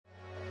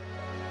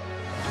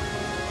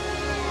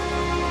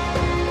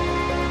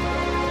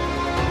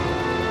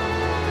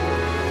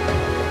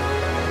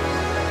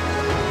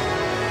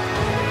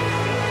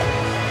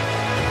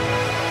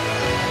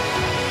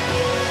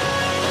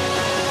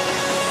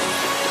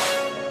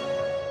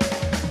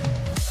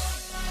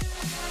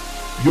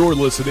You're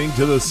listening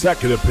to the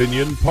Second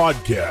Opinion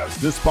Podcast.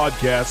 This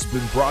podcast has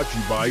been brought to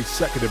you by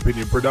Second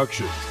Opinion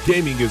Productions.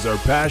 Gaming is our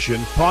passion.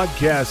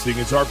 Podcasting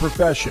is our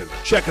profession.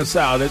 Check us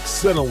out at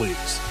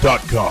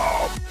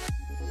Cineleaks.com.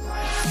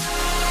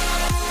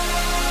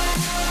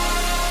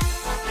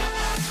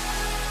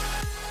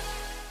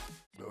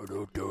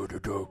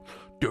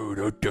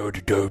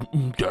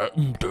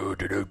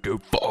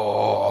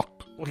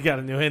 We got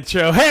a new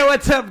intro. Hey,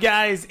 what's up,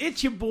 guys?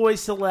 It's your boy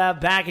Celeb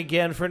back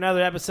again for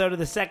another episode of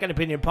the Second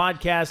Opinion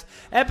Podcast,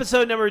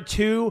 episode number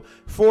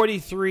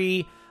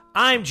 243.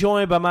 I'm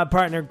joined by my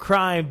partner in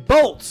crime,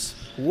 Bolts.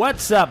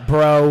 What's up,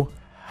 bro?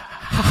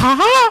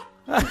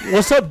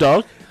 What's up,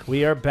 dog?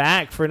 We are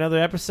back for another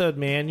episode,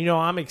 man. You know,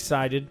 I'm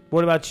excited.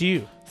 What about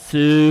you?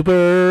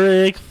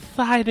 Super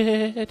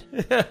excited.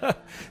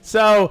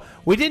 So,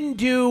 we didn't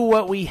do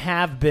what we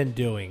have been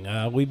doing.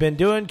 We've been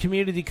doing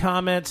community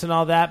comments and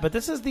all that, but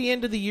this is the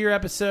end of the year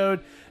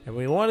episode, and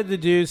we wanted to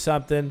do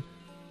something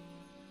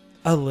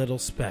a little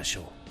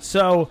special.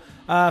 So,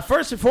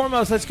 first and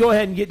foremost, let's go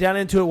ahead and get down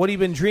into it. What have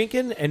you been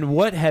drinking, and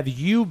what have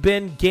you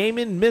been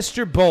gaming,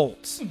 Mr.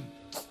 Bolts?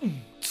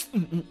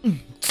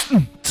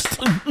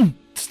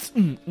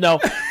 No.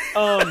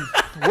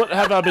 What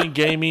have I been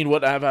gaming?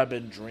 What have I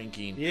been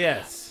drinking?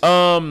 Yes.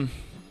 A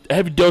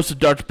heavy dose of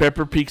Dr.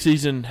 Pepper. Peak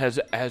season has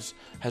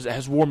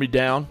worn me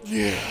down.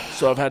 Yeah.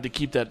 So I've had to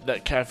keep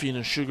that caffeine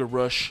and sugar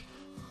rush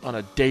on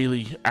a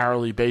daily,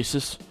 hourly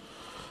basis.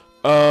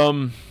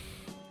 What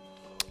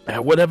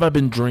have I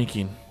been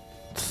drinking?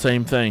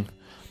 Same thing.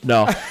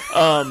 No.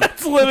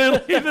 It's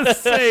literally the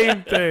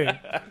same thing.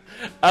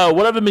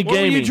 What have I been gaming?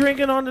 What were you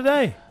drinking on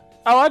today?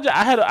 Oh,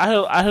 I had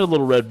a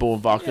little Red Bull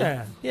and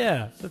vodka.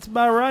 Yeah, that's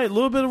about right. A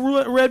little bit of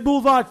Red Bull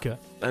vodka.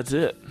 That's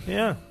it.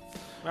 Yeah.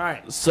 All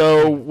right.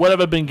 So, what have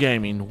I been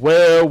gaming?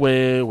 Well.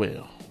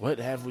 What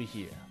have we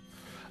here?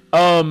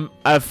 I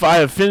have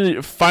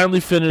finally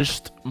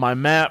finished my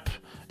map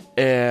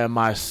and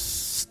my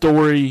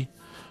story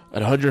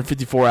at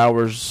 154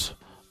 hours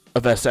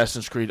of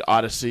Assassin's Creed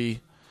Odyssey.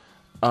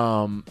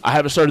 I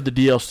haven't started the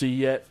DLC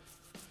yet,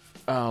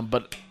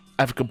 but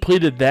I've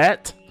completed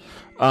that.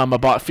 I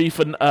bought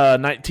FIFA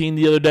 19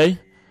 the other day.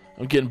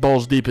 I'm getting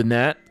balls deep in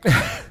that.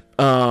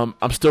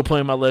 I'm still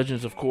playing my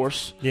Legends, of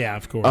course. Yeah,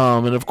 of course.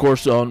 And of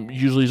course,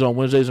 usually on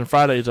Wednesdays and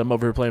Fridays, I'm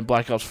over here playing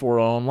Black Ops 4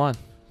 online.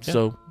 Yeah,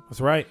 so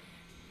that's right.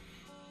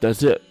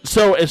 That's it.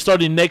 So, and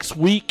starting next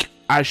week,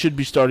 I should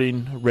be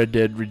starting Red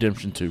Dead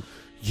Redemption 2.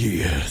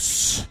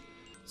 Yes.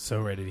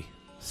 So ready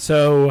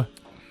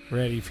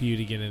for you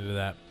to get into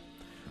that.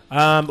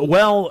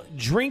 Well,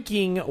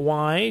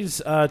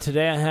 drinking-wise,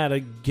 today I had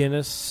a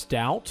Guinness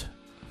Stout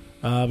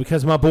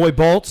because my boy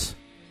Bolts,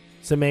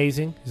 it's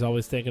amazing. He's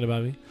always thinking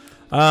about me.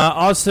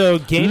 Also,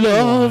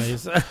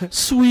 gaming-wise,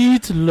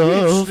 sweet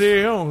love. It's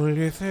the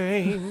only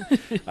thing.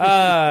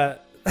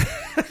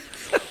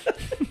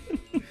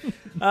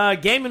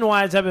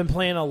 Gaming-wise, I've been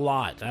playing a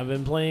lot. I've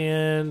been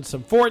playing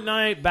some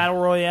Fortnite, Battle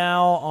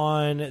Royale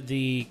on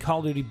the Call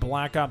of Duty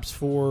Black Ops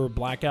 4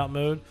 Blackout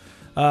mode.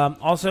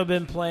 Also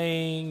been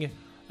playing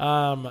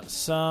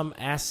some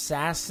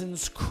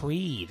Assassin's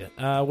Creed,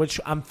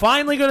 which I'm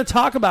finally going to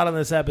talk about on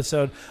this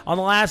episode. On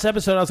the last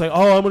episode, I was like,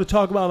 I'm going to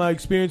talk about my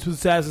experience with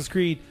Assassin's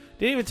Creed.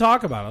 Didn't even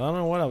talk about it. I don't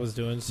know what I was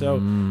doing. So,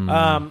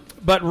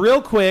 but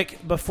real quick,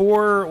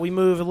 before we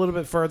move a little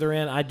bit further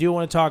in, I do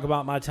want to talk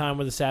about my time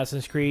with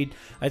Assassin's Creed.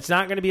 It's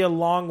not going to be a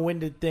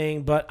long-winded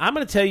thing, but I'm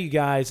going to tell you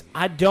guys,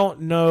 I don't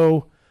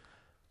know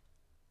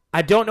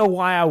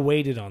why I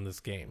waited on this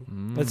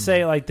game. Let's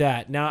say it like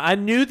that. Now, I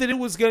knew that it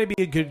was going to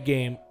be a good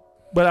game,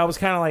 but I was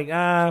kind of like,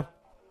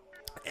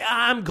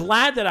 I'm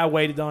glad that I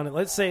waited on it.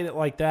 Let's say it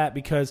like that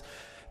because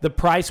the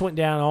price went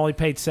down. I only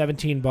paid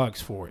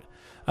 $17 for it.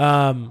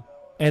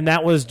 And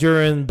that was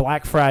during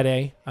Black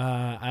Friday.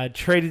 I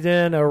traded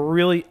in a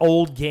really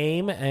old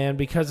game, and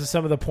because of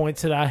some of the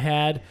points that I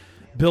had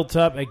built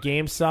up at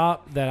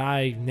GameStop that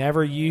I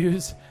never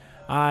use,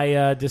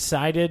 I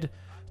decided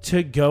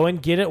to go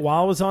and get it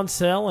while it was on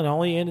sale, and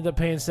only ended up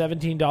paying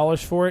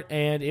 $17 for it.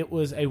 And it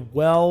was a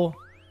well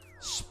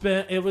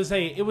spent. It was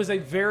a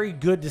very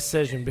good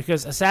decision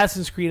because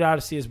Assassin's Creed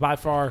Odyssey is by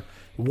far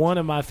one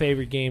of my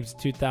favorite games of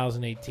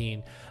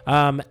 2018.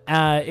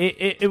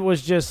 It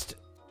was just.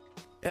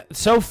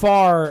 So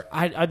far,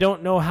 I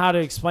don't know how to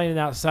explain it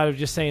outside of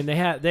just saying they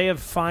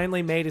have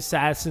finally made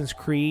Assassin's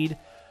Creed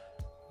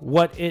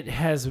what it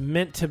has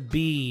meant to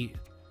be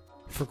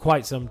for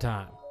quite some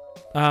time.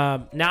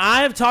 Now,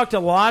 I have talked a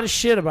lot of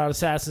shit about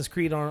Assassin's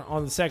Creed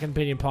on the Second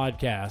Opinion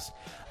podcast.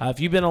 If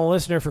you've been a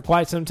listener for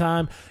quite some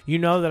time, you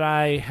know that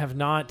I have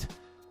not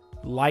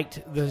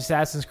liked the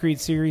Assassin's Creed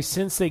series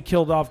since they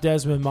killed off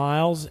Desmond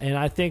Miles, and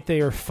I think they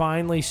are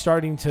finally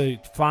starting to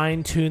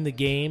fine-tune the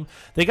game.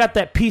 They got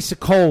that piece of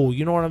coal,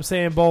 you know what I'm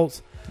saying,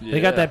 Bolts? Yeah. They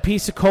got that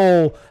piece of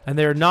coal, and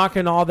they're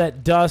knocking all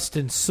that dust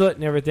and soot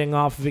and everything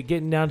off of it,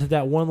 getting down to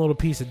that one little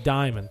piece of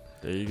diamond.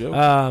 There you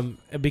go.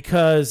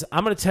 Because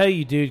I'm going to tell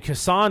you, dude,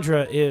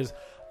 Cassandra is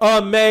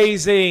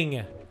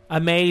amazing.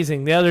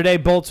 The other day,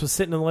 Bolts was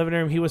sitting in the living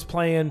room. He was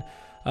playing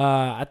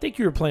I think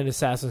you were playing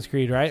Assassin's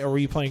Creed, right? Or were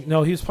you playing?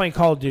 No, he was playing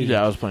Call of Duty.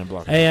 Yeah, I was playing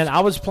Black Ops. And I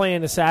was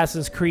playing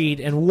Assassin's Creed.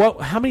 And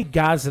how many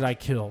guys did I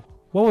kill?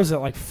 What was it,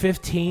 like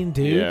 15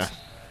 dudes? Yeah.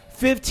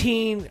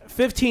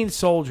 15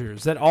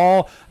 soldiers that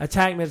all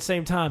attacked me at the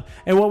same time.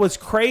 And what was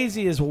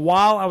crazy is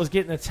while I was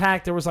getting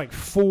attacked, there was like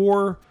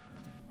 3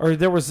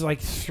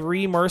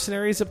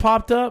 mercenaries that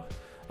popped up.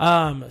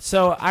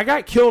 So I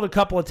got killed a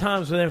couple of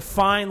times, but then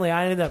finally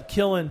I ended up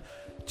killing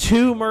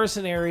 2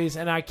 mercenaries,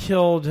 and I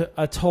killed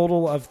a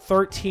total of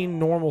 13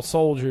 normal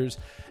soldiers.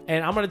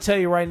 And I'm going to tell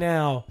you right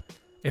now,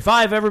 if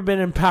I've ever been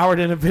empowered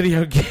in a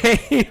video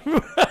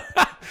game,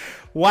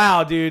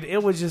 wow, dude,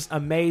 it was just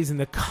amazing.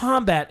 The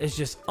combat is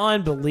just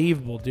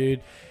unbelievable,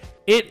 dude.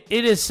 It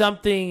is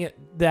something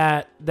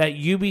that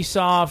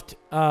Ubisoft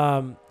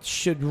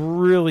should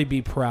really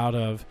be proud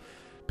of,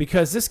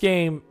 because this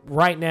game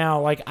right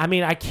now, I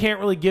can't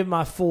really give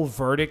my full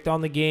verdict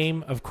on the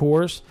game, of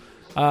course,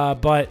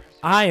 but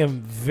I am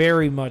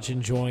very much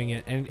enjoying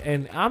it,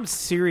 and I'm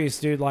serious,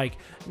 dude.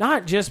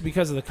 Not just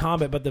because of the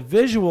combat, but the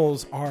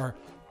visuals are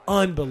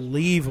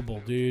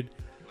unbelievable, dude.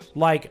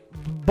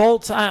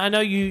 Bolts, I know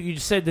you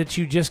said that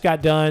you just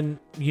got done,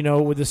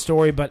 with the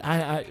story, but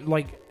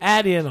I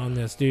add in on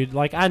this, dude.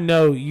 I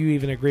know you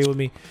even agree with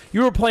me.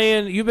 You've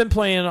been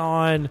playing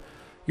on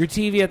your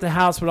TV at the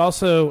house, but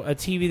also a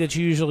TV that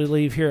you usually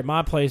leave here at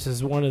my place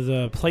is one of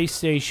the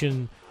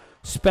PlayStation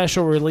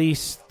special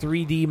release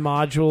 3D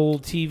module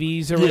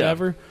TVs or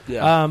whatever.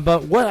 Yeah.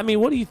 But what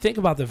do you think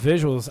about the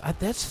visuals?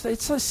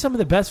 It's like some of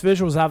the best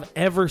visuals I've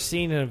ever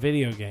seen in a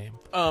video game.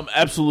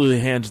 Absolutely,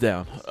 hands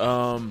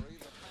down.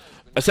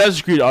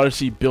 Assassin's Creed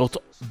Odyssey built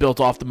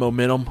off the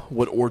momentum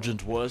what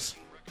Origins was,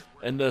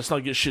 and let's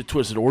not get shit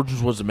twisted.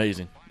 Origins was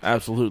amazing,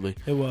 absolutely.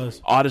 It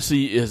was.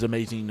 Odyssey is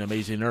amazing,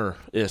 amazinger.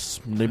 It's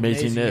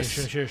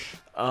amazingness.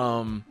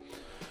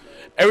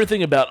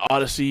 Everything about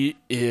Odyssey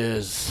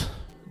is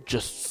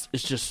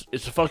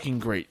it's fucking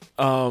great.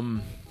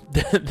 I'd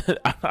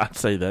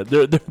say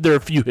that there are a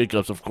few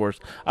hiccups, of course.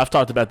 I've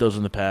talked about those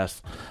in the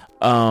past.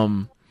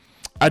 I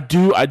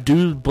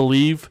do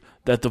believe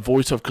that the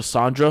voice of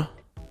Cassandra,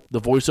 the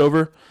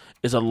voiceover,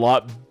 is a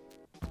lot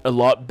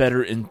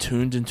better in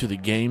tuned into the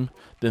game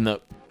than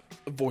the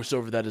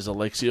voiceover that is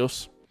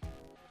Alexios.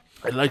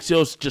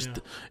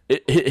 Alexios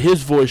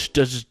his voice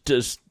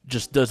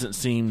just doesn't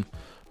seem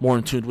more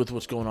in tune with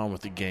what's going on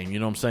with the game. You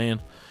know what I'm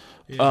saying?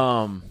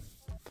 Yeah.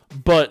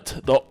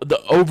 But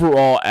the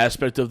overall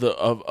aspect of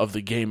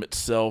the game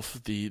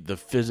itself, the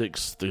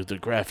physics, the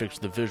graphics,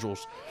 the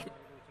visuals,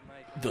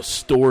 the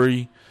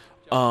story,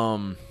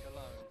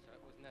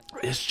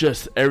 it's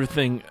just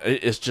everything.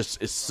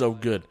 It's so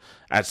good.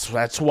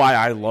 That's why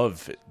I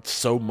love it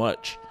so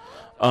much.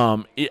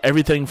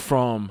 Everything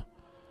from,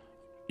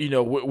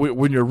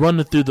 when you're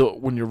running through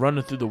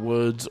the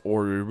woods,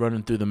 or you're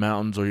running through the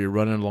mountains, or you're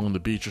running along the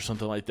beach or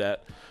something like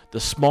that, the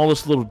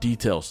smallest little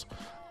details.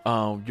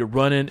 You're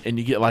running and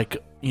you get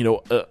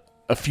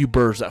a few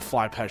birds that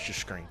fly past your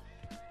screen.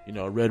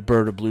 A red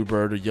bird, a blue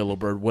bird, a yellow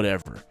bird,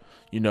 whatever.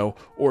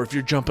 Or if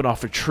you're jumping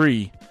off a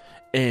tree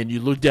and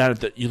you look down at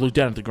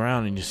the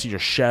ground and you see your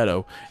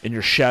shadow, and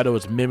your shadow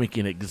is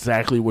mimicking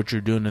exactly what you're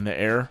doing in the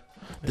air.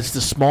 It's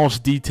the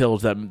smallest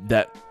details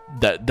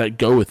that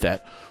go with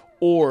that.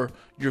 Or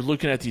you're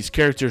looking at these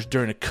characters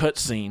during a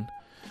cutscene,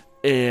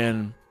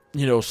 and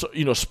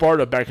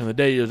Sparta back in the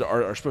day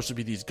are supposed to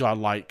be these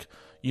godlike,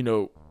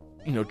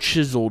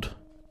 chiseled,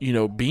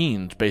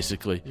 beings,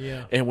 basically.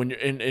 Yeah. And when you're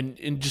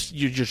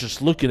you're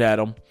just looking at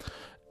them,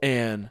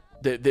 and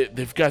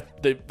they've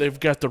got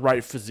the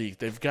right physique.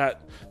 They've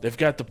got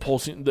the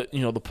pulsing,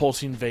 the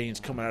pulsing veins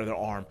coming out of their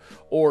arm.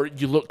 Or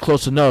you look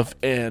close enough,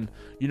 and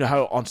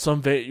how on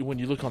some when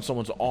you look on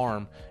someone's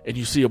arm and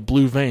you see a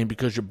blue vein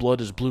because your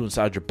blood is blue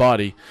inside your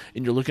body,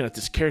 and you're looking at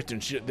this character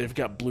and they've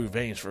got blue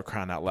veins, for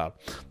crying out loud.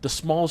 The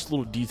smallest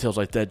little details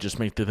like that just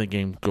make the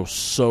game go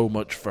so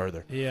much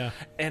further. Yeah.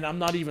 And I'm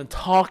not even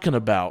talking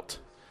about.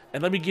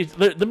 And let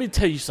me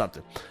tell you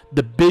something.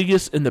 The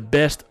biggest and the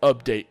best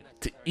update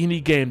to any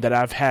game that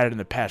I've had in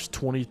the past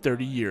 20,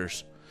 30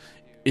 years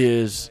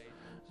is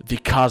the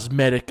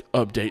cosmetic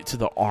update to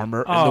the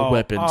armor and the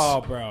weapons.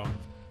 Oh, bro.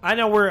 I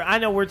know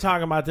we're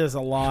talking about this a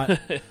lot,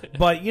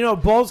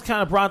 but Bulls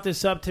kind of brought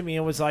this up to me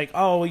and was like,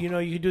 "Oh, you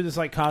can do this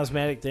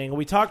cosmetic thing." And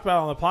we talked about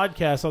it on the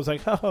podcast. I was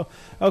like, "Oh,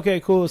 okay,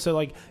 cool." So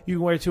you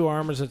can wear 2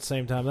 armors at the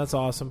same time. That's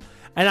awesome.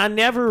 And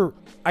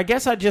I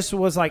guess I just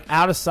was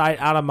out of sight,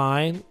 out of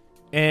mind,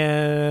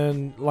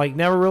 and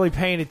never really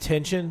paying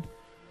attention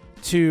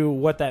to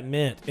what that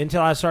meant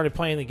until I started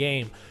playing the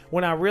game.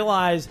 When I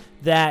realized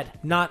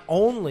that not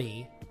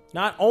only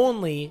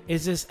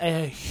is this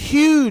a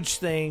huge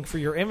thing for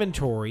your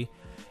inventory,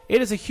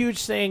 it is a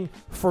huge thing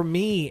for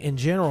me in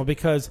general,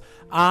 because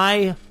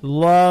I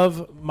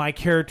love my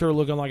character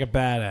looking like a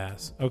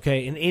badass,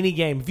 okay, in any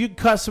game. If you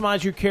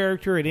customize your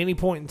character at any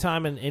point in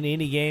time in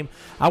any game,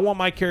 I want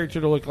my character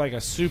to look like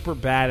a super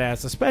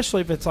badass, especially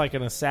if it's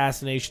an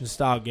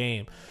assassination-style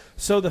game.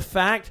 So the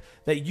fact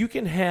that you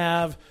can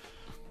have,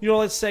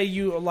 let's say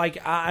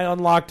I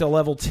unlocked a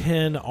level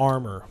 10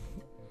 armor.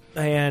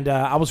 And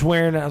I was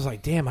wearing it. I was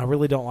like, damn, I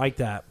really don't like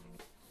that.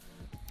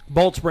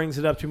 Bolts brings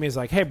it up to me. He's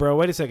like, hey, bro,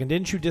 wait a second.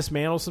 Didn't you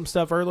dismantle some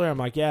stuff earlier? I'm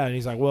like, yeah. And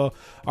he's like, well,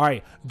 all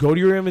right, go to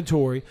your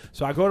inventory.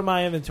 So I go to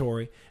my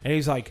inventory, and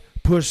he's like,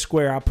 push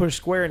square. I push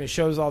square, and it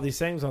shows all these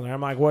things on there.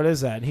 I'm like, what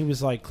is that? And he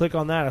was like, click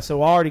on that. I said,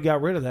 well, I already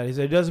got rid of that. He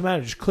said, it doesn't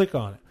matter. Just click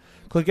on it.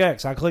 Click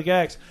X. I click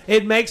X.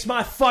 It makes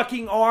my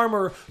fucking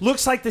armor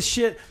looks like the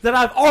shit that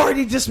I've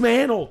already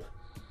dismantled.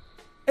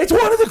 It's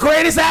one of the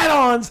greatest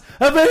add-ons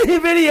of any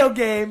video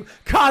game,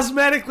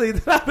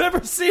 cosmetically, that I've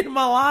ever seen in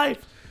my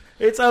life.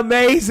 It's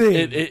amazing.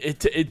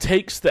 It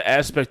takes the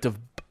aspect of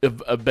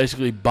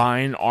basically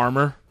buying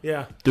armor.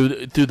 Yeah.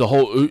 Through the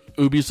whole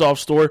Ubisoft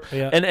store.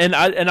 Yeah. And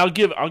I'll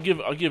give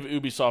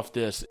Ubisoft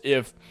this.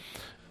 If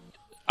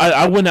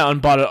I went out and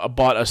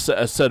bought a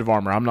set of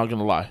armor, I'm not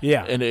gonna lie.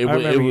 Yeah. And I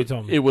remember you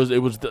told me. it was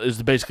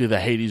basically the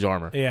Hades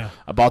armor. Yeah.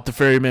 I bought the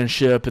ferryman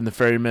ship and the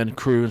ferryman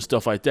crew and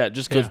stuff like that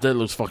just because that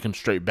looks fucking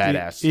straight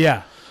badass.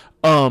 Yeah.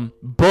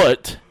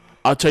 But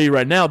I'll tell you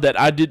right now that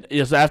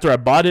after I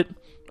bought it,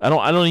 I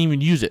don't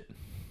even use it.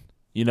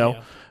 You know?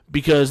 Yeah.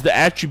 Because the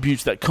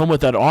attributes that come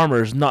with that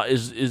armor is not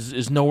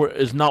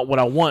what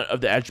I want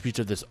of the attributes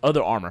of this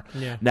other armor.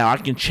 Yeah. Now I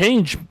can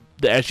change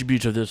the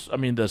attributes of this,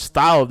 the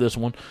style of this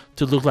one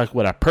to look like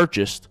what I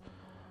purchased,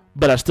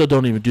 but I still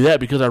don't even do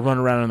that because I run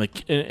around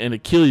in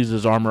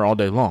Achilles' armor all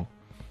day long.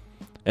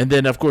 And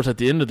then of course at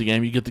the end of the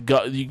game you get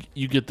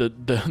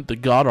the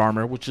god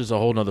armor, which is a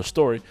whole nother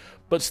story.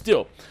 But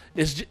still,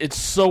 it's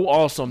so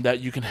awesome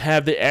that you can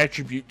have the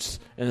attributes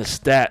and the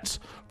stats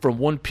from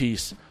one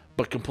piece,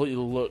 but completely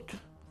look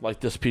like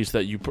this piece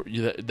that you got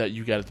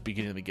at the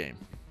beginning of the game.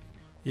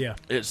 Yeah,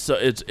 it's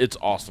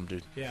awesome,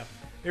 dude. Yeah,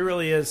 it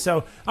really is.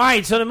 So, all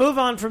right, so to move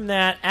on from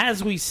that,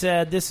 as we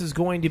said, this is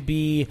going to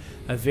be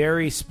a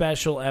very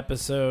special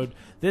episode.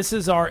 This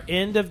is our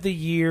end of the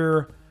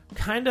year,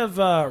 kind of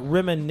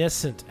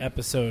reminiscent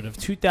episode of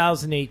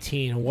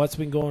 2018 and what's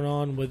been going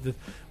on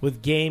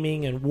with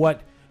gaming and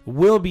what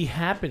will be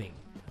happening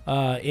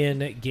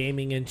in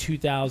gaming in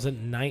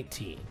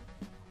 2019.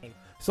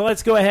 So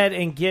let's go ahead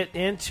and get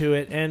into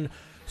it. And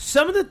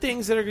some of the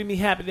things that are going to be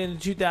happening in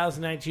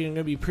 2019 are going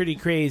to be pretty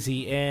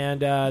crazy.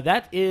 And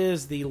that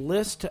is the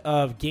list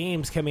of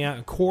games coming out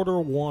in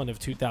Q1 of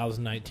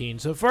 2019.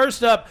 So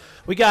first up,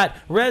 we got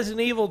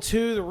Resident Evil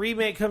 2. The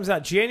remake comes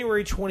out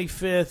January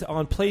 25th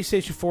on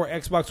PlayStation 4,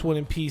 Xbox One,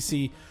 and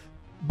PC.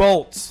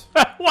 Bolts.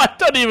 What?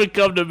 Don't even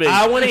come to me.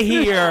 I want to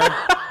hear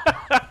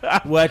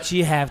what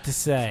you have to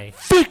say.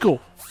 Fickle.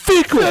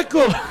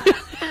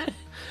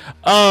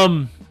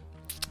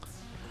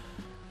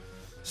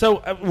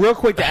 So, real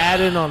quick to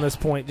add in on this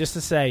point, just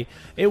to say,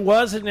 it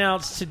was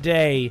announced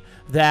today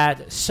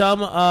that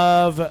some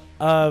of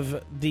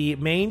the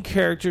main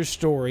character's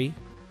story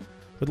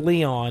with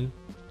Leon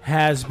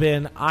has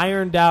been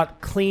ironed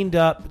out, cleaned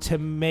up to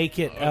make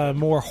it a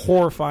more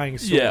horrifying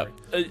story. Yeah,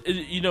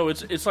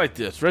 it's like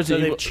this. So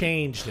they've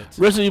changed it.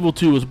 Resident Evil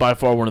 2 is by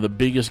far one of the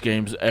biggest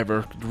games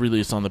ever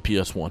released on the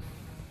PS1.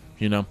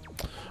 You know,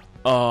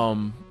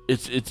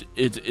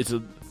 it's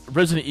a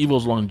Resident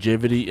Evil's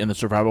longevity in the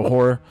survival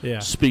horror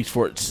speaks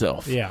for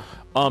itself. Yeah.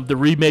 The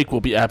remake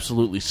will be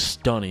absolutely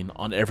stunning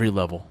on every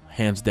level,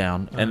 hands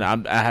down, and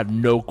I have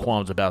no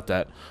qualms about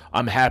that.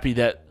 I'm happy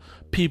that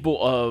people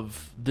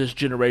of this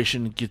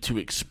generation get to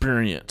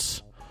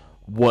experience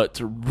what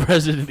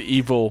Resident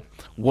Evil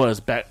was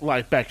back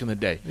in the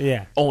day.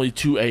 Yeah. Only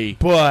to a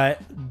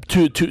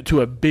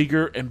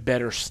bigger and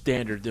better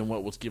standard than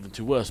what was given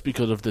to us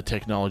because of the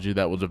technology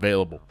that was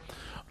available.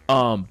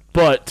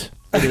 But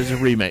it is a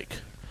remake.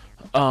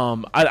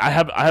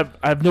 I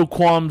have no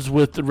qualms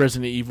with the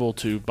Resident Evil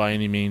 2 by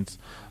any means.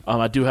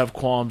 I do have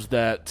qualms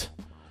that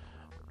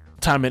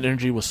time and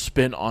energy was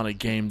spent on a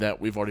game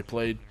that we've already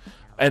played,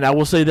 and I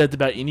will say that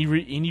about any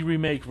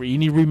remake or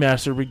any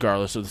remaster,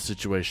 regardless of the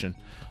situation.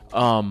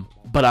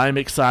 But I'm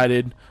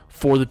excited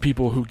for the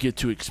people who get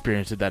to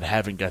experience it that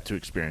haven't got to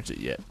experience it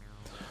yet.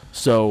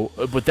 So,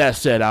 with that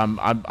said, I'm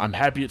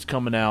happy it's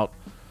coming out.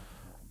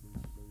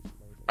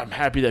 I'm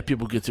happy that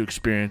people get to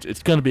experience.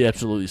 It's going to be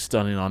absolutely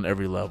stunning on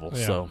every level.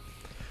 Yeah.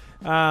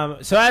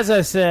 So as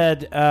I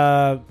said,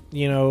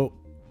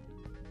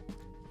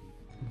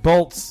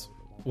 Bolts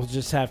will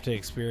just have to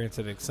experience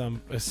it at some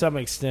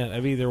extent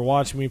of either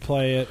watching me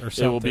play it or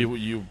something. It will be what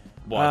you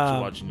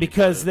watching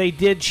because they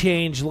did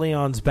change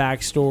Leon's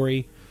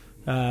backstory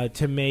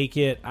to make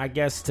it, I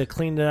guess, to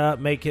clean it up,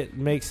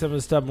 make some of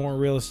the stuff more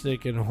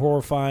realistic and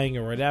horrifying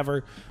or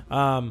whatever.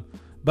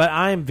 But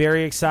I am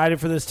very excited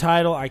for this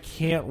title. I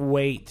can't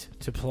wait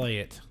to play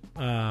it.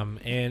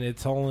 And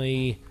it's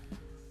only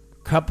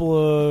a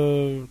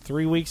couple of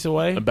 3 weeks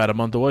away. About a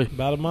month away.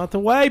 About a month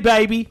away,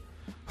 baby.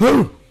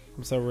 I'm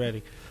so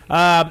ready.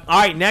 All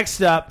right,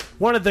 next up,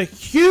 one of the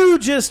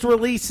hugest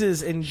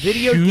releases in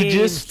video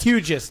games.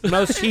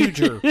 Most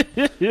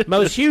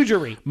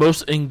hugery.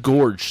 Most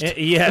engorged.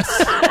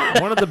 Yes.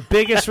 One of the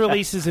biggest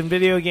releases in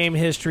video game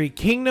history.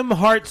 Kingdom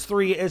Hearts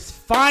 3 is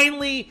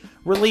finally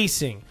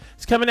releasing.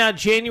 It's coming out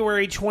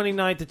January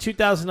 29th of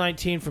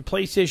 2019 for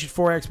PlayStation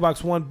 4,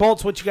 Xbox One.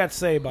 Bolts, what you got to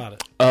say about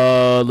it?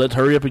 Let's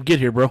hurry up and get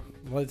here, bro.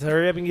 Let's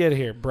hurry up and get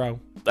here, bro.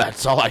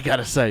 That's all I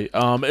gotta say.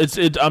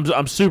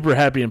 I'm super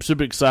happy. I'm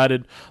super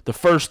excited. The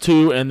first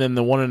 2, and then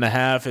the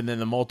 1.5, and then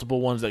the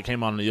multiple ones that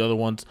came on the other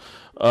ones,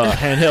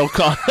 handheld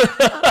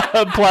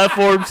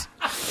platforms.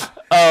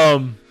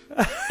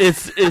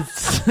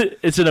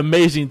 It's an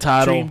amazing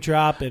title. Dream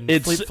Drop and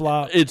Flip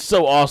Flop. It's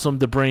so awesome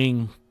to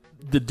bring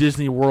the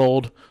Disney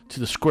world to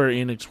the Square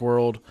Enix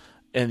world,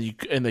 and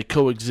they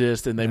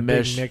coexist and they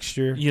mesh. Big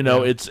mixture.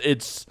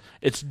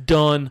 It's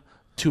done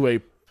to a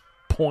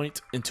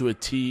point into a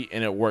T,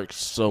 and it works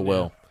so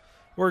well.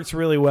 Works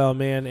really well,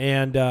 man.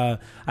 And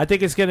I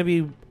think it's going to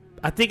be.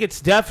 I think it's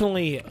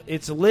definitely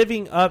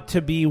living up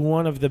to be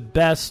one of the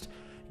best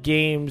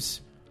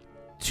games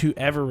to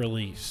ever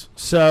release.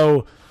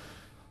 So.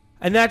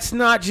 And that's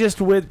not just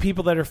with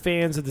people that are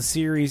fans of the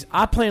series.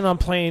 I plan on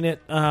playing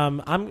it.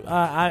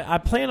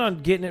 I plan on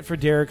getting it for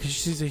Derek because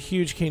she's a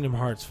huge Kingdom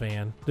Hearts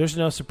fan. There's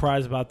no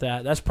surprise about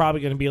that. That's probably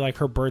going to be like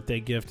her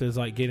birthday gift is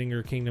like getting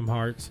her Kingdom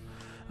Hearts.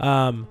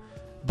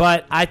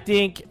 But I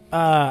think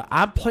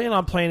I plan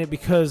on playing it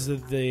because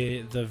of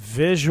the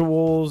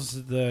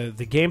visuals,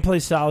 the gameplay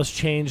style has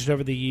changed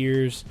over the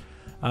years.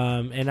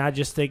 And I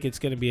just think it's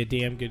going to be a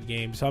damn good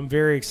game. So I'm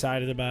very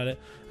excited about it.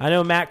 I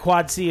know Matt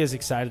Quad C is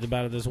excited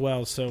about it as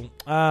well. So,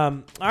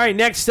 all right,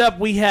 next up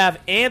we have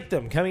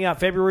Anthem coming out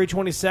February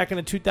 22nd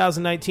of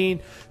 2019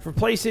 for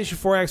PlayStation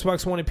 4,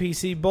 Xbox One, and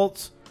PC.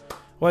 Bolts,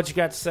 what you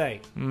got to say?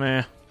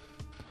 Meh.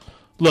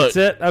 Look, that's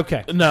it?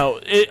 Okay.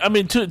 No,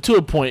 to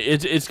a point,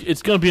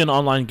 it's going to be an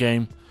online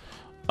game.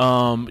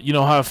 You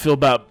know how I feel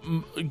about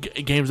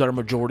games that are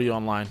majority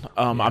online.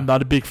 I'm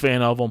not a big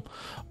fan of them.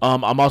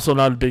 I'm also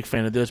not a big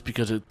fan of this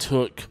because it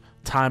took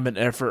time and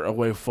effort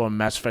away from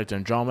Mass Effect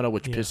Andromeda,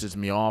 which pisses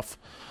me off.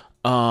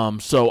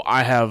 So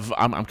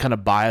I'm kind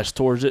of biased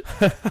towards it.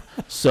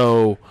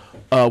 So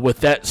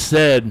with that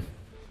said,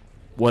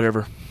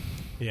 whatever.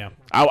 Yeah.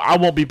 I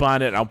won't be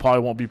buying it. I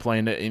probably won't be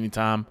playing it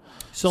anytime.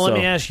 So let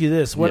me ask you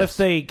this: what if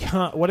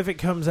it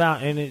comes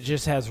out and it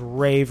just has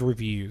rave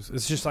reviews?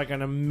 It's just like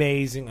an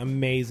amazing,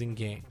 amazing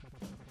game.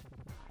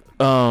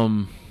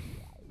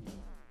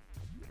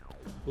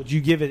 Would you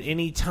give it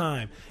any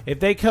time if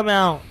they come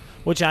out?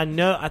 Which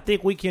I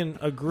think we can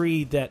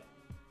agree that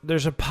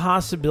there's a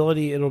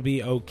possibility it'll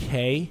be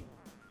okay.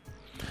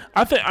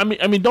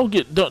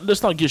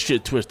 Let's not get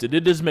shit twisted.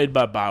 It is made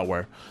by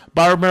BioWare.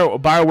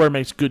 BioWare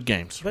makes good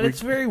games, but it's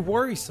very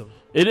worrisome.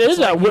 It is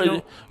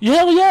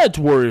it's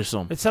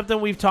worrisome. It's something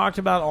we've talked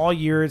about all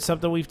year. It's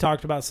something we've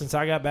talked about since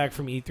I got back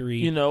from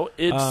E3.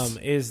 It's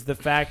is the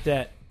fact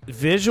that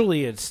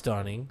visually it's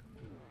stunning,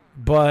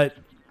 but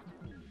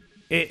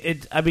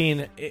it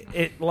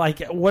like,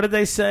 what did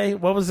they say?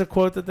 What was the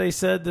quote that they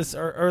said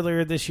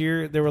earlier this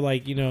year? They were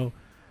like,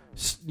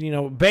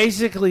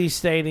 basically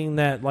stating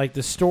that like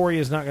the story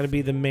is not going to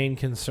be the main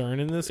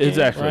concern in this game,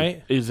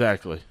 right?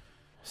 Exactly.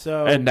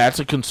 So, and that's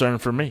a concern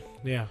for me.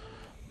 Yeah.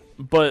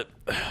 But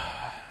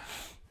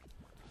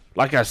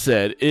like I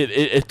said,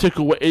 it took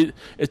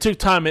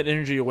time and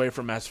energy away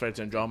from Mass Effect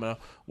Andromeda,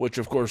 which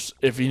of course,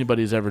 if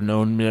anybody's ever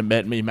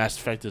met me, Mass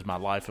Effect is my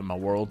life and my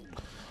world.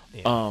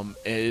 Yeah.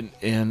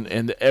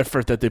 And the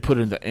effort that they put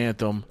into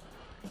Anthem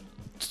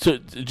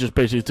it just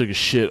basically took a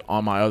shit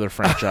on my other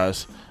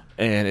franchise,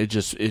 and it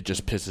just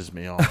pisses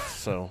me off.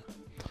 So,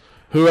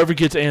 whoever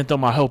gets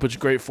Anthem, I hope it's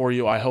great for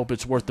you. I hope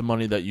it's worth the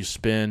money that you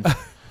spend.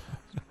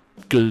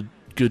 Good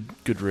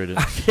riddance.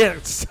 I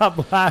can't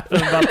stop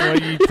laughing about the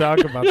way you talk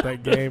about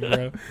that game,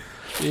 bro.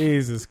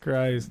 Jesus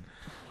Christ.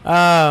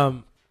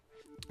 You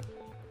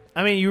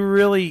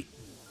really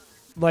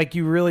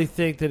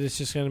think that it's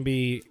just going to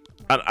be?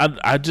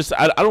 I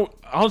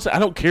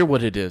don't care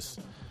what it is.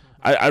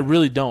 I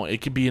really don't.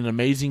 It could be an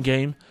amazing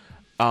game.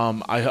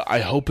 I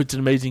hope it's an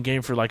amazing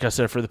game for, like I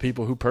said, for the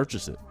people who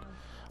purchase it.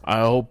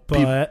 I hope,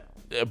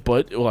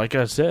 but like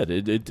I said,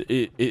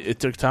 it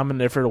took time and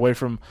effort away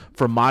from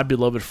my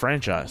beloved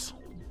franchise,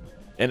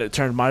 and it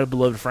turned my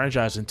beloved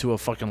franchise into a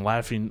fucking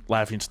laughing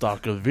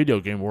stock of the video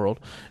game world,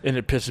 and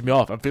it pisses me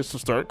off. I'm pissed to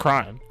start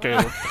crying.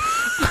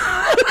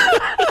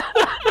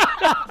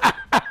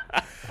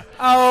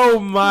 Oh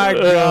my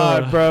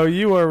God, bro,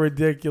 you are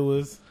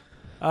ridiculous.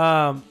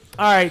 All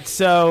right,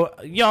 so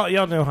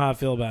y'all know how I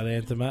feel about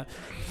Anthem.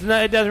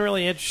 It doesn't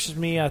really interest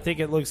me. I think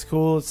it looks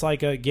cool. It's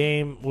like a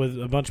game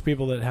with a bunch of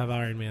people that have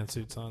Iron Man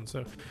suits on.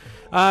 So,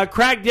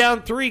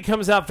 Crackdown 3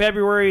 comes out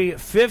February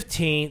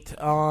 15th,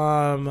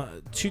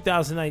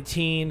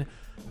 2019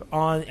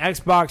 on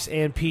Xbox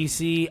and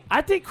PC.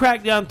 I think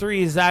Crackdown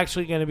 3 is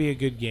actually going to be a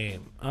good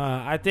game.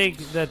 I think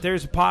that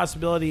there's a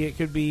possibility it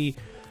could be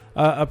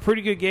a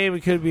pretty good game.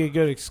 It could be a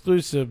good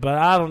exclusive, but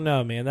I don't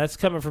know, man. That's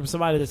coming from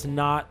somebody that's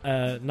not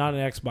an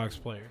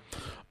Xbox player.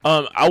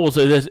 I will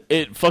say this: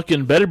 it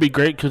fucking better be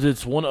great because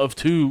it's one of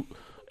 2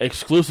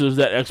 exclusives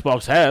that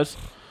Xbox has,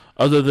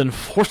 other than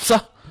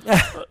Forza.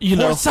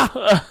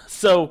 Forza.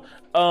 So,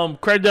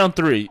 Crackdown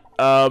 3.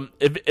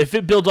 If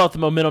it builds off the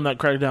momentum that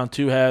Crackdown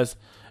 2 has,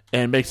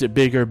 and makes it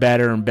bigger,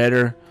 badder, and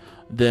better,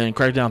 then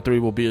Crackdown 3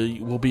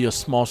 will be a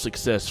small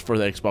success for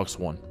the Xbox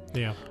One.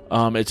 Yeah.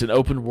 It's an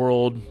open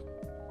world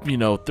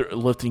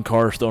lifting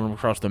cars, throwing them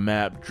across the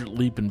map,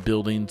 leaping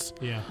buildings.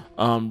 Yeah.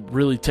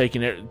 Really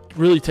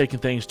taking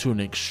things to an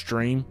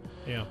extreme.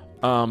 Yeah.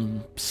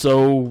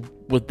 So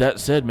with that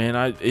said,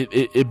 man,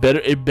 it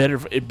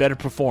better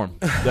perform.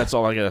 That's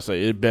all I gotta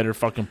say. It better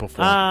fucking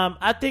perform.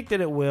 I think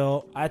that it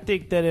will. I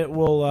think that it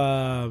will.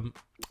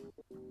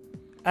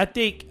 I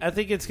think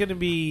it's going to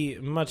be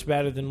much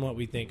better than what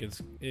we think than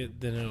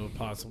it will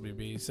possibly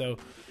be. So,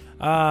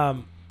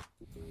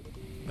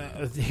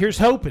 here's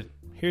hoping.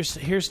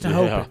 Here's to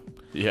hoping.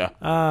 Yeah.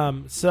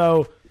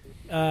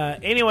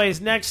 Anyways,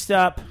 next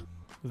up,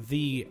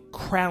 the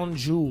crown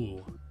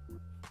jewel,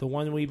 the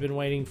one we've been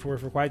waiting for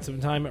quite some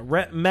time.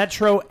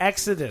 Metro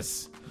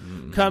Exodus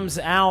comes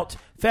out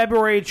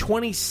February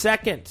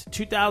 22nd,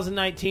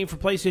 2019 for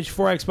PlayStation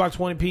 4, Xbox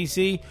One, and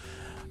PC.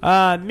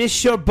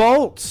 Mr.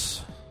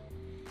 Bolts,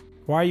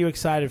 why are you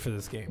excited for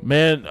this game?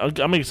 Man,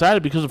 I'm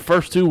excited because the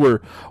first two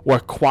were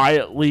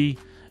quietly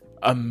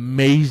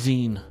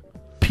amazing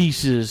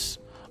pieces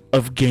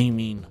of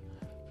gaming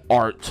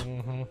art,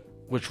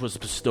 which was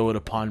bestowed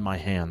upon my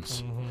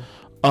hands.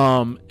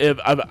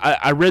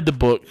 I read the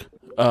book,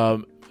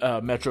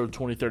 Metro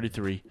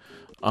 2033.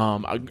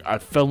 I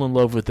fell in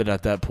love with it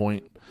at that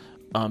point.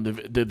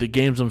 The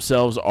games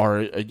themselves are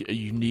a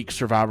unique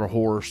survivor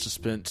horror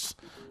suspense,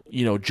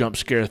 jump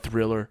scare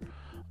thriller.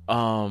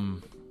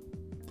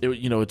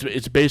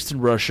 It's based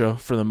in Russia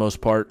for the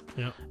most part,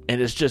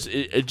 and it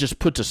just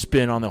puts a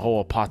spin on the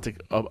whole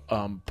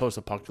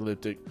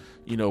post-apocalyptic,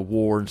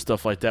 war and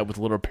stuff like that, with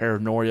a little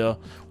paranoia,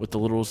 with a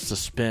little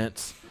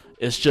suspense.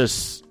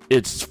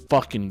 It's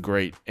fucking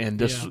great, and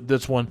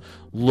this one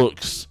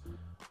looks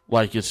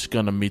like it's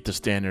gonna meet the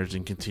standards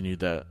and continue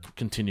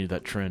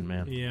that trend,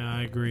 man. Yeah,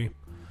 I agree.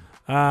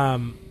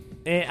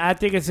 I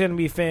think it's gonna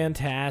be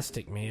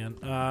fantastic, man.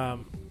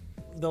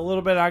 The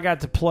little bit I got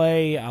to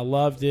play, I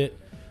loved it.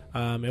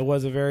 It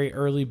was a very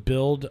early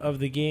build of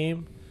the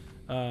game,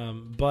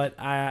 but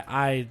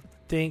I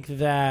think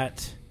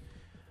that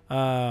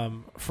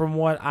from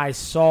what I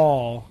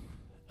saw,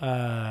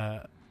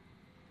 it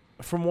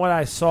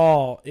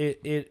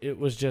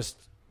was just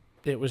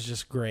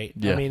great.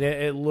 Yeah. I mean,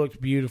 it looked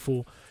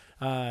beautiful.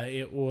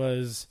 It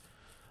was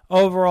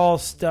overall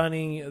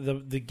stunning.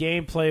 The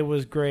gameplay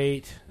was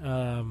great.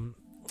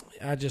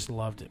 I just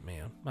loved it,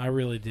 man. I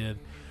really did.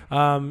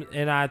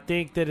 And I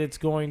think that it is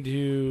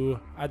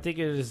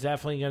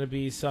definitely going to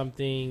be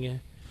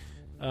something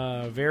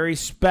very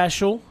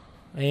special,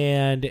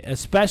 and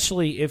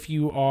especially if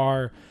you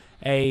are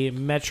a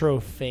Metro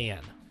fan.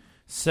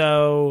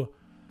 So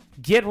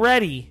get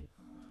ready,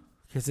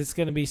 because it's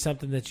going to be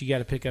something that you got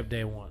to pick up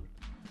day one.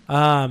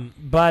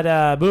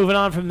 But moving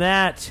on from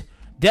that,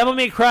 Devil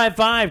May Cry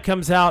 5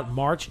 comes out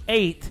March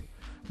 8th,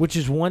 which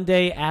is one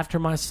day after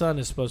my son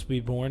is supposed to be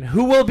born,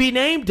 who will be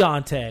named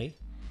Dante.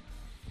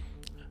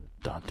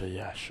 Dante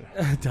Asher.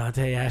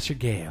 Dante Asher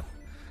Gale.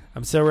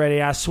 I'm so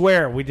ready. I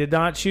swear, we did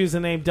not choose the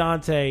name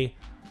Dante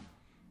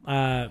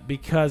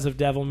because of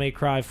Devil May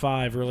Cry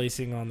 5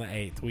 releasing on the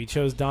 8th. We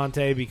chose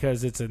Dante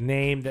because it's a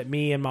name that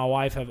me and my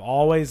wife have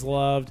always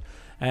loved,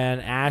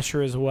 and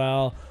Asher as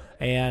well.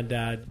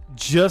 And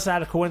just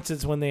out of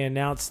coincidence, when they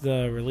announced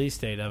the release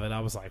date of it, I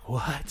was like,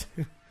 what?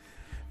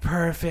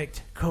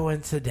 Perfect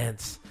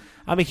coincidence.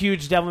 I'm a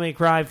huge Devil May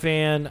Cry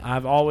fan.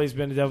 I've always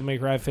been a Devil May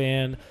Cry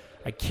fan.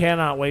 I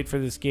cannot wait for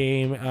this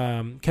game.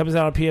 Comes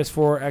out on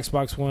PS4,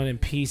 Xbox One,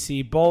 and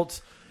PC.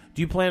 Bolts,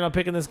 do you plan on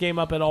picking this game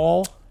up at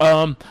all?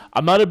 I'm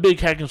not a big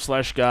hack and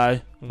slash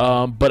guy,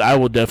 but I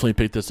will definitely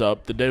pick this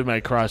up. The Devil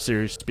May Cry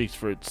series speaks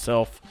for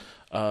itself.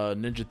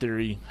 Ninja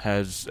Theory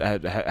has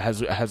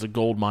a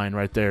gold mine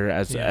right there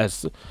as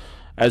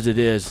it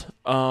is.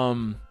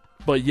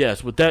 But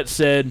yes, with that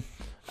said,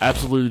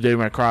 absolutely,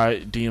 Devil May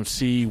Cry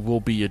DMC will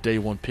be a day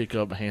one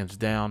pickup, hands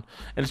down,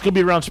 and it's gonna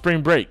be around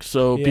spring break,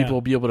 so people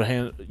will be able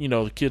to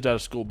the kids out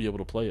of school will be able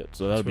to play it.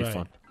 So that'll be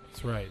fun.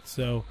 That's right.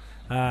 So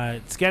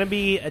it's gonna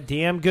be a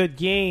damn good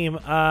game.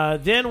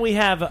 Then we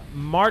have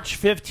March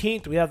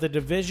 15th. We have The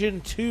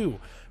Division 2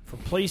 for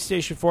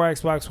PlayStation 4,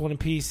 Xbox One, and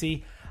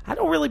PC. I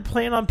don't really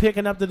plan on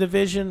picking up The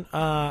Division.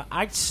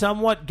 I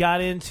somewhat got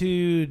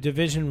into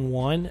Division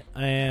 1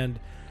 and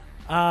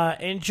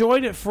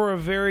enjoyed it for a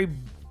very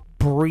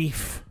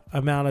brief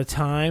amount of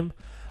time,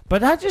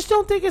 but I just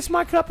don't think it's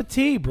my cup of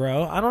tea,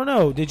 bro. I don't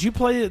know. Did you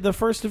play the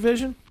first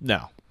Division?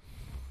 No.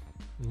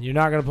 You're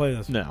not going to play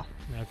this one? No.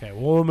 Okay,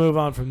 well, we'll move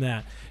on from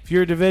that. If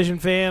you're a Division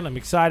fan, I'm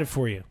excited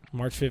for you.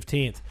 March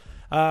 15th.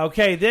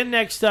 Okay, then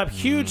next up,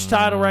 huge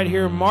title right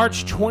here,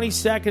 March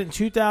 22nd,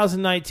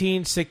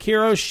 2019,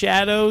 Sekiro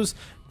Shadows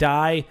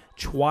Die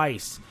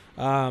Twice.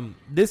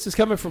 This is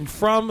coming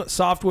from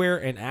Software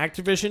and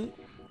Activision,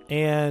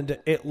 and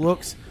it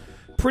looks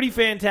pretty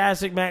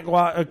fantastic. Matt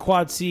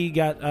Quad C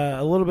got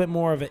a little bit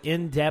more of an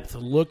in-depth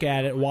look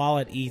at it while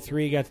at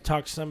E3. Got to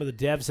talk to some of the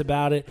devs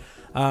about it,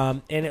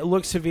 and it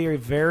looks a very,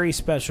 very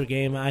special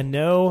game. I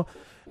know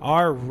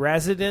our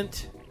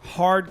resident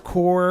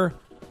hardcore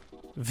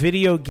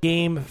video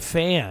game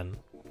fan,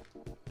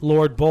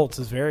 Lord Bolts,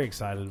 is very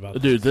excited about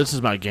this. Dude, this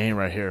is my game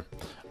right here.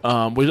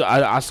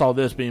 I saw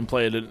this being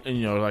played,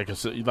 like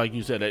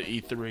you said, at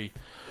E3,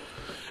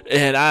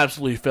 and I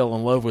absolutely fell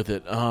in love with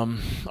it.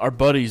 Our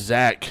buddy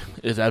Zach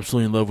is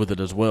absolutely in love with it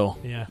as well.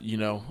 Yeah.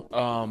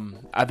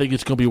 I think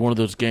it's going to be one of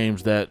those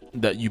games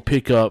that you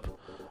pick up.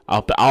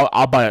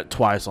 I'll buy it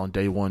twice on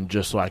day one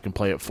just so I can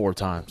play it 4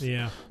 times.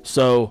 Yeah.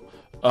 So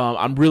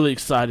I'm really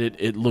excited.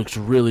 It looks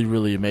really,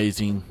 really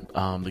amazing.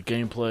 The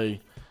gameplay.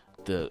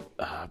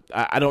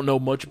 I don't know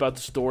much about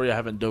the story. I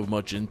haven't dove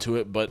much into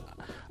it, but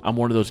I'm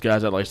one of those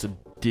guys that likes to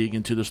dig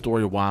into the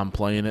story while I'm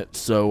playing it,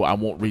 so I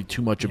won't read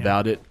too much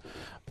about it.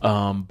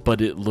 But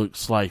it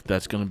looks like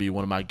that's going to be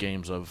one of my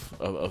games of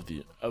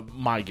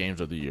my games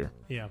of the year.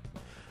 Yeah.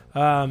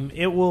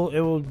 It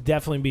will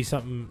definitely be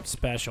something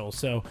special.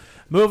 So,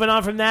 moving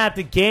on from that,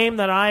 the game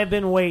that I have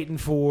been waiting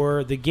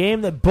for, the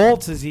game that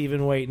Bolts is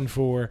even waiting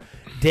for,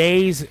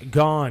 Days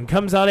Gone,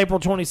 comes out April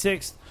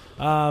 26th.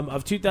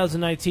 Of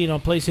 2019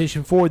 on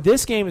PlayStation 4.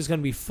 This game is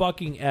going to be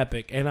fucking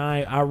epic, and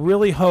I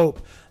really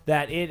hope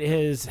that it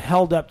has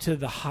held up to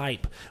the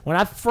hype. When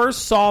I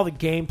first saw the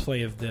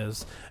gameplay of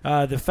this,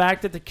 the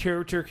fact that the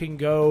character can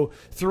go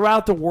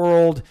throughout the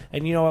world,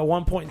 and at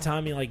one point in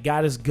time he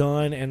got his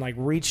gun and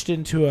reached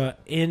into a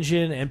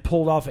engine and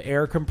pulled off an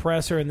air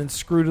compressor and then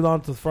screwed it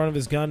onto the front of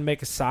his gun,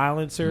 make a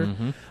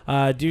silencer,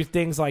 do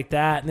things like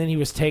that, and then he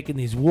was taking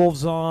these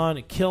wolves on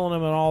and killing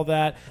them and all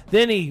that.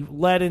 Then he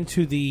led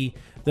into the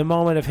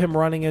moment of him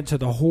running into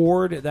the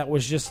horde that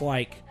was just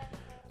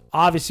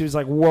obviously it was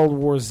like World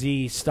War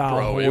Z style.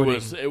 Bro,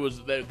 hoarding. it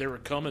was they were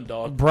coming,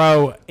 dog.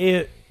 Bro,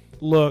 it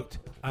looked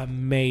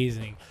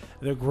amazing.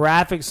 The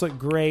graphics look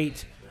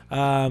great.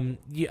 I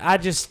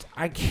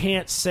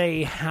can't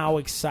say how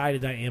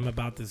excited I am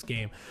about this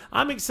game.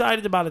 I'm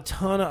excited about a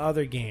ton of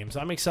other games.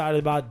 I'm excited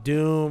about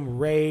Doom,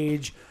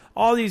 Rage,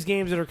 all these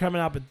games that are coming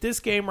out, but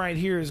this game right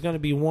here is going to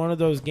be one of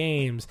those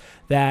games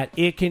that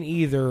it can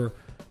either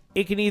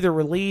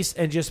release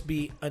and just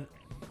be an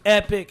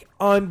epic,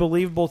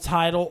 unbelievable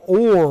title,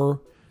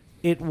 or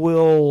it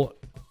will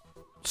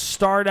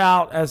start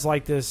out as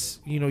this,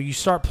 you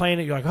start playing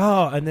it, you're like,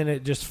 oh, and then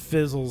it just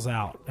fizzles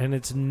out, and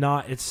it's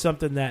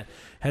something that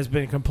has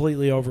been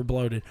completely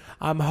overbloated.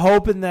 I'm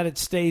hoping that it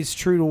stays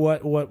true to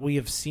what we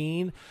have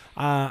seen.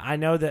 I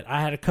know that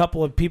I had a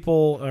couple of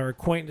people or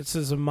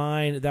acquaintances of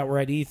mine that were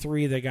at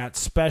E3 that got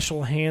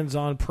special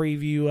hands-on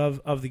preview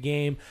of the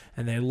game,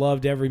 and they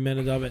loved every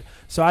minute of it.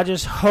 So I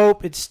just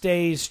hope it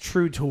stays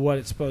true to what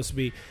it's supposed to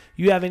be.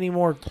 You have any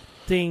more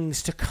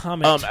things to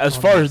comment? As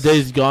far as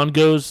Days Gone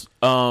goes,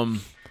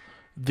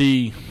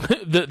 the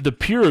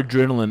pure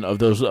adrenaline of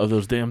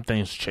those damn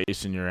things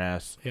chasing your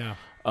ass,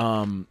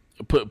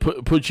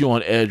 put you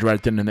on edge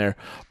right then and there.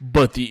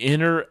 But the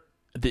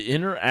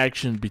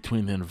interaction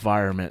between the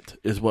environment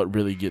is what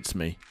really gets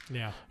me.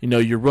 Yeah.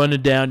 You're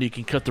running down, you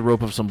can cut the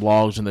rope of some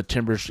logs and the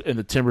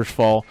timbers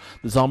fall.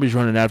 The zombies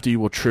running after you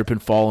will trip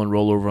and fall and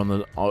roll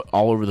over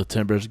all over the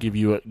timbers, give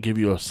you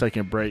a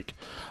second break.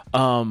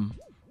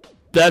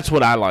 That's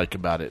what I like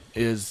about it.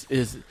 Is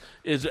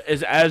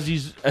as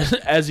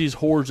these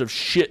hordes of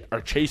shit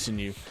are chasing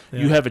you,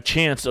 you have a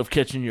chance of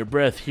catching your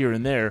breath here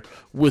and there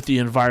with the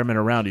environment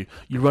around you.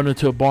 You run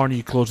into a barn and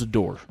you close the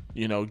door.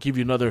 Give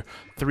you another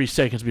 3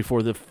 seconds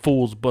before the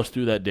fools bust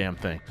through that damn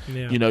thing.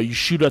 Yeah. You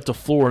shoot at the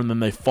floor and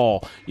then they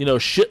fall.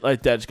 Shit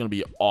like that is going to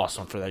be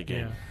awesome for that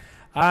game.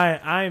 Yeah.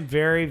 I'm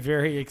very,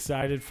 very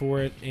excited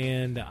for it,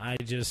 and I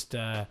just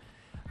I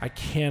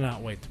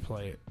cannot wait to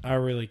play it. I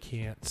really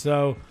can't.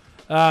 So.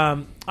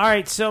 All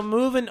right, so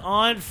moving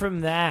on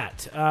from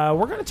that,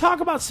 we're going to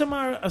talk about some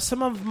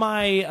of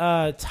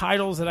my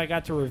titles that I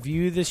got to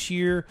review this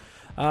year.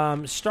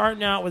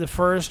 Starting out with the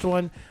first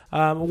one,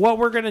 what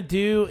we're going to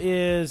do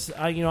is,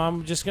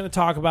 I'm just going to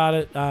talk about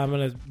it. I'm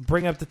going to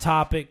bring up the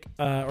topic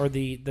or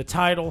the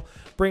title,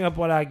 bring up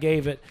what I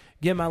gave it,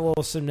 get my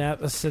little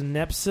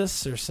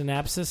synopsis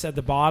at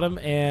the bottom,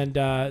 and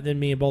then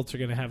me and Bolts are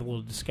going to have a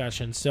little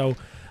discussion. So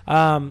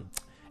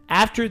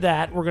after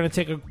that, we're going to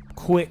take a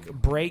quick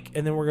break,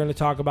 and then we're going to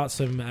talk about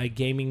some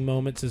gaming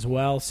moments as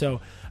well. So,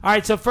 all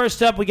right, so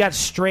first up, we got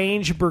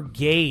Strange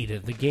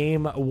Brigade. The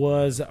game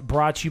was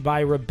brought to you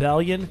by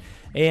Rebellion,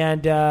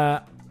 and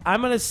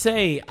I'm going to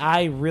say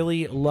I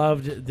really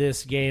loved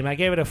this game. I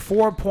gave it a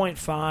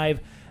 4.5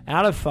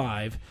 out of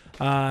 5.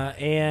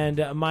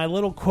 And my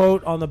little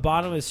quote on the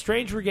bottom is,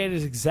 Strange Brigade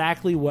is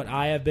exactly what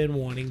I have been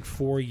wanting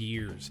for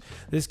years.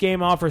 This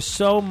game offers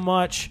so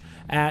much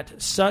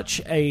at such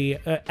a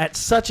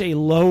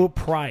low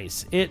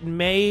price. It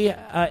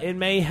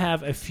may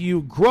have a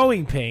few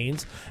growing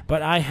pains,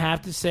 but I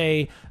have to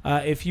say,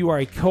 if you are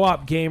a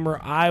co-op gamer,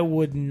 I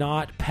would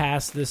not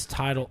pass this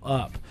title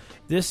up.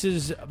 This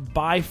is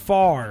by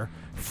far,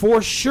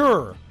 for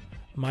sure,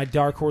 my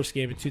dark horse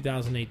game in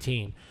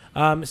 2018.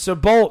 So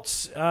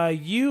Bolts,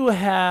 you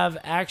have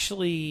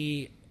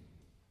actually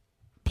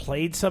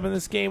played some of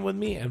this game with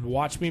me and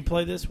watched me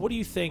play this. What do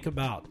you think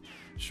about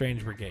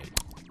Strange Brigade?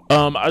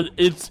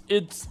 It's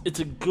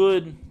a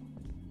good.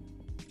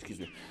 Excuse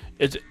me.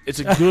 It's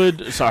a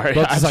good. Sorry,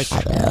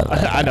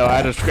 I know I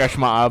had to scratch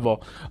my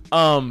eyeball.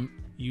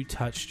 You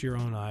touched your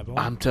own eyeball.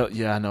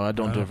 Yeah, I know. I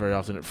don't do it very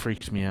often. It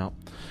freaks me out.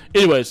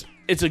 Anyways,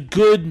 it's a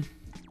good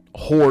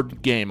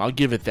horde game. I'll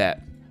give it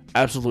that.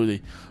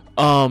 Absolutely.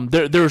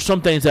 There are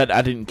some things that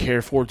I didn't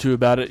care for too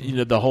about it. You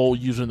know, the whole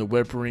using the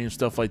weaponry and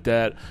stuff like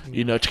that.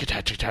 You know, you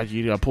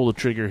gotta pull the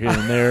trigger here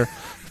and there.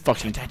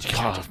 Fucking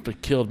God,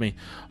 it killed me.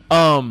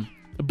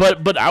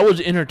 But I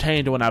was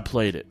entertained when I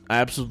played it.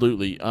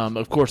 Absolutely.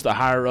 Of course, the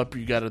higher up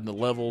you got in the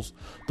levels,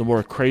 the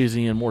more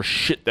crazy and more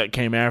shit that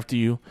came after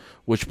you,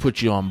 which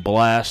put you on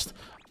blast.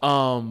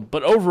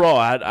 But overall,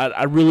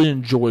 I really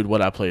enjoyed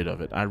what I played of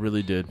it. I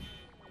really did.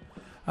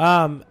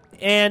 And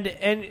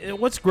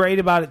what's great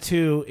about it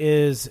too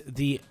is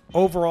the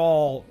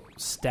overall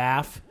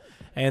staff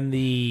and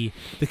the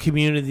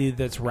community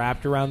that's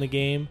wrapped around the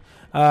game.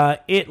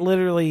 It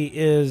literally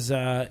is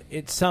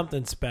it's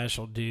something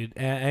special, dude.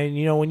 And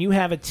you know, when you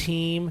have a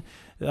team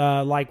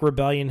like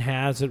Rebellion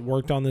has that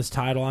worked on this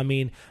title, I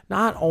mean,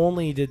 not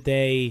only did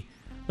they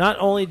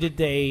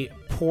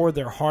pour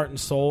their heart and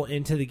soul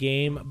into the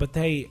game, but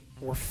they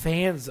were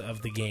fans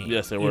of the game.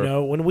 Yes, they were. You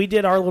know, when we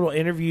did our little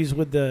interviews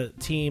with the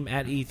team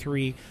at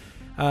E3,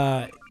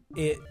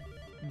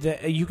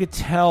 you could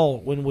tell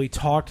when we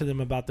talked to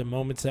them about the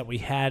moments that we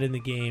had in the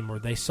game, or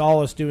they saw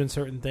us doing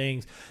certain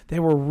things, they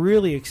were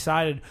really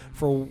excited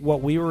for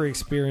what we were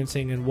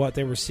experiencing and what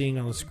they were seeing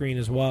on the screen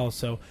as well.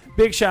 So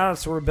big shout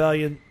outs to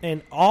Rebellion,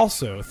 and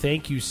also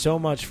thank you so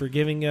much for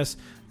giving us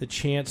the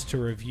chance to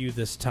review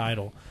this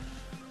title.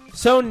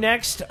 So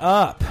next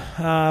up,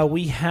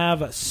 we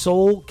have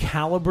Soul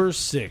Calibur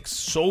 6.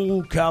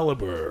 Soul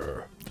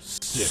Calibur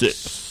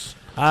 6.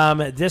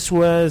 This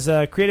was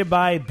created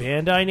by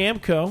Bandai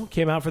Namco.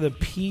 Came out for the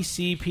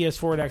PC,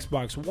 PS4, and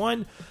Xbox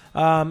One.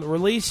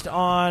 Released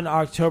on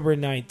October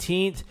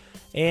 19th.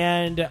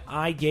 And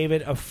I gave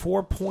it a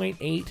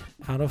 4.8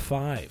 out of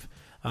 5.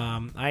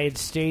 I had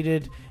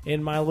stated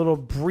in my little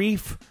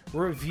brief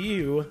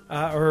review,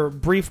 or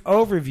brief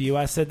overview,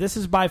 I said this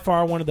is by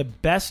far one of the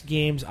best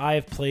games I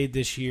have played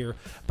this year.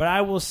 But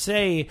I will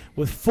say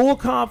with full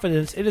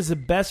confidence, it is the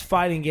best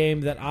fighting game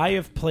that I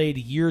have played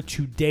year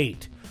to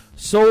date.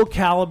 Soul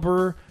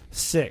Calibur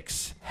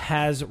 6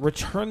 has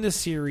returned the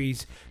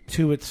series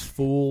to its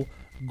full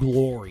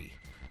glory.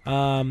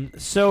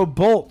 So,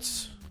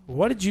 Bolts,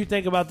 what did you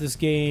think about this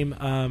game?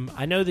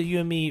 I know that you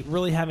and me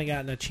really haven't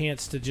gotten a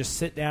chance to just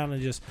sit down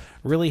and just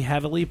really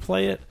heavily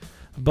play it,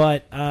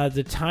 but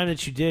the time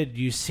that you did,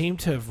 you seem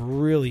to have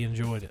really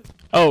enjoyed it.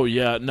 Oh,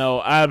 yeah. No,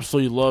 I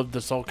absolutely love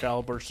the Soul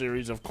Calibur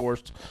series, of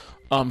course.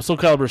 Soul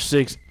Calibur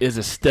 6 is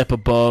a step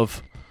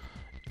above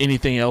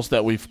anything else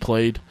that we've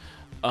played.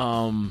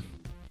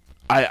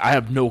 I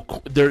have no.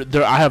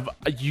 I have.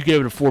 You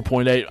gave it a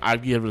 4.8. I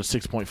gave it a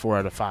 6.4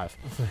 out of 5.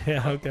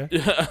 Yeah. Okay.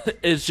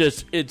 It's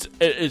just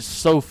it's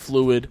so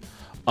fluid.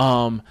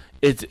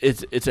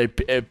 It's a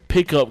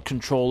pickup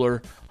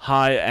controller,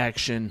 high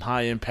action,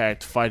 high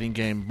impact fighting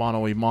game,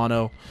 mano a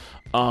mano.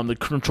 The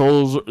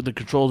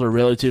controls are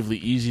relatively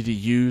easy to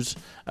use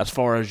as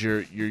far as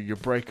your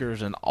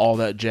breakers and all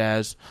that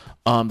jazz.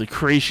 The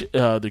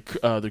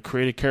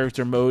creative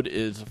character mode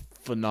is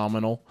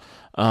phenomenal.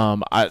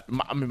 I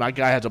mean, my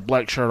guy has a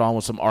black shirt on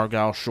with some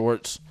Argyle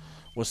shorts,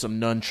 with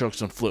some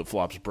nunchucks and flip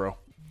flops, bro.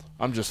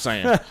 I'm just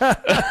saying.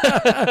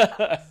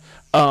 But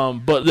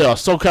yeah,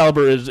 Soul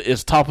Calibur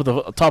is top of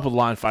the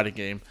line fighting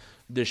game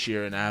this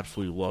year, and I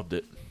absolutely loved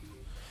it.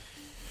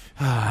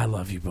 I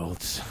love you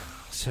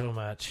both so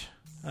much.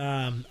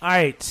 All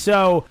right,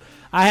 so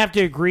I have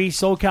to agree.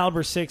 Soul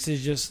Calibur 6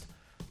 is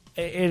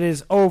it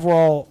is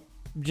overall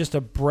just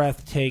a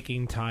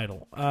breathtaking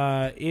title.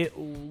 It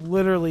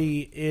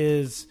literally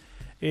is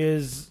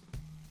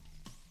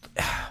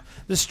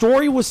the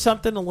story was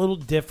something a little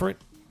different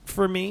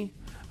for me,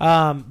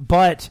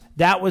 but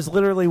that was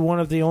literally one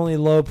of the only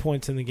low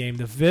points in the game.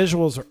 The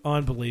visuals are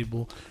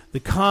unbelievable. The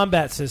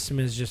combat system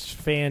is just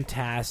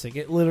fantastic.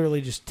 It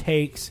literally just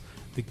takes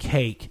the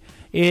cake.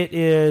 It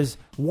is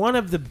one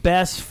of the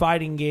best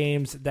fighting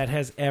games that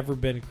has ever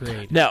been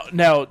created.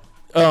 Now,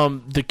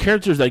 the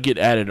characters that get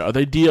added, are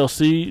they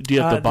DLC? Do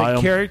you have to buy them?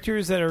 The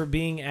characters that are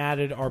being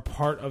added are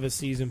part of a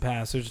season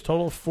pass. There's a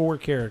total of 4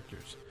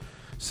 characters.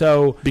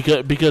 So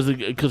because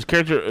the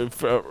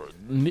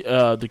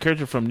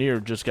character from Nier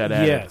just got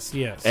added.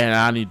 Yes. And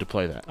I need to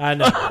play that. I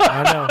know.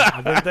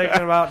 I've been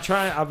thinking about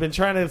I've been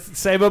trying to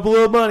save up a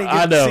little money to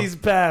get the season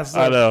pass.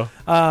 So, I know.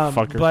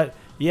 Fucker. But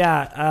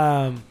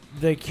yeah,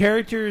 the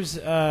characters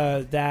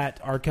that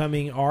are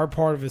coming are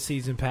part of a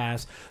season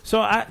pass.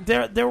 So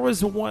there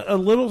was a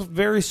little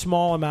very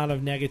small amount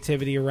of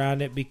negativity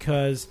around it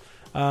because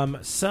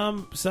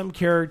some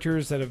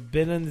characters that have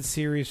been in the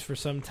series for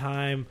some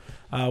time,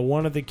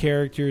 one of the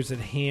characters at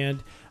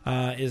hand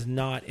is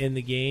not in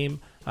the game,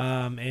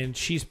 and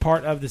she's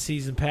part of the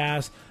season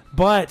pass.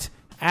 But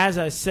as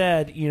I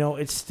said,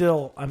 it's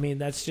still, I mean,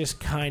 that's just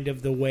kind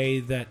of the way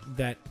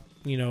that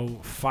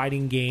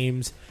fighting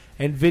games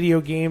and video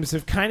games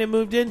have kind of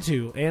moved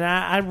into. And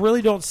I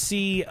really don't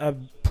see a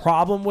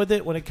problem with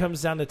it when it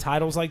comes down to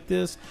titles like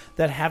this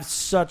that have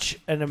such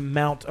an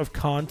amount of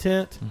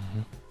content. Mm-hmm.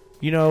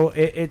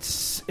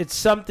 it's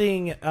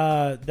something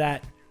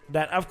that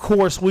of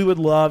course we would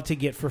love to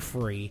get for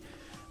free,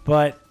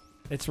 but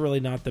it's really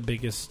not the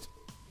biggest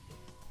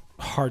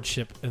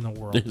hardship in the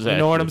world. Exactly. You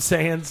know what I'm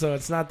saying? So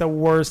it's not the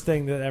worst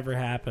thing that ever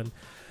happened.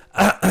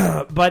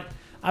 But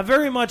I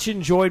very much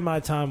enjoyed my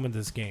time with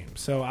this game.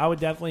 So I would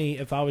definitely,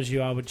 if I was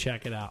you, I would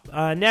check it out.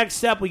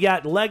 Next up, we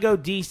got Lego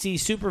DC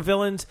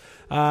Supervillains,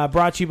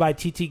 brought to you by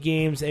TT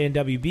Games and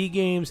WB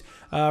Games.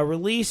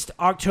 Released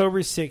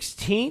October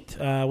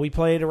 16th. We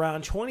played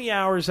around 20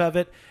 hours of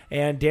it,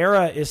 and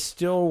Dara is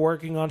still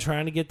working on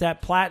trying to get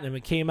that platinum.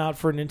 It came out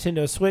for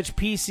Nintendo Switch,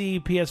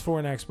 PC, PS4,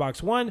 and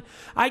Xbox One.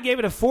 I gave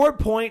it a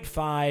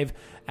 4.5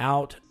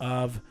 out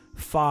of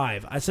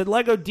 5. I said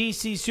Lego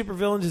DC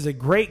Supervillains is a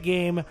great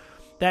game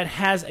that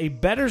has a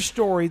better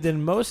story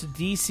than most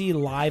DC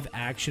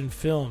live-action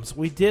films.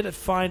 We did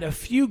find a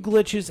few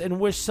glitches and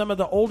wish some of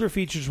the older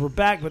features were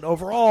back, but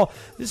overall,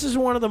 this is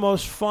one of the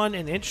most fun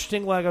and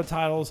interesting LEGO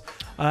titles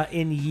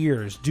in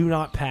years. Do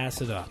not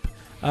pass it up.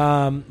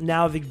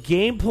 Now, the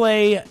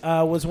gameplay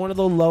was one of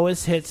the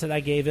lowest hits that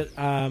I gave it.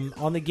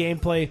 On the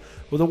gameplay,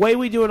 well, the way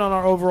we do it on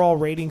our overall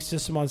rating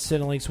system on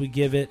Cinelinx, we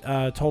give it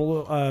a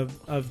total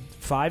of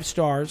 5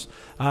 stars.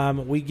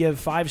 We give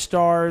 5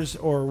 stars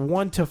or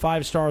 1 to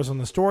 5 stars on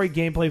the story,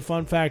 gameplay,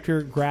 fun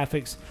factor,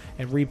 graphics,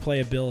 and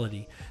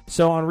replayability.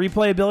 So on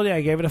replayability,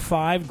 I gave it a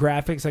 5.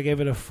 Graphics, I gave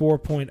it a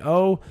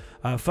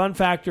 4.0. Fun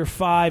factor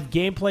 5,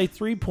 gameplay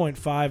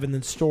 3.5, and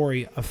then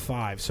story a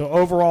 5. So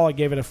overall, I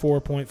gave it a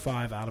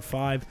 4.5 out of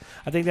 5.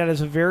 I think that is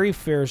a very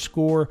fair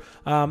score.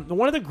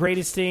 One of the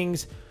greatest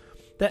things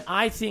that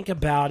I think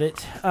about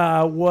it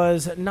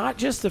was not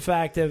just the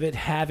fact of it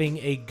having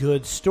a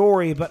good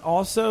story, but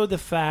also the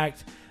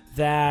fact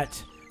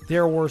that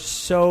there were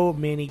so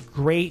many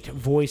great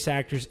voice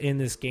actors in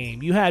this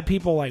game. You had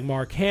people like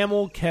Mark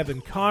Hamill,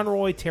 Kevin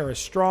Conroy, Tara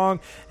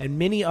Strong, and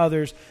many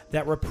others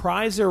that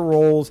reprise their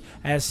roles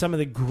as some of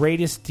the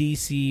greatest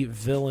DC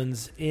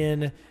villains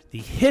in the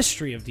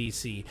history of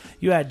DC.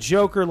 You had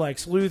Joker,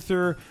 Lex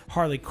Luthor,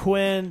 Harley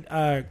Quinn,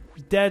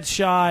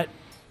 Deadshot,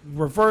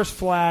 Reverse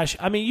Flash.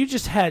 I mean, you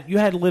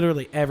had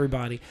literally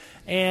everybody.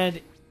 And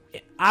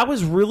I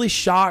was really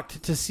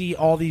shocked to see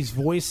all these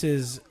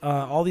voices,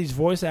 all these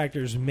voice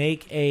actors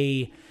make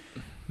an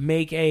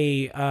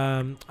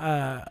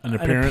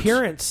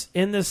appearance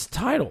in this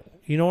title.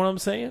 You know what I'm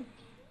saying?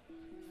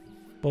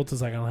 Both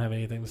is like I don't have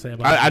anything to say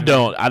about it.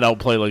 I don't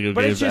play Lego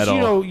but games it's just,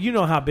 at all. You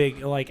know how big.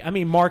 Like, I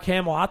mean, Mark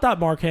Hamill. I thought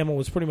Mark Hamill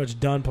was pretty much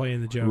done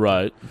playing the Joker.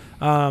 Right.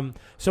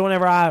 So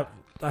whenever I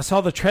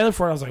saw the trailer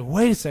for it, I was like,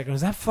 wait a second,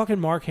 is that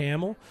fucking Mark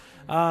Hamill?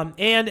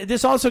 And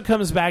this also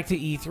comes back to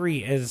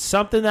E3 as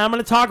something that I'm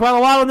going to talk about a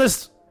lot on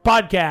this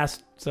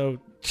podcast. So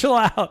chill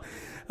out.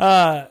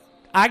 I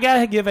got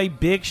to give a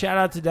big shout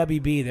out to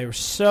WB. They were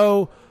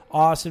so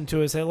awesome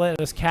to us. They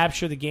let us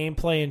capture the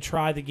gameplay and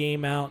try the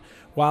game out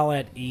while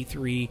at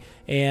E3.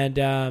 And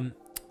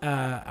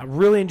I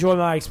really enjoyed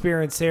my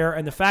experience there.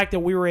 And the fact that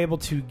we were able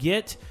to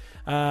get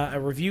a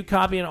review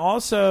copy and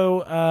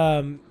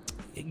also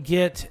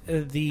get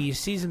the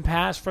season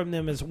pass from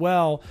them as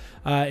well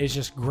is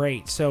just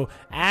great. So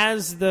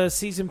as the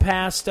season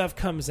pass stuff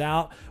comes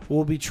out,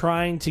 we'll be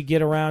trying to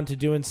get around to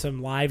doing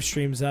some live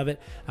streams of it.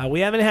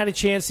 We haven't had a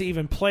chance to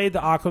even play the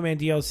Aquaman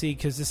DLC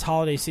because this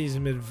holiday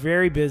season has been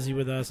very busy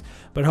with us,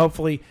 but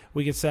hopefully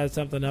we can set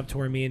something up to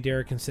where me and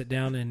Derek can sit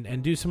down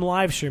and do some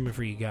live streaming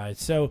for you guys.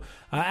 So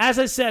as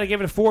I said, I gave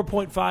it a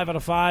 4.5 out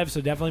of 5,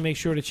 so definitely make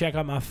sure to check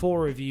out my full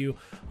review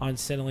on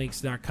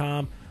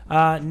Cinelinx.com.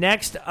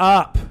 Next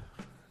up,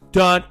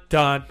 dun,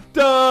 dun,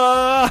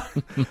 dun!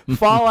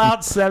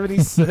 Fallout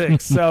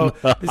 76. So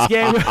this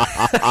game was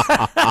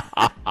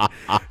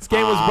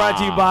brought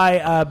to you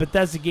by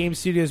Bethesda Game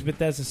Studios,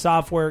 Bethesda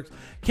Softworks.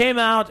 Came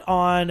out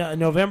on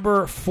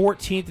November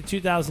 14th of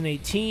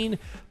 2018.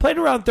 Played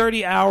around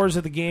 30 hours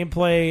of the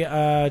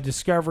gameplay,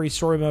 discovery,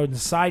 story mode, and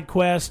side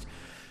quest.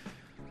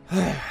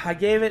 I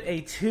gave it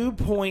a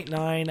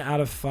 2.9 out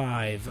of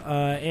 5.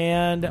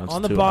 And that's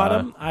on the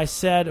bottom, I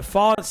said,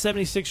 Fallout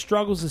 76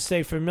 struggles to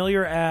stay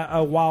familiar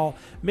while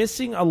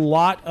missing a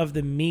lot of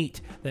the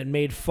meat that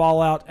made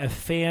Fallout a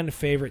fan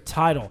favorite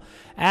title.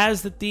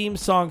 As the theme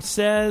song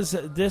says,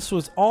 this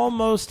was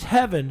almost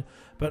heaven,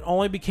 but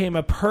only became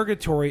a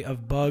purgatory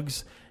of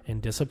bugs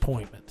and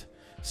disappointment.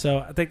 So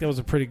I think that was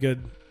a pretty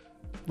good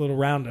little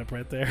roundup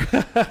right there.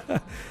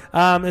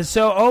 And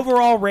so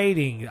overall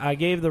rating, I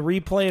gave the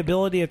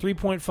replayability a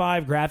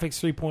 3.5,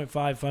 graphics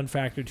 3.5, fun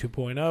factor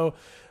 2.0,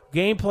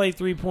 gameplay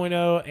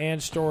 3.0,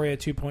 and story at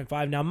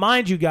 2.5. Now,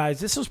 mind you guys,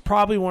 this was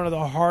probably one of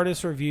the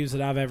hardest reviews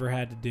that I've ever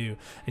had to do.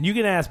 And you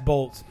can ask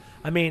Bolts.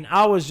 I mean,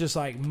 I was just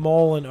like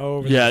mulling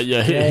over. Yeah.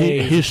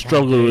 He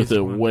struggled with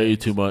it way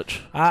too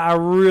much. I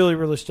really,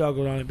 really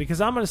struggled on it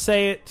because I'm going to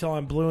say it till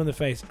I'm blue in the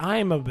face. I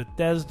am a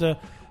Bethesda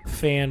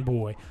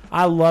fanboy.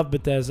 I love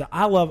Bethesda.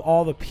 I love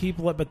all the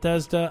people at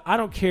Bethesda. I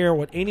don't care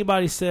what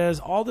anybody says.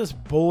 All this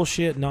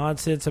bullshit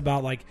nonsense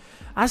about, like,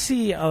 I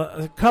see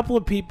a couple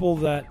of people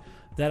that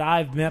that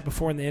I've met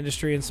before in the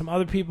industry, and some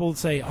other people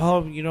say,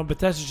 "Oh,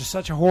 Bethesda's just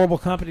such a horrible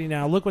company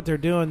now. Look what they're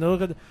doing.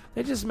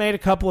 They just made a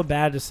couple of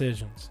bad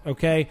decisions."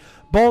 Okay,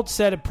 Bolt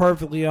said it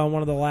perfectly on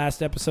one of the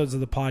last episodes of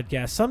the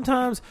podcast.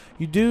 Sometimes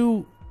you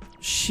do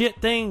shit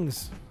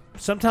things.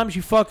 Sometimes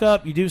you fuck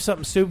up. You do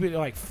something stupid. You're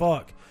like,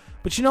 fuck.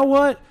 But you know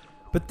what?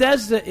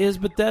 Bethesda is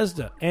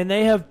Bethesda, and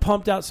they have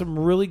pumped out some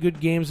really good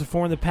games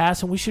before in the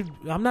past, and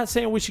I'm not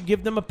saying we should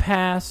give them a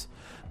pass,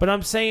 but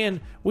I'm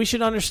saying we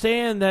should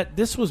understand that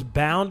this was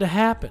bound to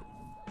happen.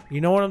 You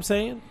know what I'm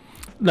saying?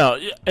 No,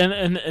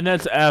 and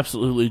that's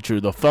absolutely true.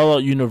 The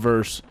Fallout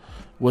universe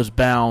was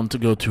bound to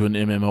go to an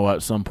MMO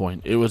at some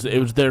point. It was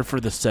there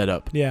for the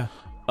setup. Yeah.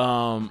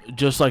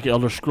 Just like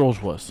Elder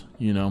Scrolls was,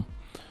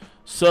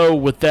 So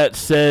with that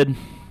said,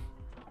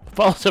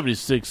 Fallout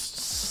 76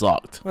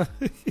 sucked.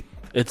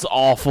 It's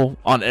awful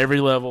on every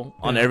level,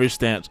 on every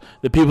stance.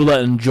 The people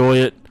that enjoy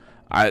it,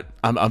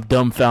 I'm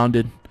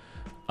dumbfounded.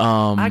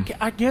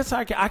 I guess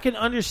I can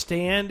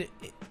understand.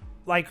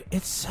 Like,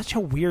 it's such a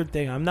weird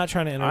thing. I'm not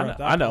trying to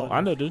interrupt. I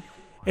know, dude.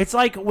 It's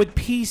like with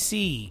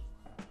PC,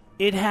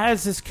 it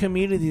has this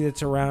community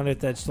that's around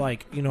it that's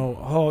like,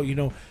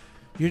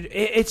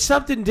 it's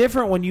something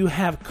different when you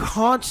have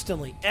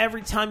constantly,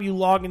 every time you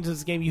log into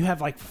this game, you have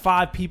like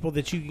 5 people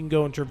that you can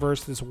go and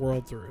traverse this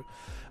world through.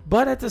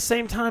 But at the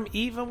same time,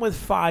 even with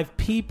 5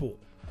 people,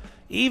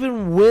 there's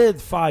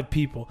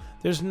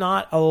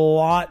not a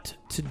lot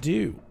to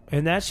do.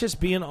 And that's just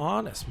being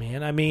honest,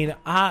 man. I mean,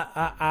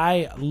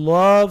 I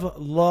love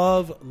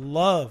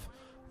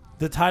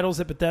the titles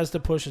that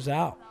Bethesda pushes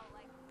out.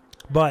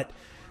 But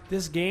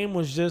this game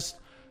was just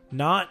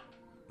not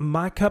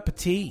my cup of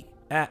tea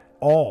at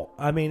all.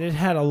 I mean, it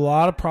had a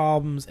lot of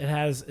problems.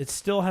 It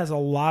still has a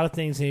lot of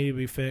things that need to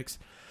be fixed.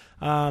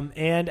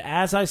 And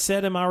as I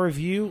said in my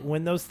review,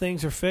 when those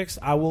things are fixed,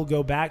 I will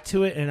go back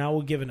to it and I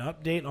will give an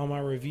update on my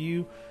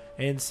review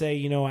and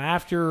say,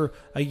 after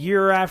a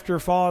year after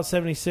Fallout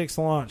 76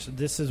 launched,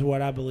 this is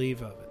what I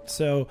believe of it.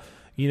 So,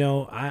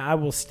 I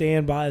will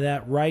stand by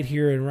that right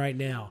here and right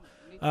now.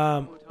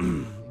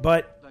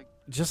 But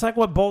just like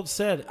what Bolt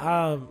said,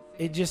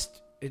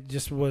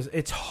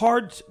 it's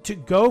hard to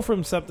go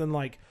from something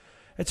like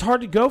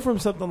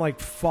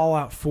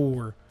Fallout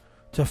 4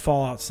 to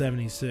Fallout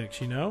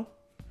 76, And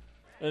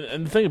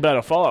the thing about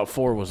it, Fallout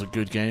 4 was a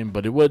good game,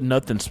 but it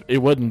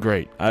wasn't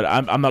great.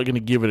 I'm not going to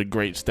give it a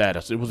great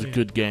status. It was a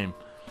good game.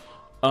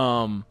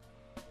 But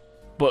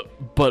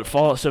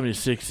Fallout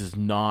 76 is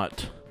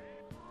not,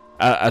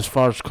 as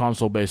far as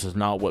console base, is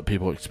not what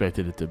people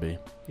expected it to be.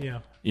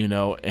 Yeah.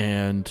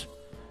 And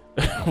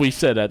we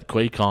said at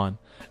QuakeCon,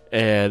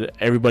 and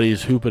everybody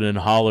is hooping and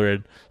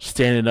hollering,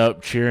 standing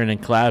up, cheering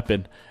and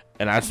clapping,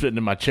 and I'm sitting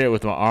in my chair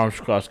with my arms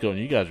crossed going,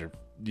 you guys are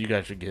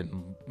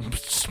getting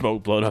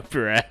smoke blown up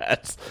your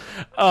ass,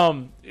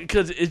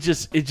 because it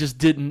just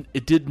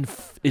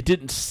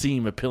didn't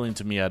seem appealing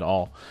to me at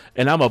all.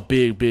 And I'm a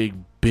big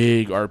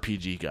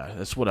RPG guy.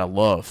 That's what I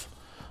love.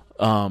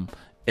 And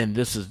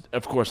this is,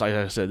 of course, like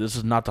I said, this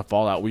is not the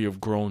Fallout we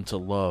have grown to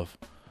love.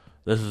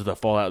 This is the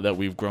Fallout that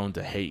we've grown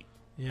to hate.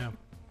 Yeah.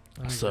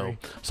 So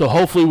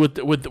hopefully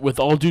with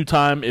all due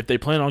time, if they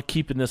plan on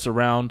keeping this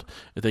around,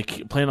 if they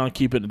plan on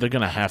keeping it, they're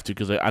going to have to,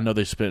 because I know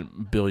they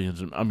spent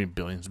millions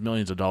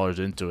of dollars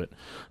into it.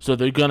 So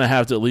they're going to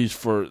have to, at least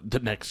for the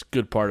next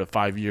good part of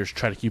 5 years,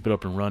 try to keep it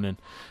up and running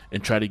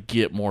and try to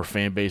get more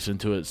fan base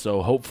into it.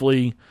 So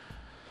hopefully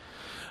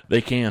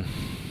they can.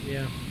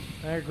 Yeah,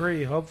 I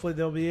agree. Hopefully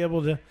they'll be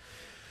able to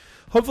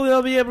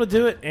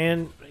do it.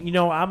 And,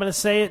 I'm going to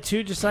say it,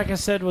 too, just like I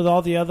said with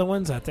all the other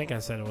ones. I think I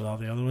said it with all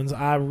the other ones.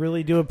 I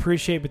really do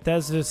appreciate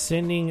Bethesda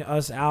sending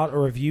us out a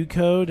review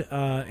code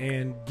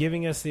and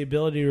giving us the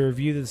ability to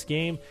review this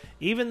game.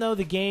 Even though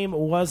the game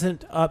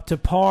wasn't up to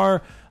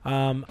par,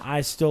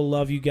 I still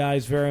love you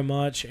guys very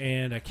much,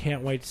 and I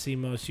can't wait to see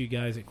most of you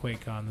guys at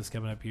QuakeCon this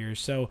coming up here.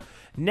 So,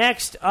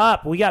 next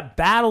up, we got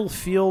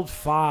Battlefield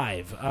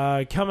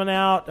 5 coming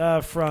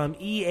out from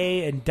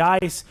EA and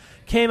DICE.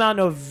 Came out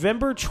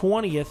November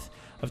 20th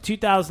of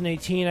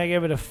 2018. I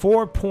gave it a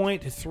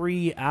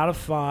 4.3 out of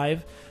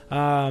 5.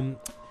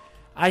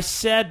 I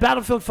said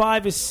Battlefield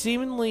 5 is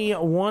seemingly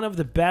one of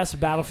the best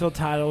Battlefield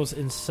titles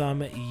in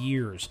some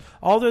years.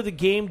 Although the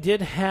game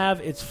did have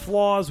its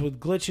flaws with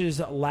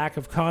glitches, lack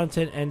of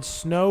content, and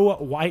Snow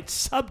White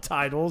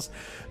subtitles,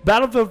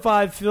 Battlefield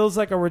 5 feels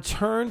like a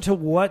return to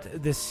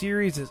what the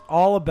series is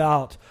all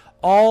about.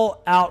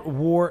 All-out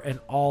war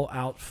and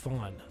all-out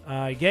fun.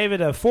 I gave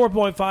it a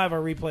 4.5 on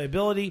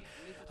replayability,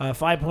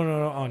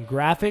 5.0 on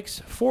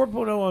graphics,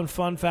 4.0 on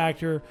fun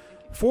factor,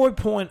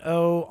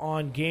 4.0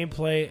 on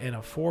gameplay, and a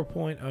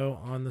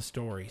 4.0 on the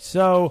story.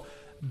 So,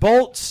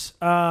 Bolts,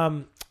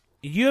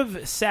 you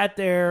have sat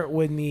there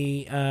with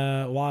me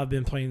while I've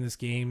been playing this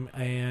game,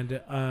 and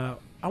I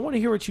want to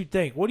hear what you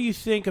think. What do you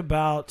think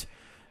about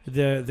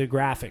the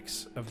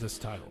graphics of this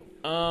title?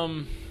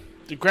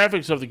 The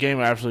graphics of the game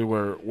actually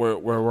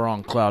were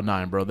on cloud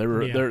 9, bro. They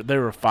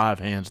were 5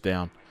 hands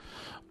down.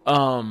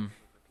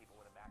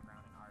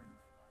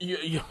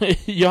 You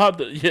have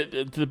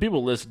to, to the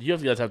people listening, you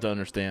guys have to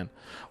understand.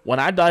 When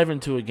I dive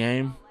into a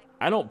game,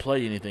 I don't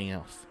play anything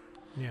else.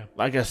 Yeah.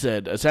 Like I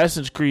said,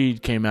 Assassin's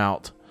Creed came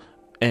out,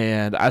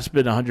 and I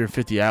spent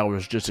 150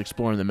 hours just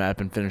exploring the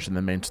map and finishing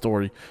the main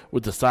story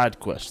with the side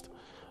quest.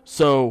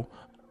 So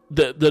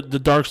the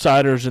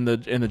Darksiders and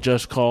the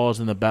Just Cause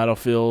and the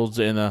Battlefields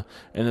and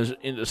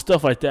the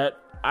stuff like that,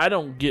 I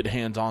don't get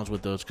hands-ons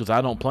with those because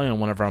I don't play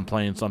them whenever I'm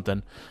playing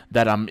something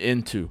that I'm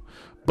into.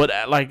 But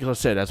like I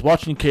said, as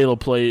watching Caleb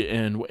play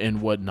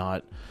and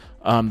whatnot,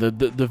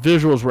 the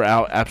visuals were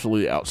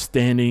absolutely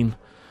outstanding.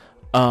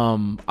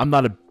 I'm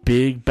not a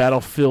big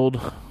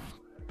Battlefield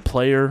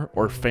player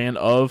or fan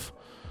of.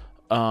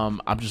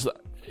 I'm just,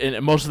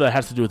 and most of that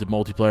has to do with the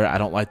multiplayer. I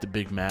don't like the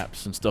big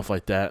maps and stuff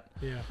like that.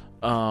 Yeah.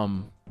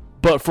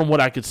 But from what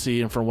I could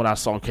see and from what I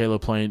saw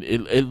Caleb playing,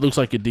 it looks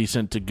like a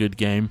decent to good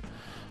game.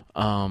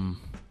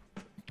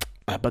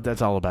 But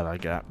that's all about I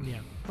got. Yeah.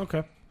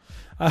 Okay.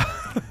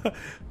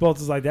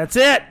 Bolts is like, that's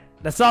it.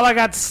 That's all I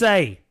got to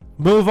say.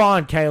 Move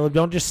on, Caleb.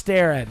 Don't just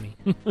stare at me.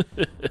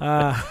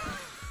 All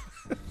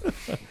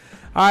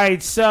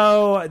right.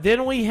 So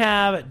then we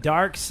have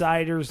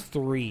Darksiders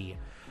 3.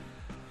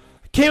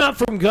 Came out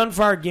from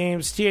Gunfire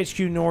Games,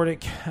 THQ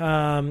Nordic,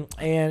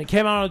 and it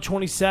came out on the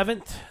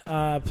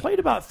 27th. Played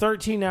about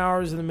 13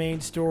 hours of the main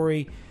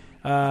story.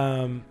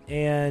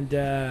 And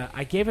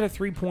I gave it a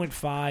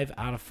 3.5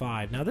 out of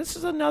 5. Now, this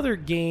is another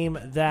game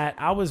that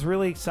I was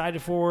really excited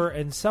for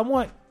and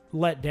somewhat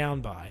let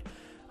down by.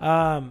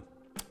 All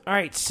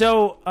right,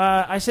 so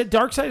I said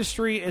Darksiders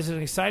 3 is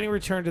an exciting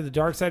return to the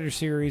Darksiders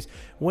series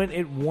when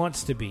it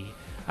wants to be.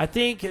 I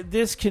think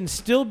this can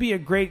still be a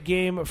great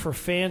game for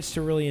fans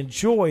to really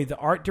enjoy. The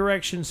art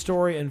direction,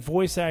 story, and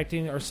voice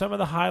acting are some of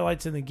the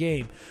highlights in the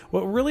game.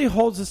 What really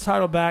holds this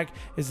title back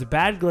is the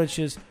bad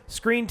glitches,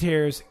 screen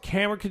tears,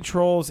 camera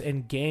controls,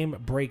 and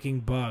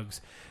game-breaking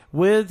bugs.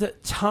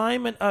 With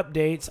time and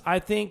updates, I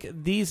think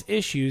these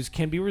issues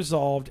can be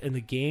resolved and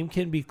the game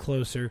can be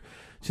closer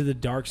to the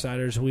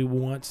Darksiders we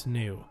once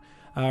knew.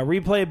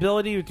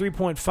 Replayability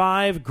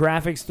 3.5,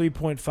 graphics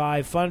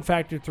 3.5, fun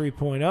factor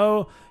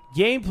 3.0,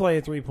 gameplay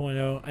of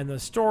 3.0, and the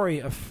story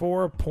of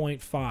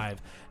 4.5.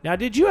 Now,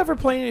 did you ever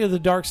play any of the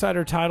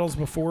Darksider titles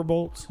before,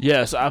 Bolts?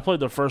 Yes, I played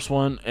the first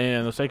one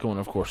and the second one,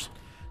 of course.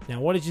 Now,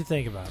 what did you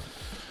think about it?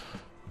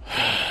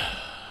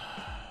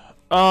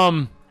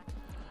 I'm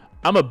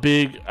a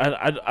big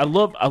I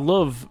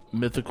love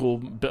biblical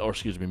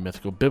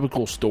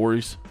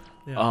stories.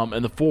 Yeah.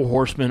 And the Four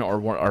Horsemen are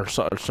one of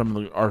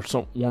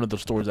the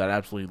stories that I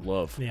absolutely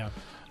love. Yeah.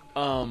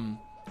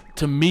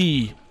 To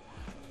me,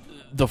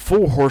 the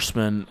Four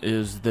Horsemen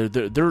is their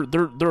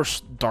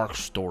dark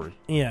story.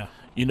 Yeah.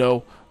 You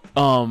know,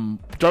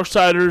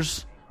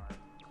 Darksiders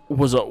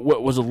was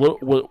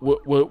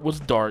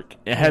dark.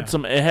 It had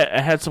some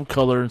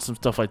color and some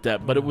stuff like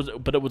that, but it was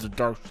a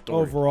dark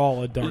story.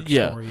 Overall, a dark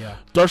story. Yeah.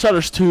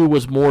 Darksiders 2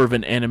 was more of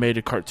an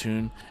animated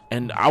cartoon,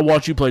 and I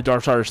watched you play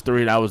Darksiders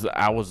 3, and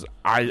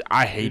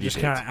I hated it. Just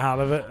kind of out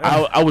of it.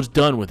 I was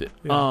done with it.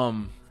 Yeah.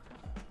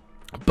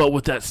 But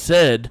with that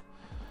said,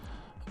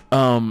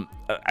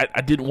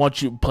 I didn't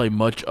want you to play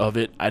much of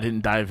it. I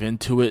didn't dive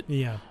into it.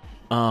 Yeah.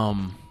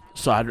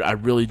 So I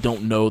really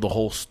don't know the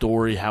whole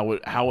story, how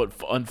it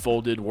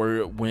unfolded, where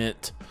it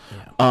went.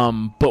 Yeah.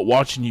 But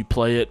watching you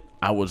play it,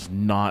 I was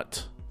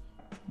not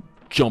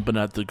jumping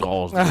at the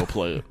galls to go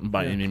play it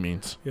by any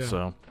means. Yeah.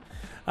 So,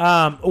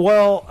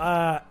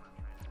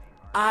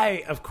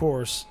 I of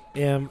course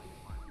am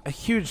a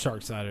huge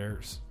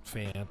Darksiders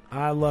fan.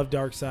 I love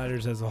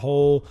Darksiders as a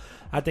whole.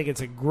 I think it's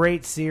a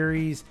great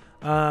series.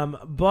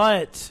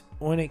 But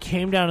when it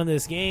came down to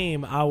this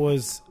game, I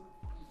was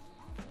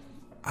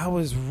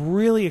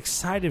really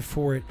excited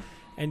for it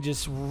and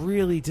just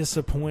really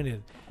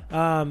disappointed.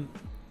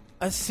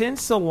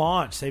 Since the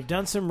launch, they've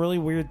done some really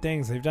weird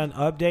things. They've done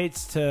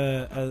updates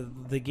to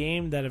the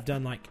game that have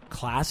done like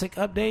classic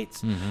updates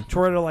to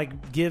where it'll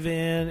like give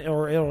in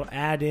or it'll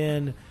add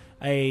in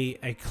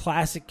a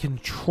classic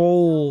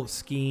control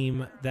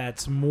scheme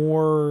that's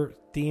more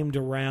themed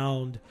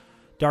around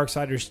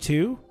Darksiders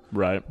 2.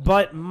 right.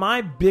 But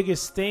my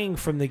biggest thing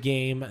from the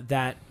game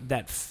that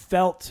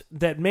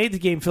made the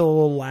game feel a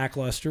little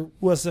lackluster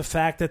was the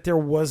fact that there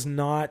was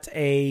not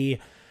a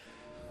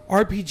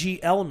RPG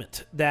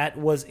element that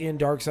was in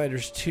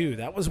Darksiders 2.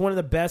 That was one of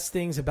the best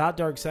things about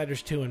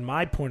Darksiders 2 in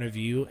my point of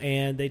view,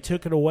 and they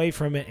took it away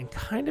from it and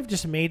kind of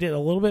just made it a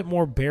little bit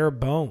more bare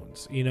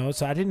bones, you know?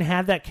 So I didn't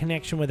have that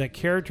connection with that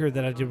character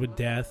that I did with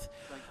Death.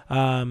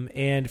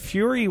 And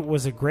Fury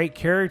was a great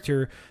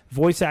character.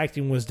 Voice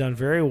acting was done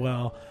very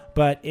well,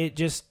 but it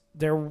just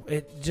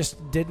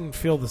didn't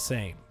feel the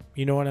same.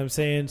 You know what I'm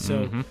saying?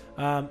 So,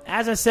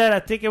 as I said, I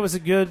think it was a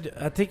good.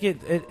 I think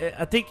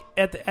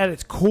at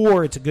its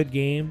core, it's a good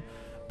game,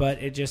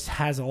 but it just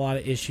has a lot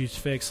of issues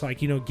fixed, like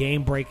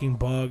game breaking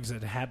bugs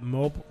that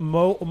happen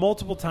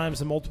multiple times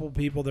to multiple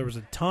people. There was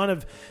a ton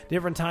of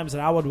different times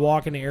that I would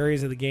walk into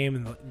areas of the game,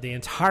 and the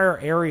entire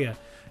area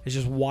is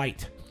just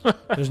white.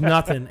 There's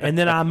nothing. And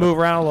then I move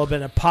around a little bit,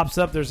 and it pops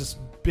up. There's this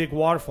big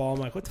waterfall. I'm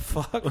like, what the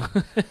fuck?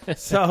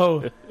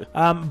 So,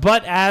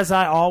 but as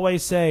I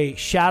always say,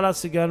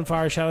 shout-outs to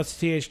Gunfire, shout-outs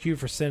to THQ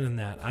for sending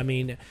that. I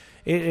mean,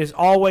 it is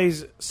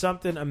always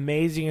something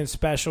amazing and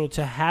special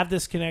to have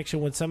this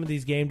connection with some of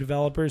these game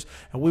developers,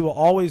 and we will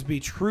always be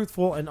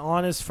truthful and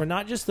honest for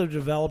not just the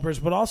developers,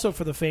 but also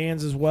for the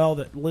fans as well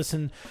that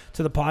listen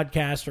to the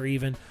podcast or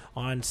even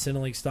on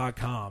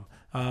Cineleaks.com.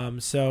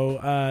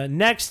 So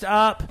next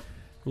up,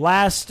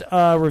 last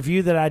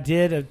review that I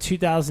did of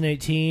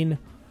 2018,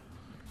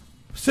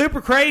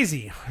 super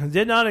crazy. I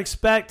did not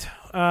expect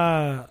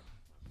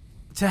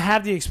to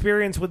have the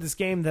experience with this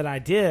game that I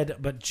did,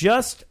 but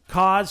Just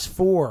Cause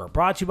 4,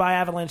 brought to you by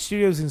Avalanche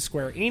Studios and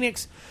Square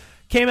Enix,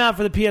 came out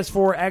for the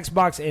PS4,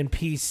 Xbox, and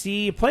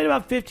PC. Played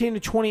about 15 to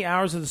 20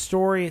 hours of the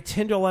story,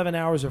 10 to 11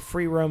 hours of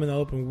free roam in the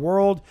open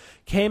world.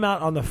 Came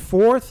out on the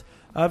 4th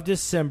of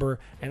December,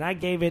 and I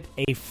gave it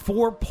a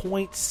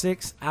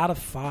 4.6 out of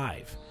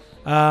 5.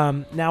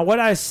 Now, what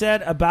I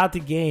said about the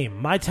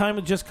game, my time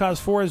with Just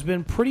Cause 4 has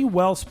been pretty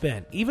well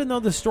spent. Even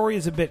though the story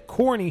is a bit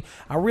corny,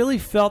 I really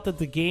felt that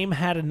the game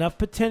had enough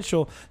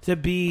potential to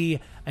be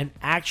an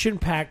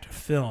action-packed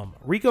film.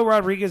 Rico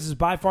Rodriguez is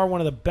by far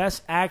one of the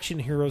best action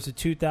heroes of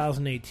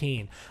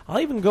 2018. I'll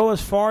even go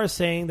as far as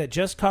saying that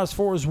Just Cause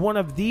 4 is one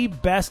of the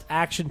best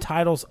action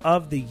titles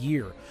of the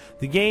year.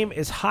 The game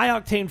is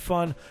high-octane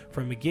fun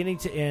from beginning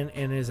to end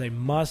and is a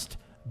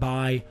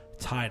must-buy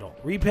title.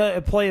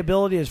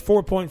 Replayability is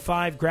 4.5,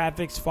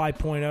 graphics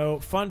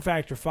 5.0, fun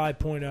factor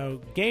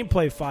 5.0,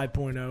 gameplay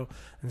 5.0,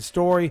 and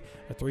story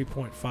a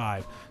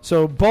 3.5.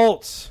 So,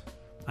 Bolts,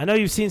 I know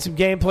you've seen some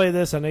gameplay of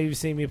this. I know you've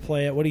seen me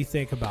play it. What do you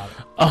think about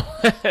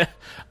it?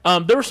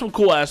 There were some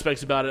cool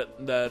aspects about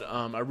it that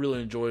I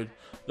really enjoyed.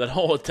 That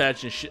whole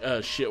attaching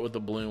shit with the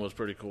balloon was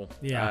pretty cool.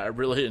 Yeah, I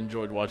really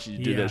enjoyed watching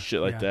you do that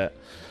shit like that.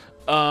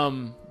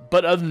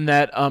 But other than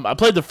that, I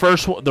played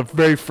the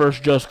very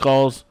first Just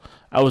Cause.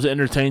 I was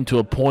entertained to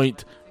a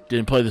point.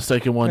 Didn't play the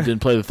second one. Didn't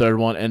play the third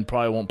one, and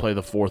probably won't play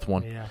the fourth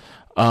one. Yeah.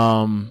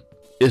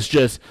 It's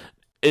just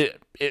and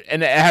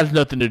it has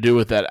nothing to do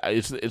with that.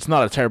 It's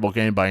not a terrible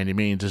game by any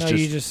means.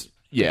 It's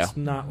it's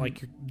not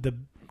like the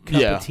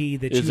cup of tea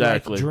that you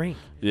like to drink.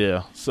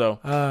 Yeah. So,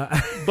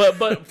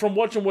 but from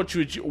watching what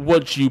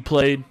you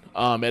played,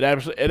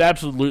 it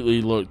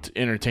absolutely looked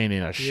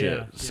entertaining as shit.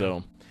 Yeah.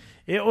 So,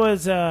 it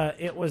was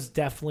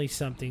definitely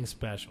something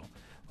special.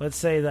 Let's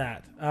say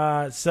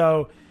that.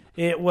 So.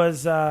 It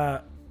was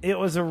a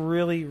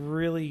really,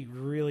 really,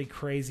 really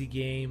crazy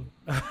game.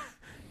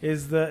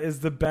 is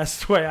the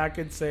best way I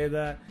could say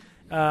that.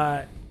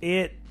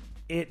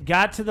 It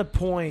got to the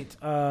point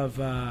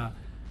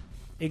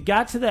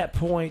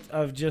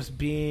of just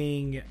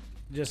being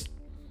just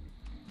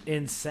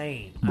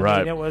insane. Right. I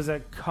mean, it was a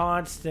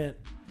constant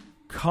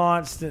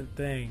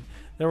thing.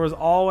 There was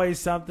always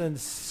something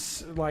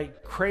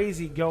like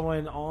crazy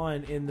going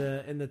on in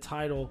the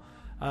title,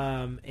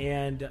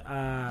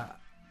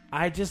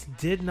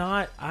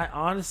 I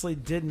honestly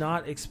did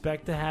not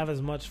expect to have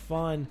as much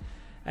fun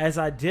as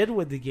I did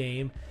with the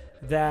game.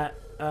 That,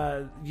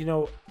 I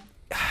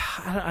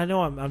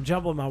know I'm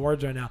jumbling my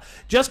words right now.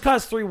 Just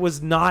Cause 3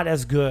 was not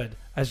as good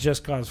as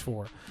Just Cause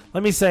 4.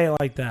 Let me say it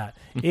like that.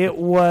 It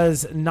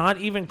was not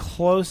even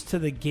close to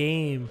the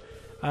game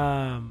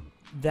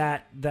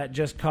that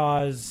Just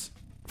Cause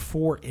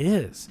 4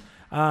 is.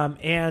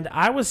 And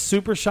I was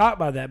super shocked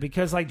by that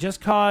because, like,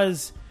 Just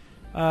Cause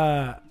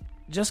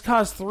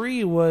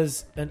 3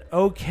 was an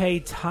okay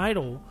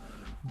title,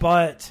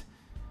 but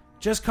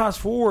Just Cause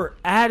 4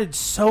 added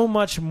so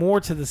much more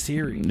to the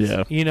series.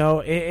 Yeah.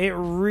 It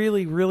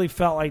really, really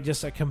felt like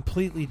just a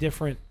completely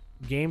different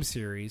game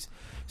series.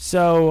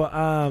 So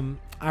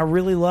I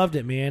really loved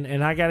it, man.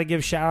 And I got to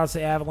give shout-outs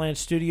to Avalanche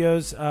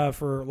Studios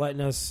for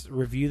letting us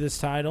review this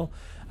title.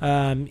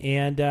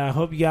 And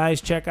hope you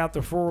guys check out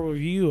the full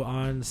review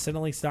on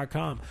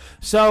Cineleaks.com.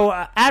 So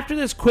after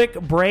this quick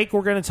break,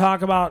 we're going to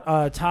talk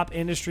about top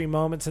industry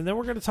moments, and then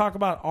we're going to talk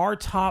about our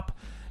top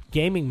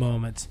gaming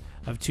moments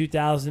of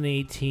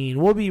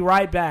 2018. We'll be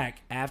right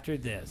back after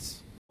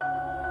this.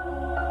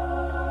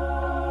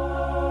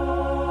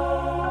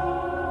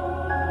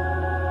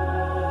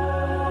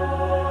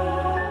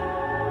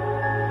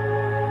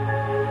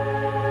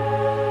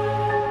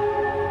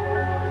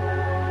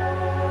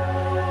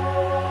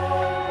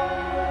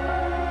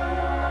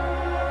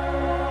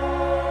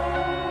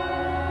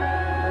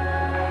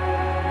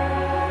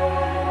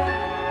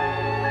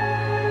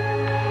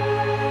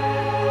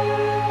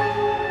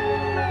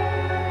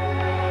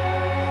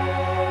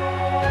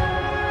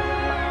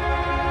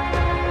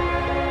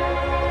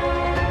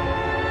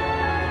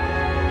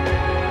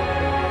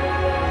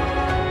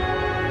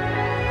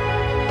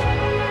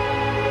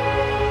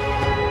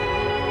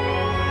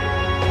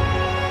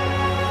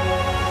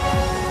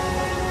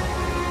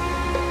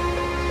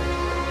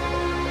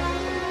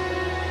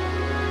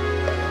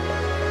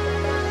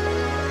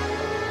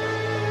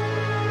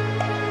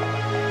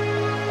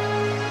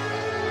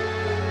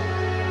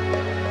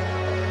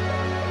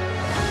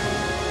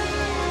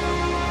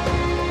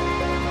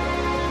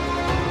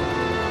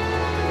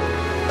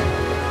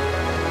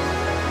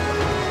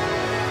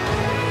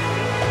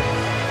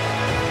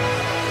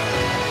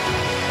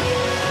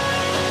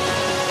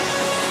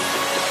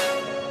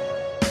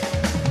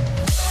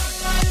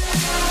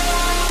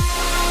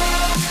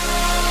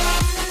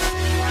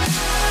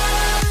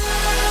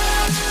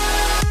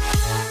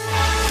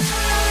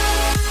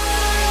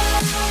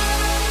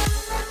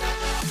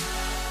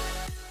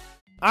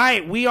 All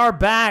right, we are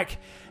back,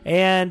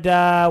 and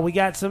we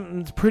got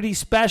something pretty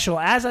special.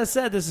 As I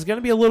said, this is going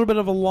to be a little bit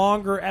of a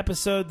longer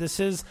episode. This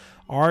is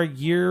our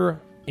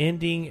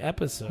year-ending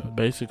episode.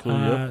 Basically,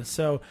 yep.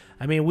 So,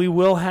 I mean, we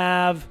will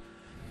have,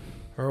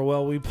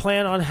 we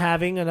plan on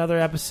having another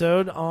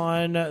episode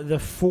on the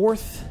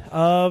 4th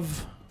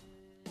of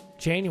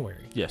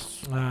January.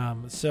 Yes.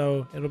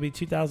 So, it'll be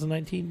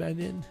 2019 by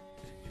then.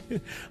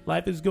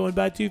 Life is going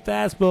by too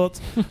fast, Bolts.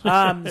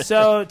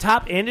 So,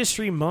 top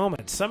industry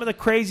moments. Some of the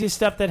craziest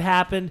stuff that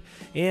happened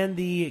in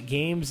the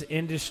games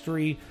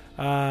industry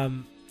at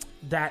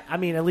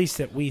least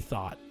that we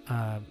thought.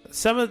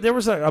 There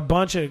was a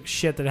bunch of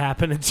shit that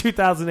happened in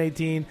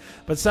 2018,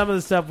 but some of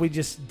the stuff we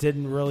just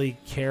didn't really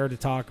care to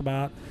talk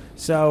about.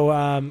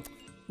 So,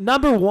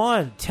 number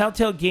one,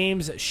 Telltale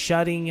Games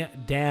shutting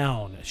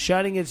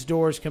its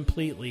doors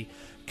completely.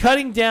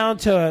 Cutting down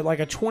to like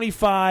a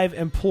 25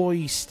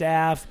 employee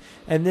staff,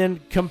 and then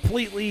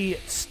completely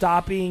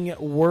stopping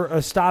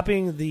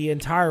the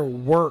entire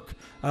work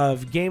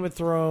of Game of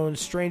Thrones,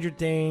 Stranger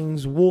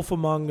Things, Wolf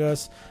Among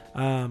Us.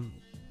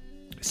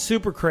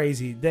 Super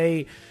crazy.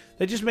 They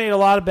just made a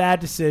lot of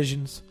bad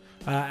decisions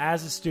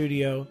as a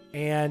studio,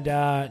 and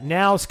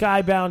now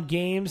Skybound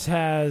Games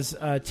has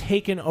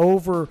taken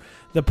over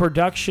the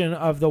production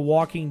of the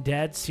Walking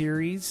Dead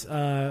series,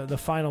 the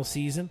final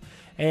season,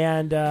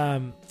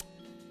 and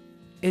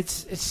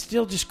it's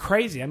still just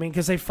crazy. I mean,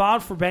 because they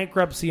filed for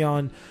bankruptcy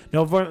on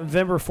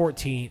November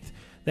 14th.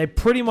 They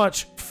pretty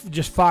much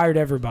just fired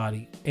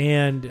everybody.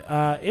 And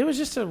it was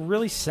just a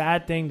really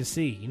sad thing to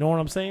see. You know what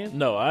I'm saying?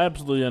 No, I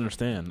absolutely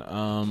understand.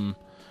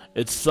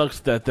 It sucks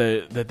that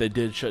they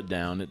did shut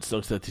down. It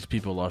sucks that these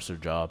people lost their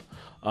job.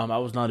 I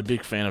was not a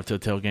big fan of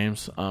Telltale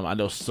Games. I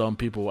know some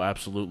people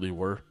absolutely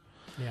were.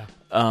 Yeah.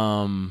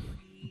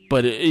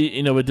 But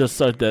it does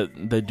suck that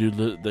they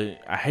do.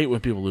 I hate when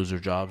people lose their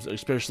jobs,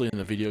 especially in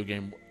the video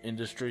game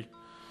industry.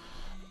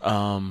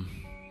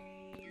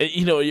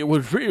 It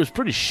was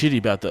pretty shitty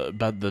about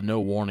the no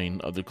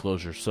warning of the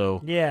closure.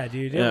 So yeah,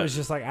 dude, it was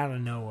just like out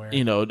of nowhere.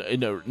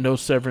 No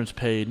severance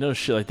paid, no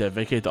shit like that.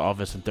 Vacate the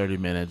office in 30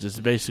 minutes. It's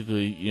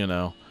basically hit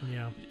them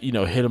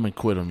and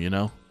quit them.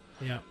 Yeah.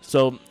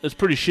 So it's a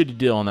pretty shitty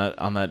deal on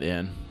that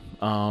end.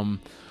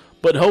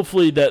 But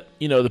hopefully that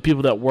the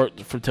people that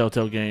worked for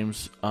Telltale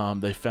Games,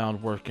 they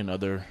found work in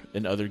other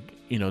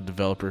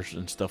developers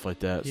and stuff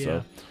like that.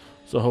 Yeah.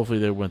 So hopefully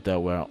they went that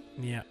way out.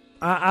 Yeah,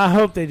 I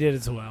hope they did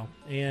as well.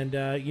 And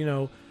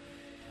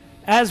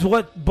as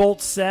what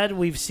Bolt said,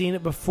 we've seen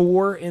it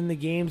before in the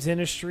games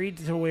industry,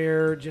 to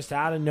where just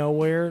out of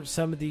nowhere,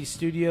 some of these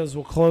studios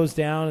will close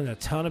down and a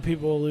ton of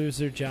people will lose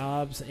their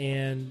jobs,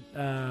 and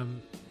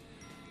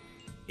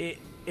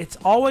It's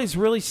always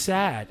really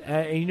sad.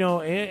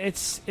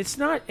 It's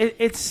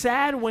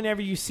sad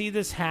whenever you see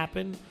this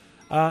happen,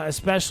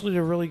 especially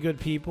to really good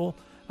people.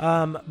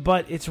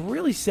 But it's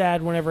really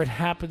sad whenever it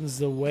happens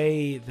the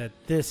way that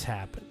this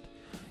happened.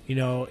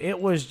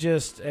 It was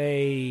just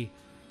in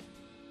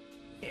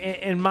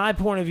my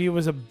point of view, it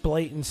was a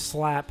blatant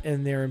slap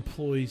in their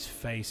employees'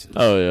 faces.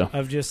 Oh, yeah.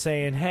 Of just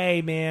saying,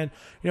 hey, man,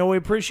 we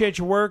appreciate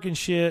your work and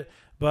shit,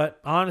 but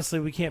honestly,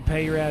 we can't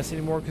pay your ass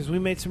anymore because we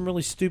made some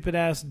really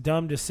stupid-ass,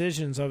 dumb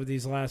decisions over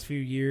these last few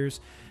years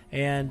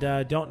and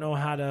don't know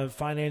how to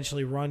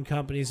financially run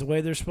companies the way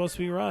they're supposed to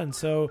be run.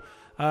 So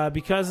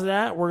because of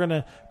that, we're going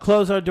to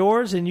close our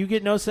doors and you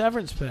get no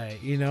severance pay.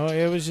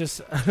 It was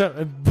just...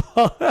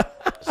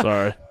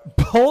 Sorry.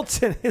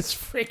 Bolts in his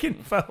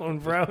freaking phone,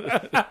 bro.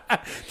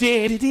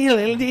 Hey,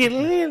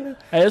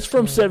 it's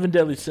from Seven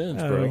Deadly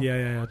Sins, bro. Oh,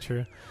 yeah,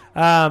 true.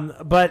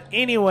 But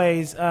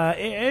anyways,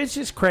 it's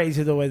just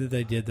crazy the way that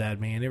they did that,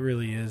 man. It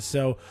really is.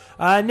 So,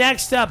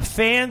 next up,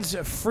 fans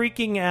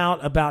freaking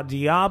out about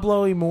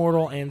Diablo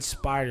Immortal and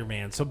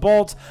Spider-Man. So,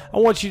 Bolts, I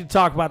want you to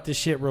talk about this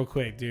shit real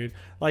quick, dude.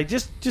 Like,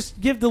 just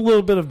give the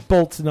little bit of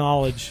Bolts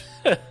knowledge.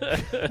 All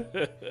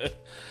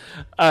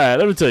right,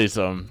 let me tell you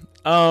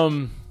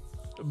something.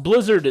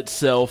 Blizzard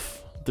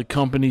itself, the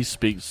company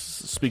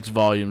speaks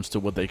volumes to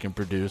what they can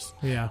produce,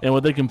 and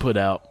what they can put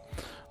out.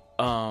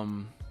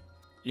 WoW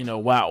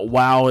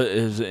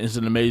is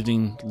an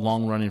amazing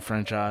long-running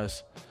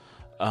franchise.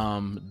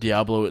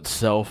 Diablo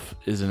itself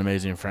is an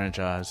amazing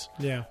franchise.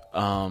 Yeah.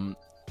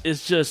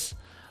 It's just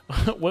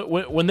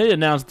when they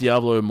announced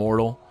Diablo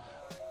Immortal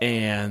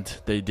and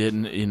they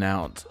didn't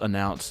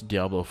announce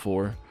Diablo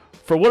 4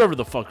 for whatever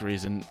the fuck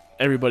reason,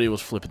 everybody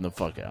was flipping the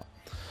fuck out.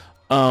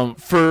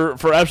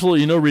 For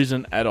absolutely no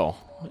reason at all.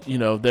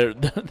 They're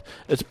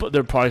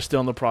probably still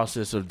in the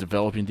process of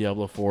developing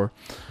Diablo 4,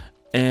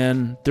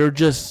 and they're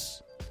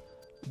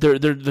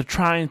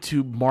trying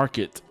to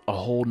market a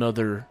whole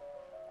nother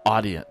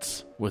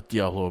audience with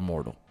Diablo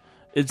Immortal.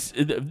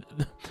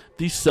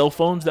 These cell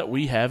phones that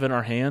we have in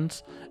our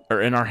hands are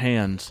in our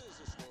hands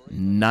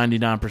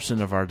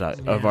 99%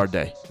 of our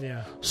day.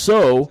 Yeah.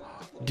 So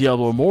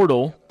Diablo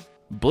Immortal,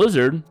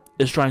 Blizzard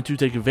is trying to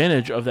take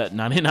advantage of that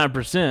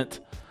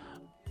 99%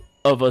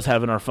 of us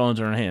having our phones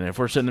in our hand. If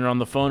we're sitting there on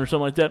the phone or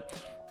something like that,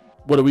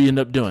 what do we end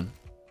up doing?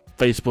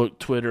 Facebook,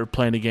 Twitter,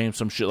 playing a game,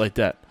 some shit like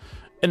that.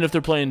 And if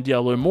they're playing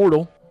Diablo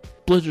Immortal,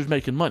 Blizzard's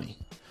making money.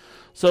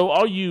 So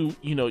all you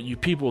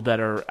people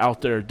that are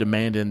out there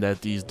demanding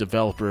that these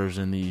developers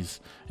and these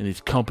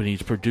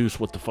companies produce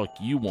what the fuck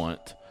you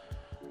want,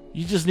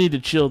 you just need to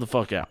chill the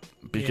fuck out,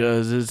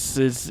 because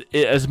it's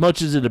as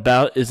much as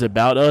is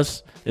about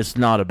us, it's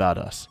not about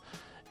us.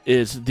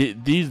 It's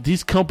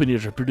these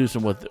companies are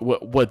producing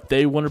what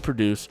they want to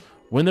produce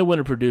when they want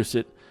to produce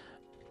it,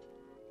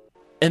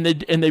 and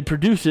they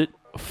produce it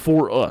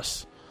for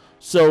us.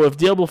 So if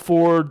Diablo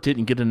 4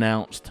 didn't get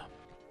announced,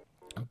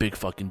 big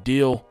fucking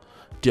deal.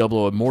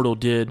 Diablo Immortal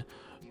did,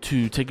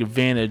 to take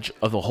advantage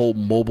of the whole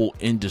mobile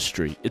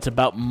industry. It's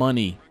about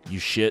money, you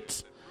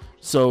shits.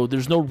 So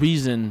there's no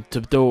reason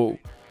to throw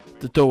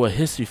a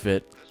hissy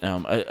fit,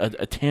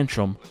 a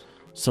tantrum,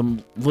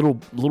 some little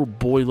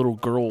boy, little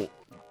girl,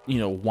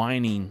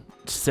 whining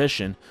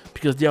session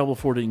because Diablo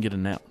 4 didn't get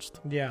announced.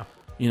 Yeah.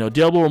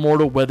 Diablo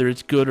Immortal, whether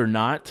it's good or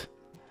not,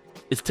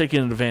 it's taking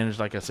advantage,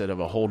 like I said, of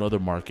a whole other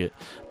market.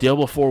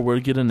 Diablo 4 will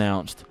get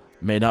announced.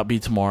 May not be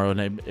tomorrow,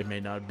 and it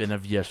may not have been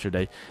of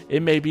yesterday.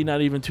 It may be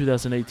not even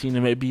 2018. It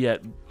may be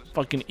at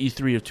fucking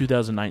E3 of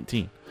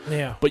 2019.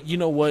 Yeah. But you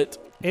know what?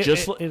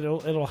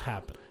 It'll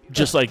happen.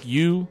 Just like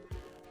you,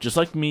 just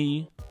like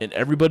me, and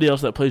everybody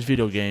else that plays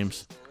video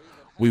games,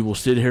 we will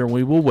sit here and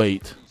we will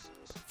wait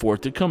for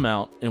it to come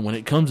out. And when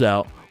it comes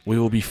out, we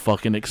will be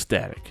fucking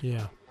ecstatic.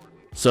 Yeah.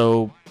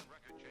 So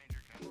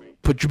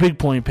put your big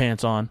pointy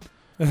pants on.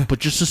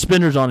 Put your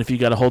suspenders on if you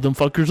got to hold them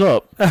fuckers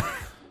up.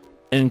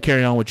 And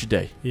carry on with your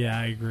day. Yeah,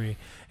 I agree.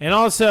 And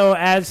also,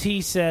 as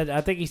he said,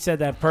 I think he said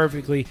that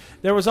perfectly,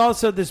 there was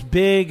also this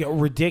big,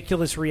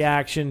 ridiculous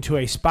reaction to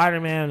a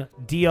Spider-Man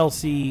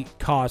DLC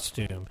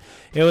costume.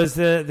 It was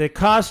the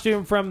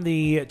costume from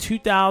the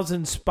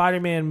 2000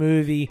 Spider-Man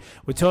movie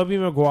with Tobey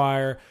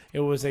Maguire.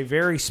 It was a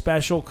very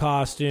special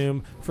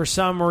costume for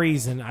some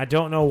reason. I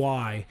don't know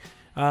why.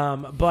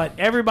 But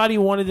everybody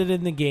wanted it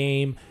in the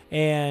game,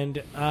 and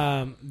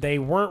they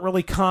weren't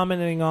really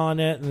commenting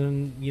on it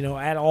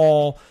at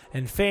all,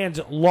 and fans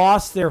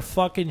lost their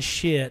fucking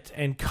shit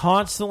and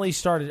constantly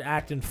started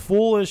acting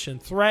foolish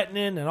and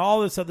threatening and all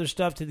this other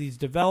stuff to these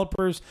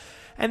developers,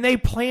 and they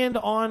planned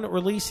on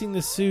releasing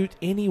the suit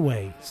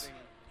anyways.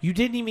 You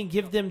didn't even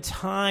give them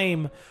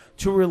time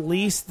to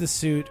release the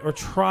suit or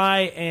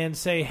try and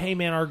say, hey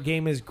man, our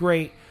game is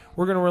great,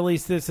 we're going to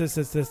release this.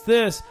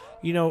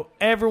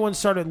 Everyone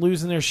started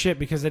losing their shit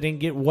because they didn't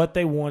get what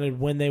they wanted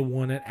when they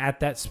wanted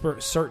at that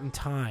certain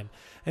time.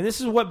 And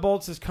this is what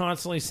Bolts has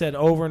constantly said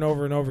over and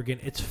over and over again.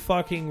 It's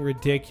fucking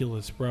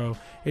ridiculous, bro.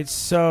 It's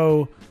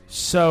so,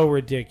 so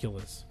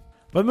ridiculous.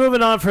 But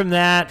moving on from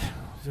that,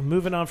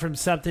 moving on from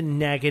something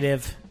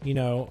negative,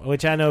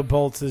 which I know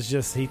Bolts is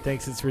just, he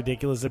thinks it's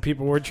ridiculous that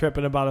people were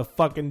tripping about a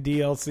fucking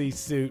DLC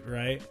suit,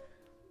 right?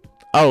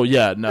 Oh,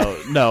 yeah,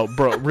 no,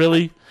 bro,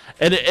 really?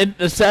 And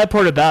the sad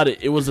part about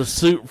it, it was a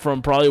suit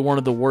from probably one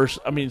of the worst.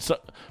 I mean,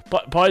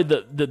 probably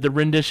the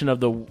rendition of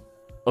the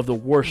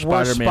worst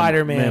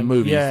Spider-Man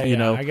movies.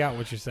 Yeah, I got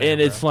what you're saying.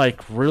 And it's like,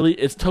 really,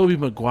 it's Tobey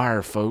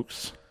Maguire,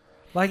 folks.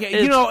 Like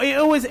it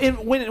was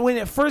when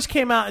it first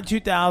came out in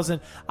 2000.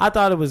 I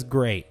thought it was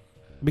great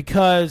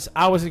because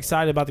I was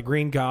excited about the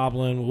Green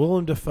Goblin,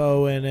 Willem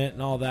Dafoe in it,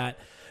 and all that.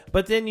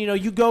 But then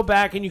you go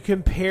back and you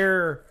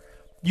compare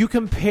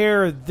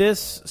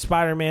this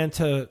Spider-Man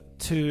to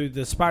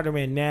the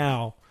Spider-Man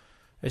now.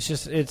 It's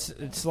just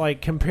it's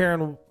like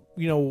comparing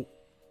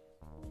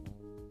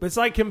it's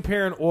like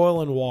comparing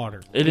oil and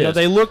water. It is.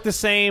 They look the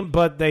same,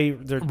 but they're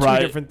two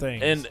different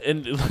things.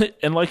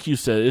 And like you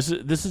said,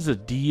 this is a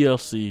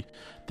DLC.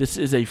 This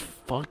is a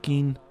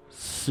fucking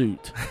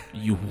suit.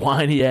 You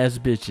whiny ass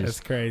bitches. That's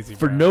crazy.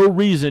 For no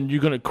reason, you're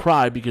gonna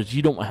cry because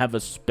you don't have a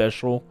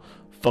special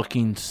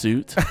fucking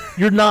suit.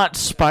 You're not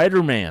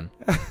Spider-Man.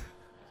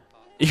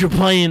 You're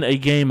playing a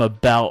game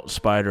about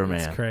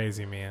Spider-Man. It's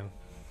crazy, man.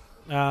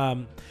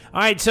 All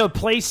right, so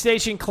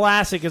PlayStation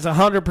Classic is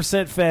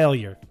 100%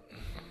 failure.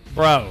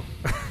 Bro.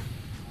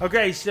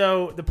 Okay,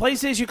 so the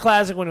PlayStation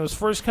Classic, when it was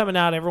first coming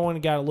out, everyone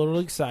got a little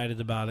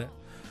excited about it.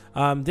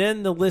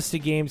 Then the list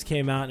of games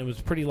came out, and it was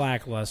pretty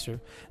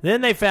lackluster.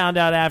 Then they found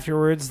out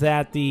afterwards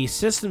that the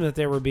system that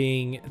they were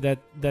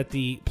that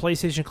the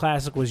PlayStation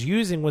Classic was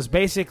using was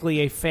basically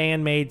a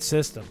fan-made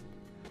system.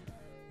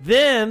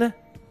 Then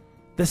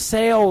the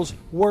sales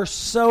were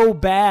so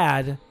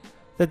bad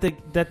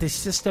that the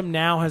system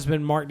now has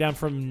been marked down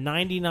from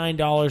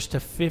 $99 to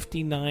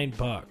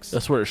 $59.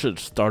 That's where it should have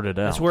started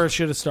out. That's where it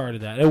should have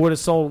started at. It would have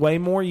sold way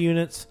more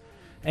units,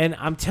 and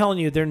I'm telling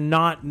you, they're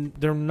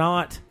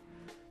not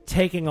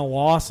taking a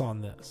loss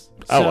on this.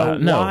 So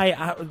no.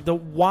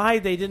 Why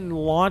they didn't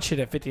launch it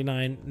at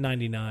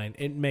 $59.99?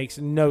 It makes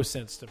no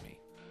sense to me.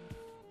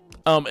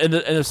 And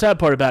the sad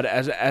part about it,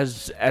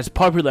 as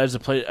popular as the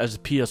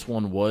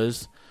PS1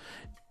 was,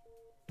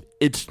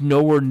 it's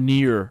nowhere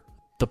near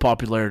the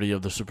popularity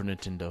of the Super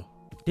Nintendo.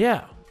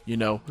 Yeah.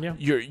 Yeah.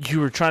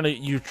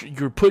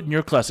 You're putting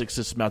your classic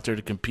system out there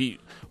to compete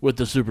with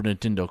the Super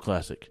Nintendo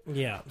Classic.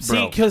 Yeah.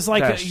 See, because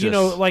like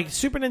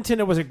Super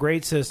Nintendo was a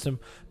great system.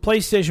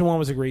 PlayStation 1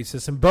 was a great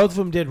system. Both of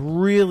them did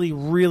really,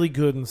 really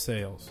good in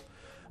sales.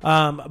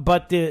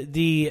 But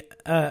the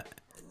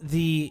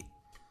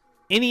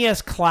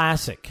NES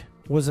Classic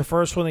was the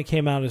first one that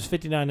came out. It was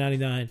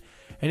 $59.99,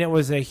 and it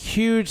was a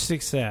huge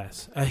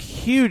success. A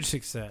huge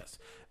success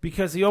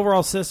because the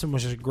overall system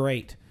was just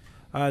great.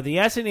 The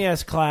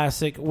SNES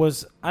Classic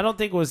I don't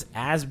think it was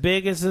as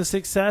big as a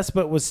success,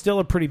 but was still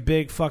a pretty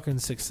big fucking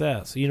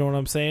success. You know what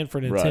I'm saying? For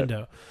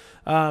Nintendo.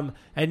 Right.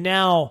 And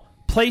now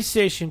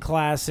PlayStation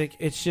Classic,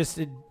 it's just,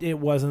 it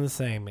wasn't the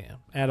same, man,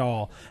 at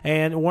all.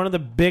 And one of the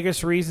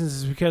biggest reasons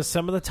is because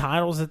some of the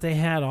titles that they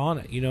had on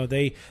it. You know,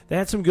 they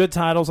had some good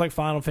titles like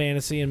Final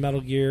Fantasy and Metal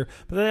Gear,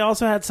 but they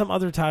also had some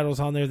other titles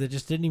on there that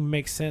just didn't even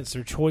make sense.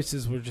 Their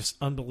choices were just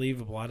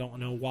unbelievable. I don't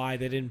know why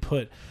they didn't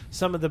put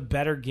some of the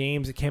better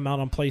games that came out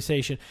on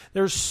PlayStation.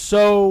 There's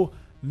so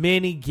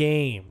many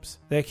games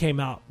that came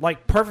out.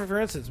 Like, perfect for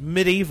instance,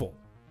 Medieval.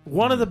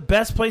 One of the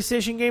best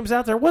PlayStation games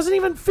out there wasn't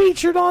even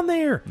featured on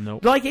there.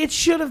 Nope. Like, it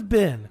should have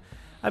been.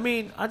 I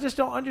mean, I just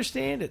don't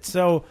understand it.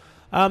 So,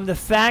 the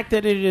fact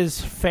that it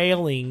is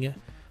failing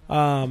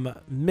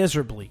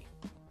miserably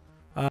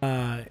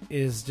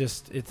is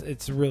just,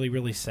 it's really,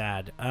 really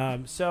sad.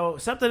 So,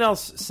 something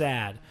else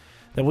sad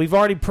that we've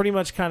already pretty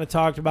much kind of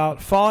talked about.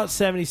 Fallout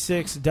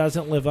 76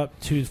 doesn't live up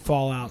to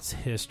Fallout's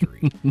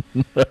history.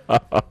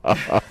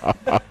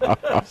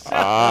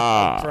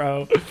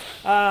 Bro.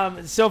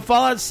 So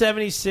Fallout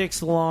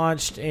 76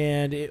 launched,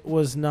 and it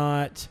was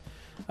not.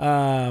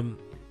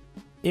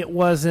 It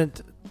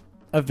wasn't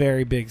a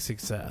very big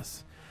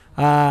success.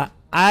 I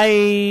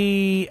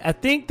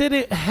think that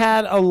it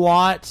had a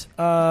lot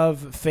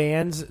of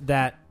fans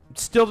that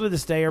still to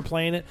this day are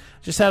playing it.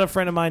 Just had a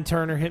friend of mine,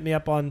 Turner, hit me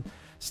up on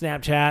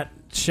Snapchat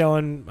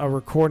showing a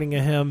recording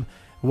of him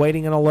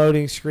waiting on a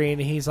loading screen,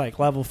 and he's like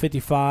level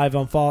 55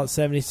 on Fallout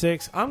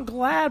 76. I'm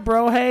glad,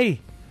 bro. Hey,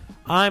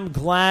 I'm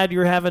glad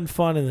you're having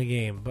fun in the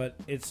game, but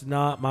it's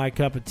not my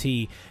cup of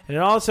tea. And it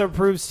also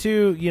proves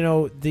too, you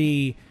know,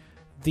 the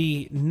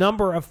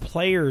number of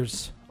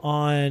players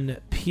on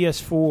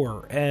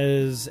PS4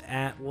 is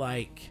at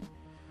like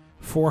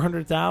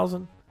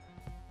 400,000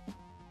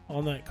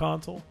 on that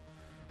console.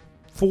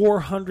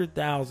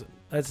 400,000.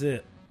 That's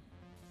it.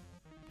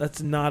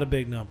 That's not a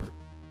big number.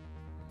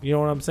 You know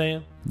what I'm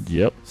saying?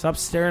 Yep. Stop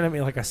staring at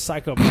me like a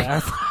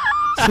psychopath.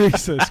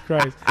 Jesus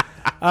Christ.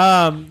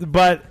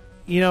 But,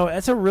 you know,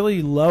 that's a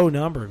really low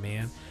number,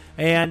 man.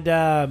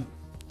 And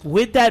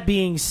with that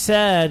being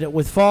said,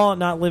 with Fallout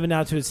not living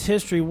out to its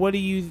history, what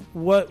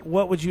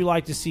would you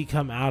like to see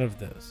come out of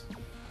this?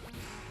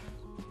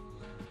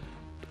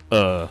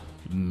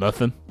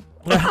 Nothing.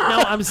 No,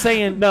 I'm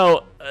saying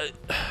no.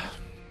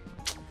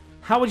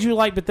 How would you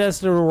like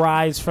Bethesda to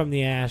rise from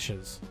the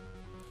ashes?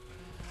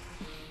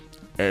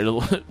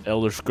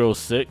 Elder Scrolls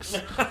 6.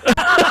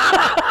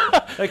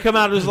 They come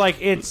out as like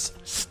it's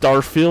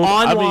Starfield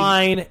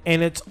online,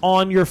 and it's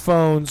on your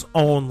phones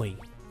only.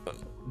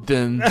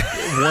 Then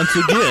once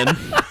again,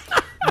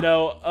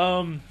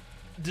 no.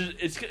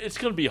 It's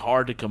going to be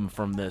hard to come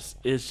from this.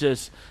 It's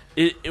just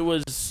it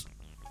was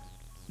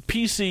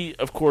PC,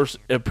 of course.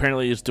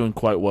 Apparently, is doing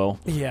quite well.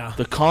 Yeah,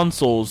 the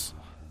consoles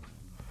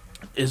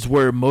is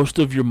where most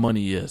of your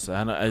money is.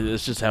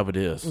 It's just how it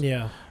is.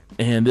 Yeah.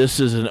 And this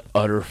is an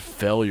utter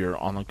failure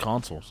on the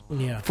consoles.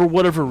 Yeah. For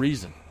whatever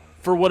reason.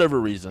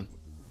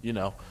 You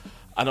know,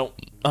 I don't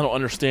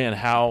understand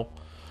how.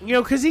 You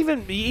know, because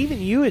even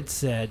you had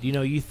said, you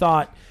know, you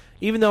thought,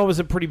 even though it was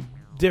a pretty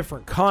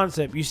different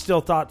concept, you still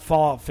thought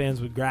Fallout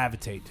fans would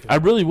gravitate to it. I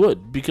really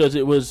would, because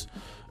it was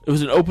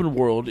an open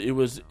world.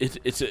 It's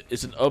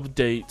an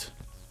update.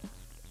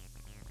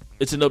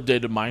 It's an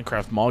updated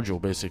Minecraft module,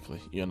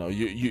 basically. You know,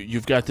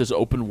 you've got this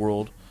open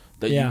world.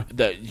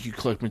 That you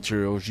collect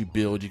materials, you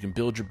build, you can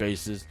build your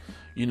bases,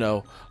 you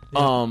know.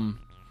 Yeah.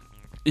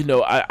 You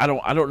know, I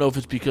don't know if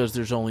it's because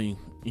there's only,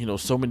 you know,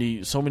 so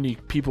many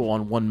people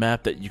on one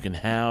map that you can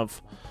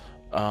have.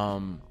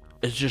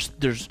 It's just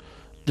there's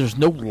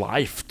no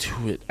life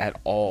to it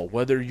at all,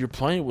 whether you're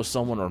playing with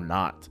someone or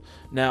not.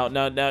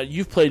 Now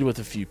you've played with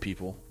a few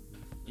people,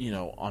 you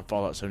know, on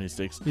Fallout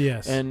 76.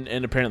 Yes. And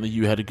apparently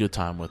you had a good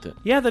time with it.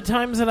 Yeah, the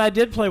times that I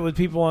did play with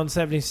people on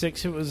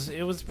 76,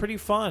 it was pretty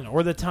fun.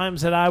 Or the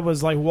times that I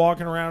was like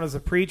walking around as a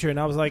preacher and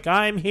I was like,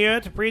 I'm here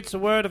to preach the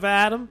word of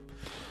Adam.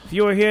 If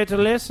you are here to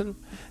listen.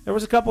 There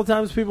was a couple of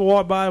times people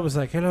walked by and was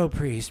like, hello,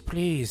 priest,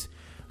 please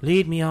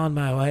lead me on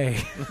my way.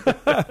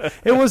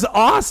 It was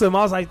awesome.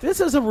 I was like, this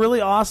is a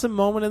really awesome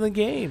moment in the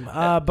game.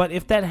 But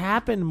if that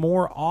happened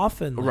more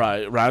often.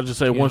 Right. I was just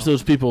saying, once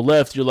those people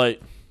left, you're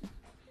like,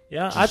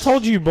 yeah, I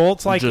told you,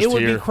 Bolts. Like, it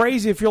would be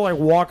crazy if you're like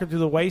walking through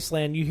the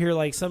wasteland. You hear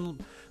like some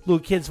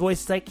little kid's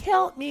voice. It's like,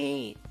 "Help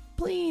me,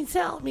 please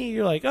help me."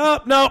 You're like,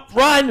 "Oh no,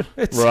 run!"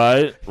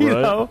 Right. You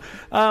know.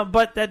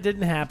 But that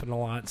didn't happen a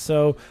lot.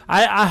 So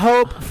I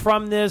hope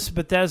from this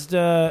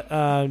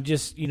Bethesda,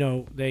 just, you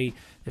know, they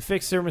they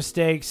fix their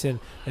mistakes and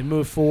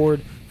move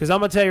forward. Because I'm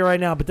gonna tell you right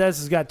now,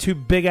 Bethesda's got 2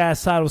 big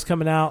ass titles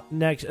coming out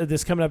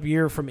this coming up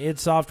year from id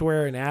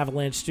Software and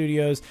Avalanche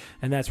Studios,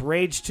 and that's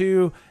Rage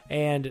 2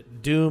 and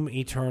Doom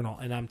Eternal.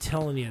 And I'm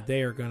telling you,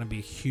 they are gonna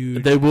be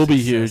huge. They will be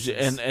successes.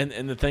 huge,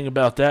 and the thing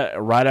about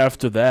that, right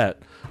after that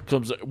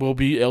will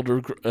be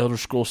Elder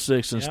Scrolls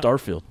 6 and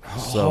Starfield.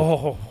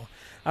 So.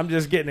 I'm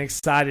just getting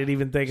excited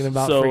even thinking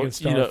about freaking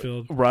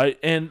Starfield. Right?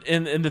 And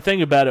the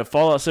thing about it,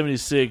 Fallout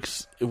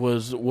 76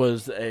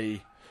 was a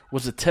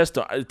test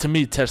to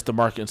me, test the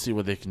market and see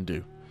what they can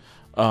do.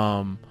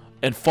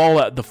 And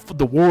Fallout,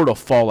 the world of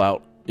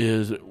Fallout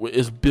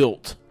is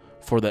built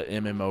for that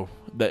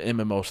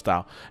MMO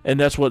style, and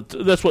that's what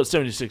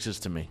 76 is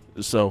to me.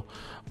 So,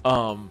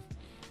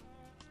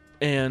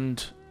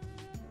 and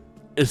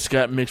it's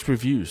got mixed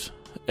reviews,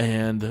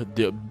 and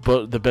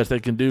but the best they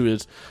can do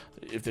is,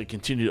 if they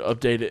continue to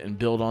update it and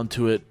build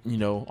onto it,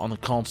 on the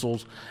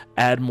consoles,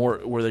 add more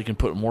where they can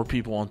put more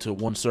people onto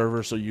one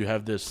server, so you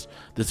have this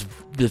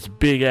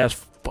big ass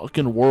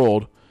fucking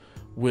world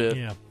with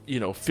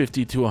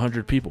 50 to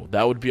 100 people.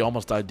 That would be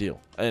almost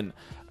ideal, and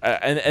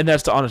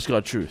that's the honest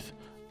God truth.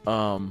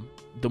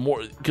 The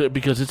more,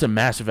 because it's a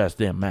massive ass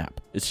damn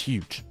map. It's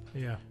huge.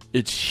 Yeah,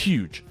 it's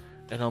huge,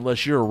 and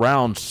unless you're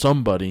around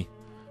somebody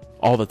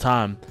all the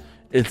time,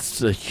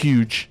 it's a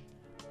huge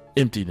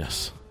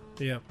emptiness.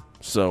 Yep.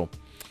 So.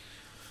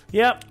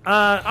 Yep.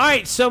 All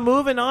right, so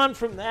moving on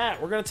from that,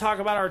 we're going to talk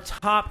about our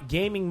top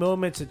gaming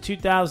moments of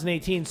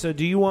 2018. So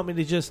do you want me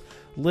to just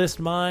list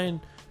mine,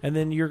 and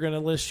then you're going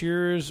to list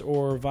yours,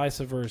 or vice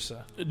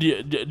versa?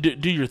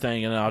 Do your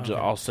thing, and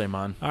I'll say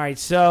mine. All right,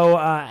 so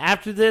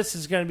after this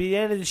is going to be the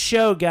end of the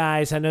show,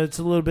 guys. I know it's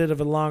a little bit of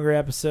a longer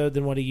episode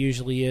than what it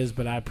usually is,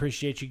 but I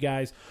appreciate you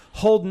guys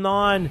holding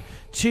on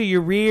to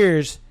your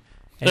ears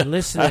and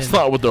listening. That's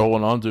not what they're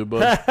holding on to,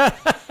 but...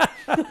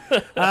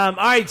 all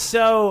right,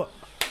 so...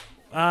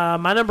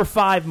 my number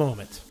 5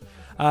 moment,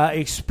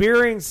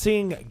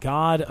 experiencing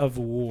God of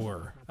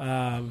War.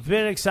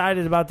 Been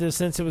excited about this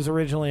since it was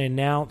originally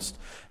announced,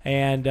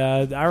 and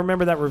I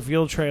remember that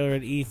reveal trailer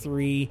at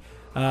E3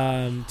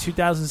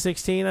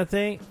 2016, I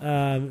think.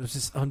 It was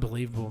just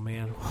unbelievable,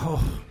 man.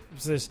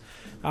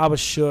 I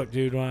was shook,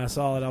 dude, when I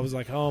saw it. I was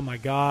like, oh my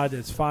God,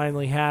 it's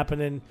finally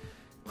happening.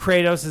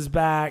 Kratos is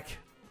back.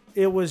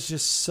 It was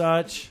just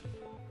such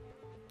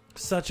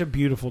a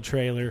beautiful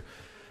trailer.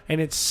 And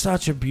it's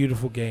such a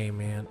beautiful game,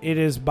 man. It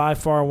is by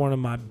far one of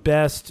my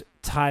best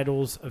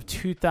titles of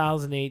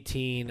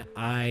 2018.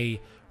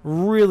 I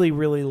really,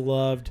 really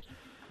loved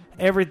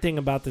everything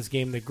about this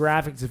game. The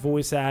graphics, the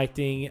voice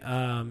acting,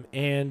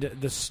 and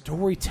the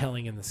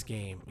storytelling in this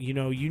game.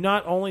 You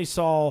not only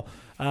saw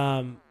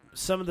some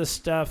of the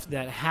stuff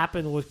that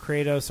happened with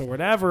Kratos or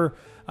whatever,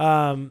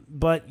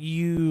 but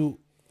you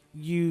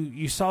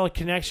saw a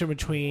connection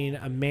between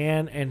a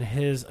man and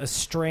his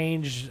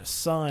estranged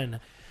son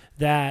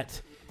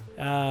that...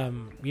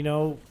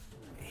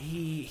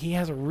 he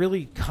has a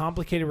really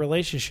complicated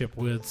relationship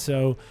with.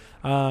 So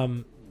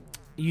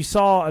you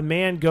saw a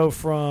man go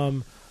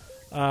from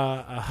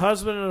a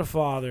husband and a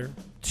father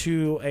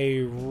to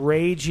a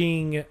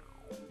raging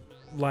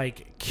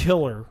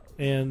killer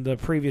in the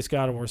previous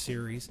God of War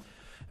series,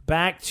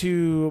 back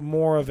to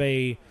more of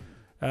a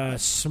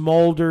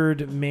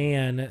smoldered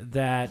man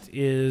that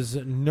is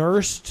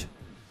nursed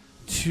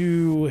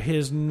to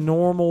his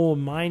normal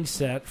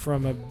mindset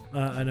from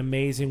an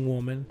amazing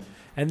woman,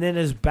 and then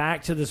is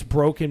back to this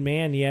broken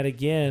man yet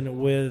again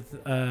with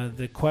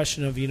the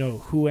question of,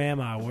 who am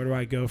I? Where do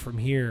I go from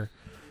here?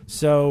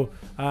 So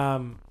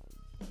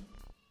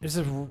it's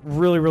a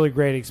really, really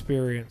great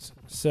experience.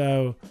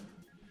 So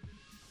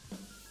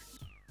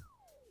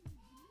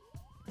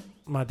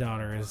my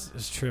daughter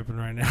is tripping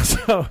right now.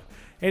 So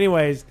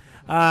anyways,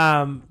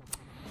 my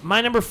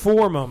number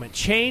 4 moment,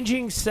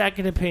 changing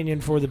Second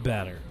Opinion for the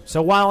better.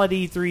 So while at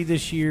E3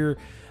 this year,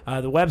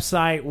 the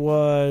website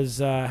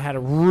had a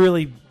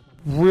really,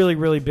 really,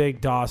 really big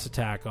DOS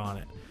attack on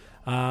it.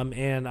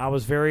 And I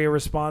was very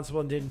irresponsible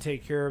and didn't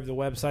take care of the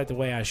website the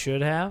way I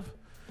should have.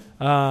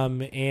 You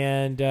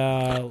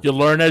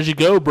learn as you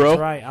go, bro.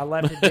 That's right. I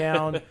left it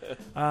down.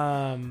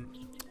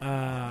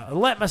 I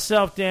let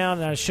myself down,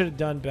 and I should have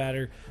done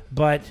better.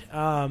 But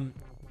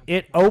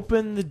it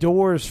opened the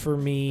doors for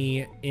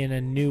me in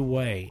a new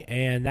way,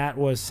 and that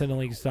was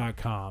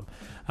Cinelinks.com.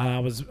 I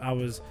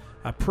was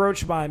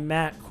approached by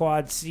Matt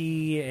Quad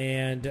C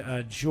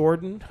and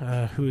Jordan,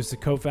 who is the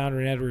co-founder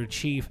and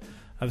editor-in-chief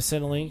of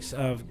Cinelinks,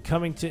 of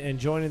coming to and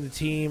joining the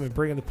team and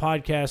bringing the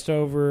podcast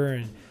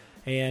over,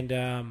 and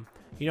I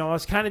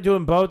was kind of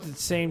doing both at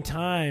the same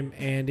time,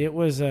 and it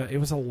was a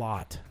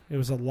lot. It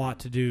was a lot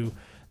to do.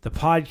 The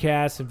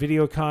podcast and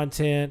video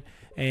content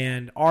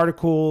and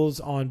articles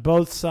on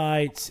both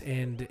sites,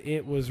 and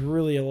it was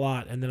really a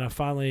lot. And then I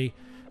finally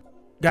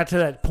got to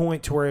that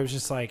point to where it was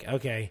just like,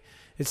 okay,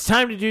 it's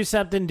time to do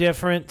something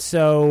different,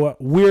 so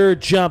we're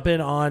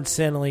jumping on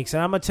Cinelinks.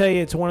 And I'm going to tell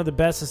you, it's one of the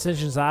best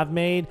decisions I've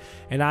made,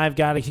 and I've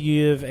got to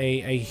give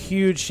a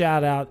huge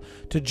shout-out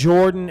to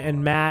Jordan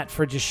and Matt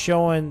for just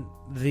showing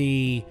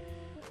the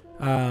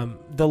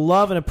the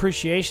love and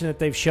appreciation that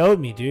they've showed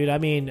me, dude. I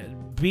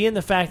mean, being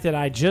the fact that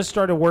I just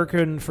started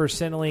working for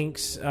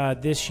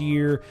Cinelinx this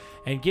year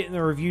and getting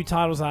the review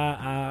titles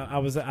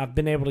I've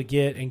been able to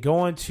get, and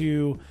going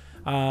to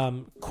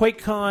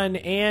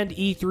QuakeCon and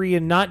E3,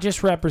 and not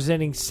just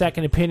representing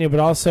Second Opinion but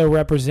also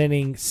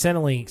representing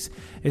Cinelinx,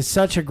 is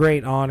such a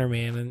great honor,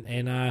 man.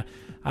 And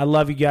I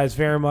love you guys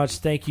very much.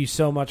 Thank you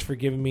so much for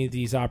giving me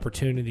these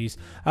opportunities.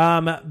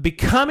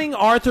 Becoming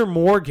Arthur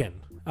Morgan.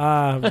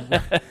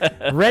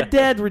 Red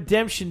Dead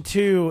Redemption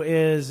 2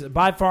 is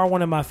by far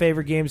one of my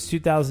favorite games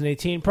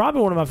 2018,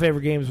 probably one of my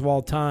favorite games of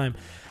all time.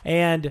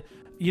 And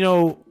you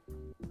know,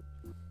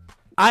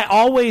 I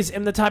always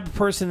am the type of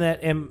person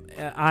that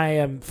I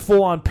am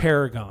full on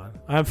Paragon.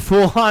 I'm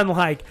full on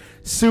like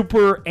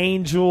super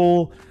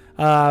angel,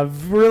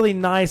 really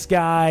nice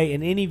guy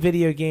in any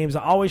video games.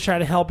 I always try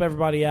to help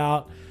everybody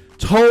out.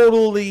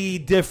 Totally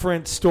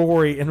different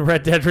story in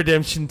Red Dead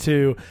Redemption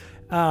 2.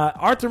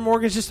 Arthur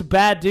Morgan's just a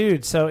bad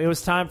dude, so it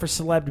was time for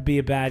Celeb to be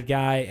a bad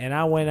guy, and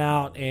I went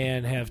out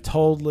and have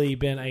totally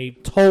been a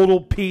total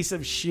piece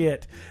of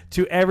shit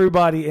to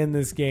everybody in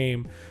this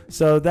game.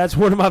 So that's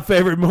one of my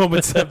favorite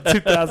moments of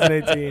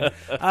 2018.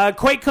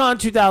 QuakeCon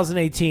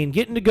 2018,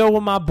 getting to go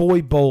with my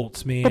boy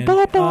Bolts, man.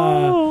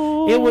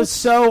 It was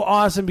so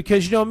awesome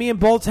because, you know, me and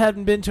Bolts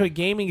hadn't been to a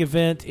gaming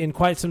event in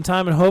quite some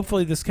time, and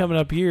hopefully this coming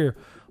up year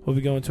we'll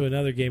be going to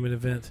another gaming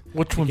event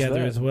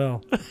together as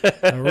well.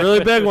 A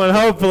really big one,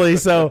 hopefully.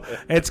 So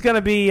it's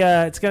gonna be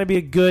a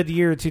good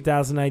year,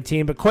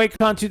 2019. But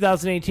QuakeCon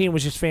 2018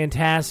 was just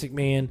fantastic,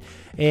 man,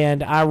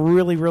 and I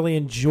really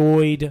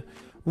enjoyed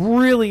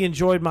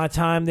my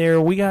time there.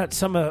 We got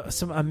some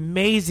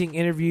amazing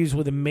interviews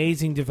with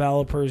amazing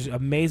developers,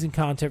 amazing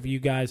content for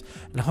you guys,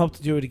 and I hope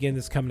to do it again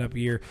this coming up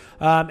year.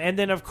 And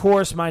then, of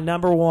course, my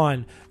number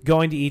one,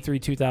 going to E3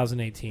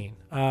 2018.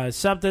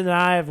 Something that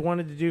I have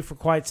wanted to do for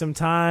quite some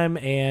time,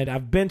 and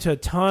I've been to a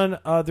ton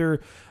of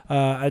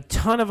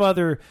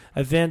other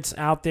events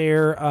out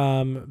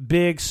there,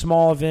 big,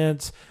 small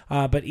events.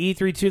 But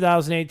E3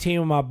 2018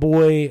 with my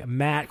boy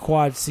Matt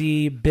Quad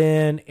C,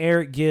 Ben,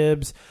 Eric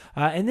Gibbs,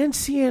 and then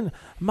seeing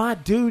my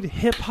dude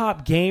Hip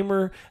Hop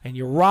Gamer and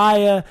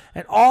Uriah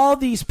and all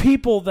these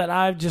people that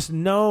I've just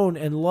known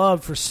and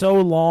loved for so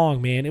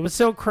long, man. It was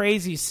so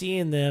crazy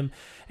seeing them,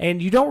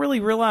 and you don't really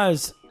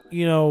realize,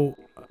 you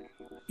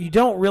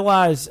don't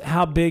realize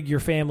how big your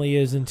family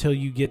is until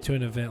you get to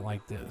an event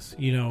like this,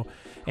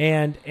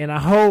 and I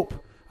hope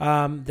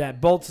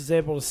that Bolts is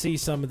able to see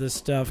some of this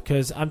stuff,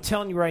 because I'm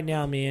telling you right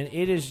now, man,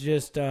 it is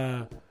just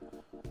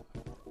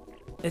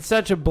it's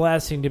such a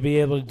blessing to be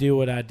able to do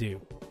what I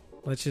do.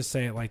 Let's just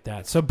say it like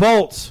that. So,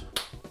 Bolts,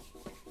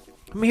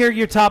 let me hear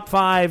your top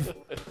 5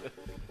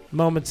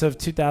 moments of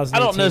 2018.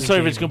 I don't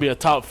necessarily if it's going to be a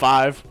top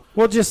 5.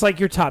 Well, just like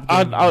your top.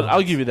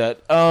 I'll give you that.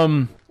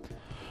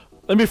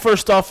 Let me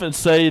first off and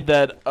say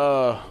that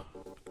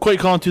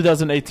QuakeCon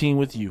 2018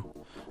 with you.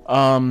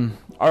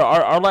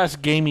 Our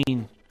last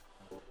gaming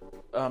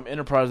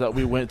enterprise that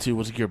we went to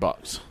was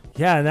Gearbox.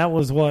 Yeah, and that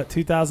was what,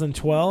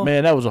 2012?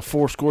 Man, that was a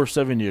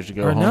 7 years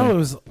ago. Or no, it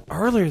was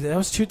earlier. That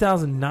was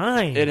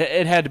 2009.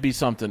 It had to be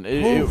something.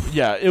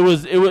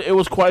 It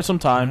was quite some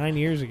time. 9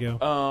 years ago.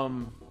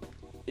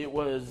 It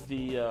was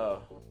the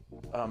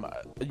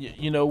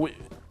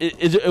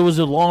it was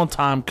a long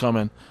time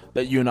coming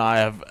that you and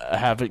I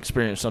have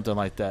experienced something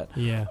like that.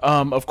 Yeah.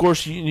 Of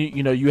course,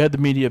 you had the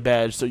media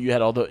badge, so you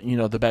had all the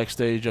the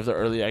backstage of the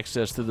early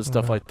access to the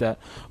stuff like that.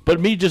 But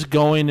me just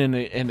going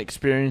and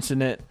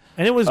experiencing it,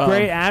 and it was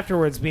great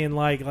afterwards, being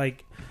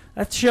like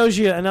that shows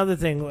you another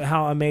thing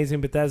how amazing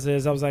Bethesda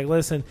is. I was like,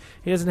 listen,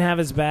 he doesn't have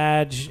his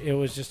badge. It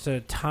was just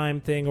a time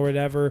thing or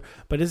whatever.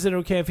 But is it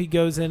okay if he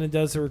goes in and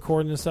does the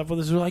recording and stuff with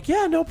us? We're like,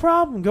 yeah, no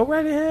problem. Go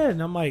right ahead.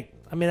 And I'm like,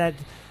 I mean that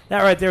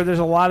right there, there's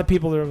a lot of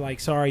people that are like,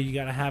 sorry, you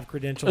got to have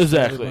credentials.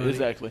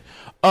 Exactly.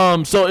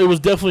 So it was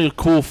definitely a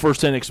cool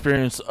first-hand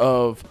experience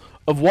of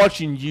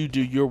watching you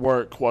do your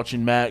work,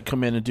 watching Matt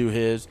come in and do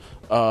his,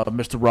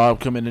 Mr.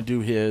 Rob come in and do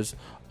his,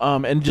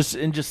 and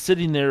just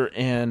sitting there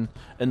and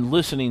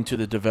listening to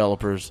the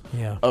developers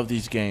of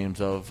these games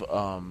of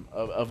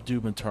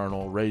Doom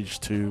Eternal,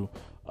 Rage 2,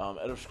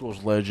 Elder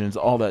Scrolls Legends,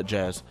 all that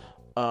jazz.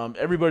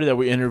 Everybody that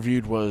we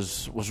interviewed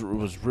was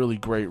really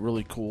great,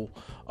 really cool.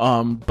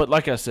 But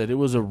like I said, it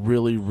was a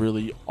really,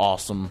 really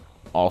awesome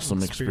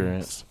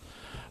experience.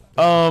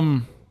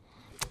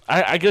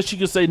 I guess you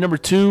could say number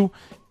 2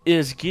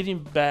 is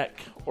getting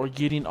back or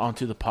getting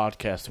onto the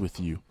podcast with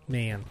you.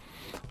 Man.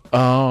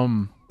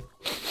 No.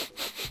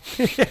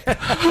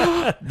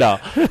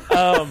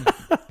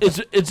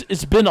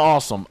 It's been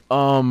awesome.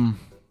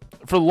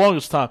 For the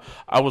longest time,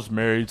 I was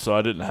married, so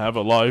I didn't have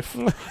a life.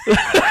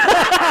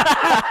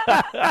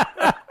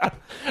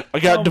 I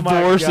got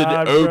divorced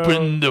and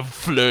opened the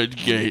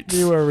floodgates.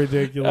 You are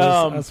ridiculous,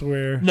 I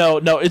swear. No,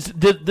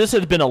 this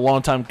has been a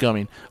long time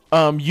coming.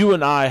 You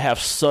and I have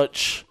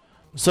such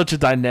a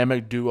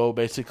dynamic duo,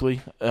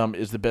 basically,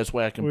 is the best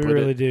way I can put it. We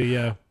really do,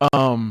 yeah.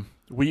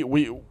 We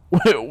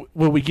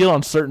when we get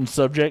on certain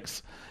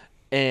subjects,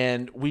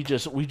 and we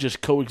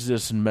just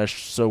coexist and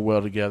mesh so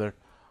well together.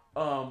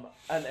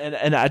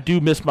 And I do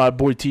miss my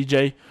boy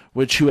TJ,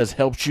 who has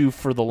helped you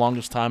for the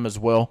longest time as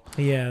well.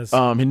 He has.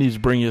 He needs to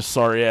bring his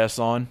sorry ass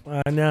on.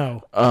 I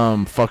know.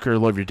 Fucker,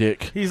 love your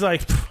dick. He's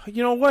like,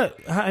 you know what?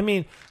 I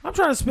mean, I'm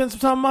trying to spend some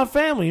time with my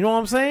family. You know what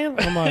I'm saying?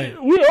 I'm like,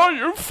 we are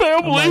your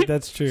family. I'm like,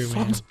 that's true,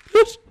 man.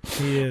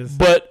 He is.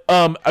 But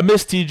I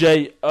miss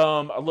TJ.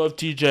 I love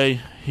TJ.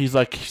 He's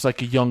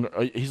like a young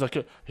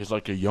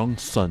young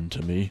son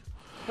to me.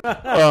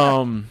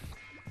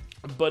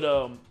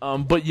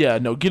 But yeah,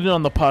 no, getting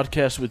on the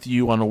podcast with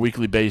you on a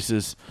weekly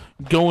basis,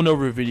 going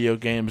over video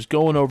games,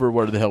 going over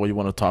what the hell you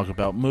want to talk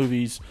about,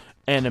 movies,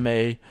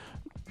 anime,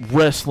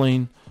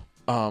 wrestling,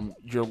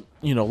 your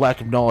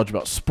lack of knowledge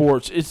about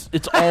sports.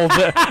 It's all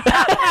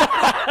that.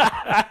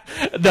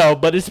 No,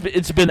 but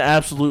it's been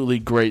absolutely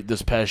great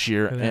this past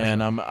year,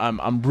 and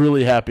I'm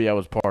really happy I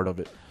was part of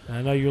it.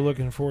 I know you're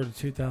looking forward to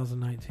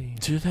 2019.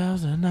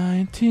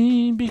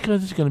 2019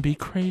 because it's gonna be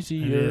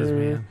crazier. It is,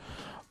 man.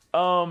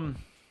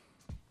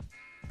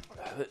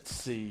 Let's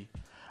see.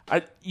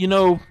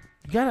 You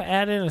gotta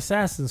add in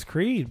Assassin's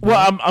Creed. Bro.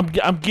 Well,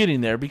 I'm getting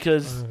there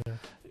because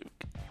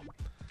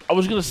I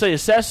was gonna say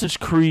Assassin's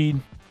Creed,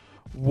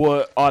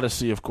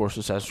 Odyssey, of course,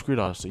 Assassin's Creed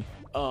Odyssey.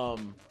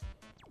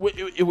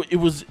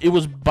 It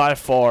was by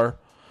far,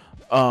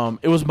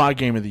 it was my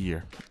game of the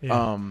year.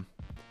 Yeah.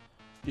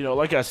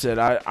 Like I said,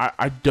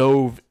 I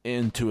dove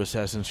into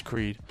Assassin's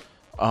Creed,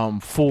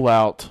 full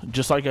out,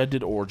 just like I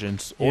did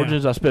Origins. Yeah.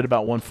 Origins, I spent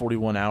about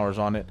 141 hours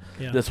on it.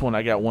 Yeah. This one,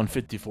 I got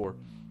 154.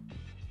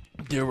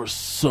 There was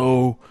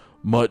so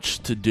much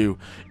to do,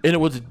 and it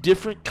was a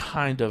different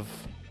kind of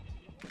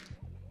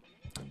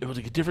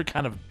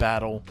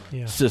battle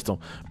system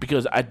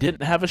because I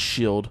didn't have a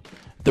shield.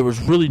 There was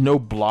really no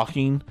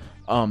blocking.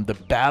 The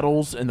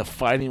battles and the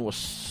fighting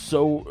was a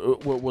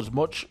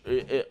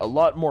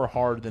lot more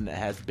hard than it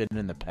has been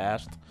in the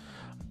past.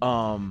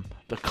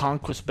 The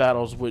conquest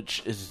battles,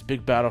 which is this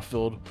big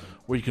battlefield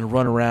where you can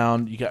run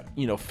around. You got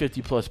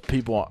 50 plus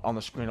people on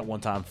the screen at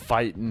one time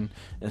fighting,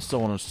 and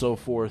so on and so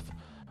forth.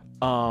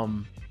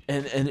 And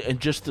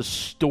just the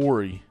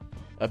story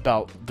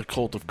about the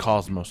cult of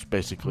Cosmos,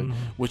 basically,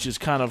 which is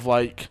kind of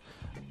like,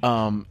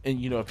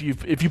 if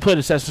you played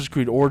Assassin's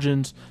Creed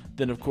Origins,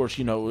 then of course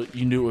you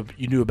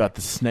knew about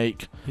the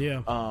snake,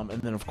 and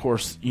then of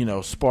course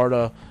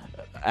Sparta,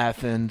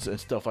 Athens, and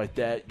stuff like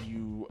that.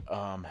 You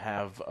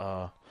have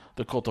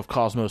the cult of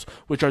Cosmos,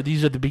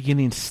 these are the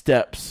beginning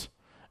steps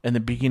and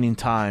the beginning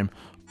time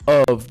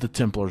of the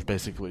Templars,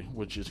 basically,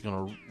 which is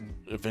going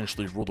to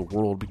eventually rule the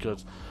world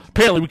because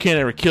apparently we can't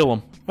ever kill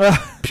them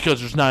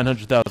because there's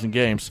 900,000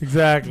 games.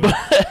 Exactly.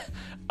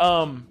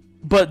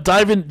 But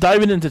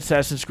diving into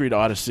Assassin's Creed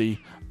Odyssey,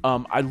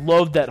 I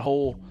love that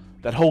whole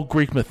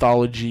Greek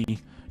mythology,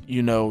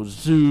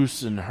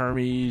 Zeus and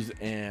Hermes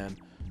and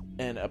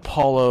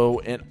Apollo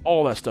and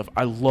all that stuff.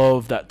 I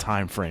love that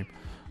time frame,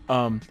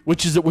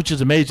 which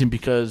is amazing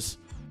because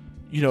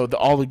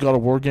all the God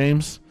of War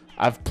games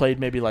I've played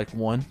maybe like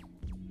one.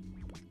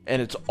 And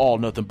it's all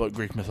nothing but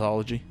Greek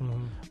mythology.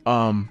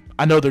 Mm-hmm.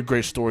 I know they're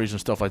great stories and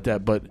stuff like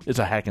that, but it's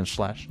a hack and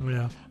slash.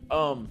 Yeah.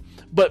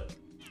 But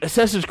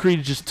Assassin's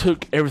Creed just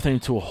took everything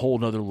to a whole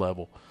nother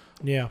level.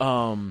 Yeah.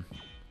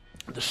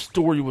 The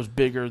story was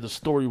bigger. The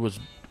story was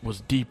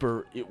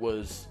deeper. It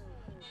was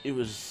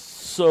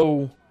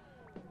so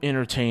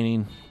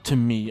entertaining to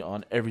me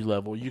on every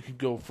level. You could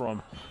go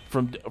from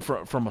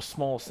a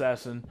small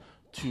assassin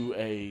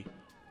to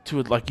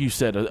like you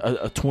said,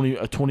 a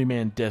 20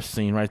 man death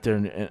scene right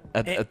there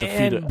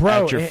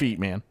at your feet,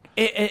 man.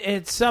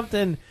 It's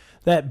something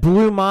that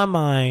blew my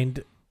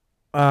mind.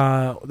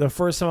 The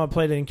first time I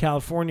played it in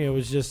California, it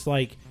was just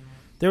like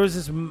there was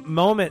this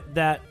moment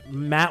that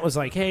Matt was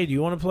like, "Hey, do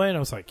you want to play?" And I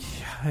was like,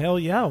 "Hell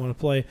yeah, I want to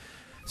play."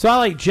 So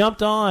I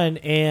jumped on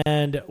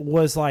and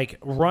was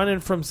running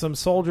from some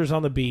soldiers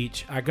on the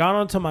beach. I got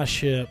onto my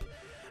ship.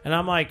 And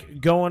I'm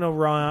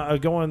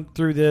going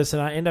through this,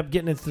 and I end up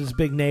getting into this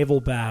big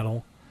naval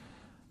battle.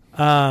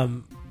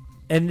 And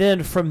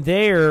then from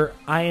there,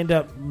 I end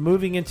up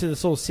moving into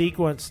this little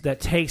sequence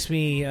that takes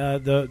me.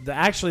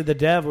 The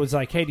dev was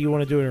like, "Hey, do you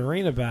want to do an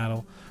arena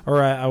battle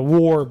or a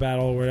war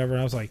battle or whatever?"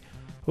 And I was like,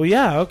 "Well,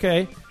 yeah,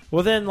 okay."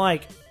 Well, then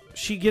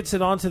she gets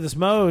it onto this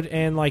mode,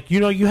 and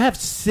you have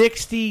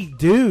 60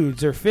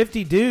 dudes or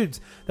 50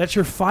 dudes that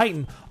you're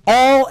fighting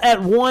all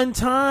at one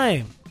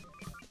time.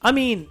 I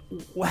mean,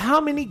 how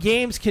many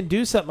games can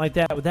do something like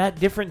that with that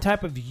different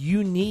type of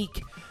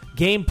unique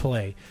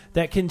gameplay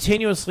that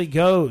continuously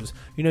goes?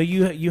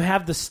 You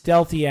have the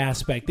stealthy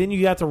aspect, then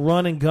you got the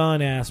run and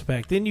gun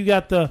aspect, then you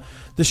got the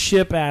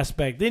ship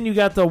aspect, then you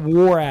got the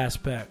war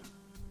aspect.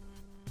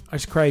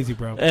 It's crazy,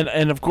 bro.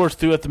 And of course,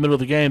 throughout the middle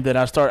of the game, then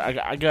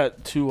I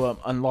got to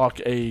unlock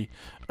a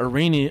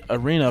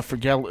arena for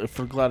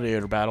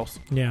gladiator battles.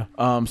 Yeah.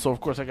 So of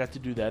course I got to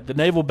do that. The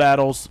naval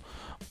battles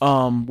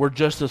were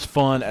just as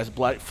fun as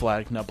Black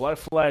Flag. Now Black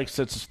Flag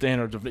sets the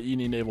standards of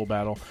any naval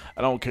battle.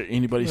 I don't care what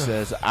anybody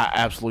says. I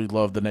absolutely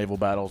love the naval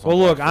battles. Well,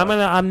 look,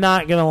 I'm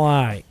not gonna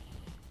lie.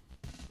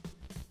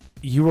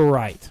 You were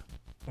right.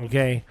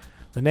 Okay,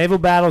 the naval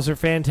battles are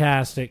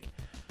fantastic.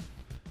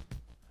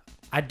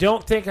 I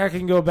don't think I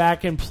can go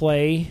back and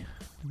play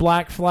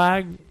Black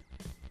Flag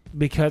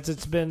because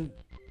it's been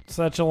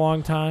such a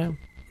long time.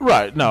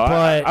 Right. No,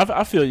 But-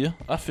 I feel you.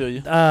 I feel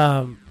you.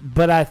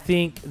 But I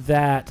think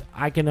that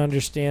I can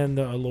understand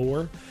the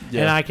allure.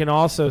 Yeah. And I can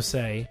also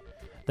say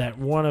that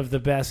one of the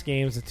best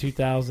games of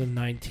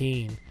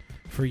 2019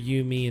 for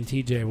you, me, and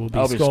TJ will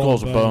be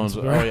Skulls and Bones.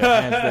 bro. Oh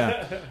yeah,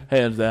 hands down.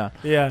 Hands down.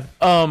 Yeah.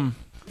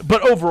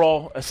 But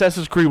overall,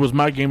 Assassin's Creed was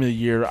my game of the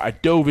year. I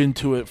dove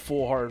into it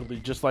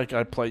full-heartedly, just like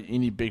I play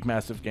any big,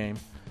 massive game.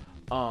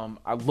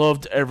 I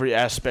loved every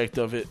aspect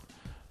of it.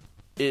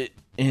 I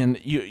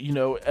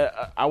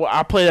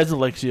played as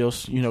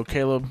Alexios. You know,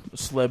 Caleb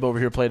Sleb over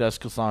here played as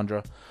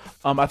Cassandra.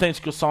 I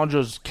think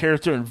Cassandra's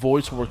character and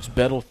voice works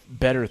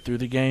better through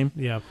the game.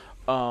 Yeah.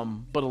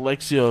 But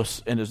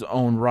Alexios, in his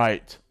own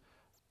right,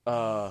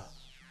 was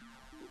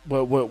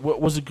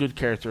a good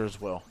character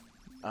as well.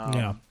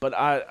 Yeah. But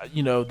I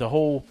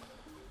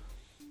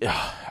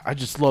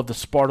just love the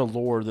Sparta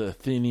lore, the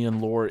Athenian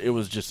lore. It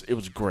was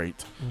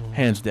great,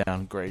 hands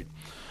down, great.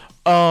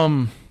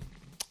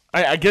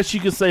 I guess you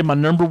could say my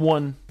number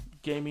one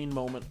gaming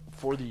moment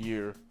for the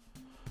year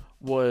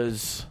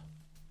was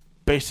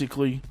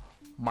basically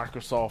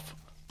Microsoft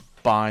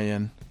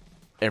buying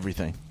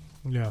everything.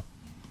 Yeah.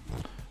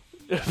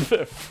 We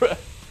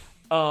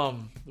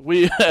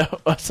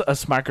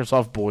us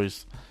Microsoft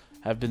boys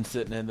have been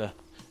sitting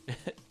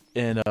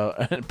in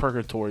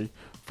purgatory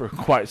for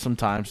quite some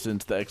time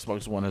since the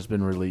Xbox One has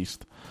been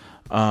released.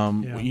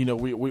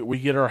 We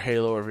get our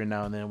Halo every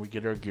now and then. We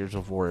get our Gears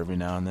of War every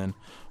now and then.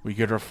 We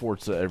get our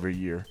Forza every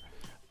year.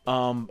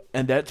 And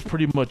that's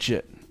pretty much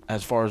it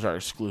as far as our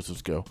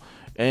exclusives go.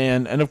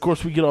 And of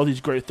course, we get all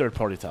these great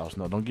third-party titles.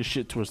 No, don't get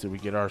shit twisted. We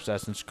get our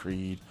Assassin's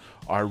Creed,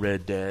 our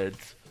Red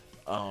Deads,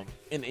 and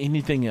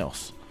anything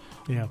else.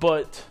 Yeah.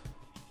 But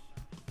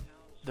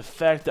the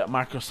fact that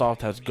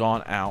Microsoft has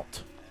gone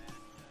out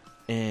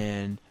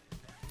and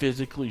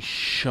physically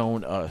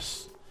shown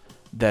us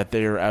that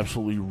they are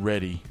absolutely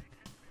ready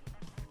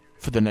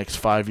for the next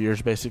 5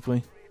 years,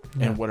 basically,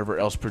 and whatever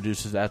else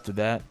produces after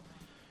that,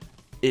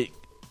 it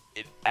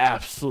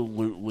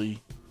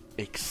absolutely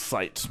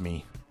excites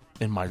me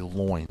in my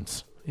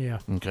loins. Yeah.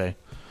 Okay.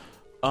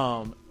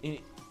 Just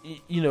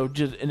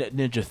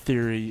Ninja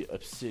Theory,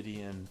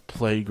 Obsidian,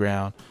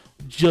 Playground,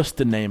 just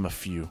to name a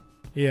few.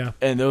 Yeah.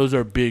 And those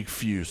are big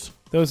fews.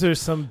 Those are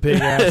some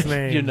big ass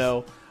names.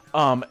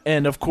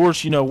 And of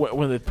course,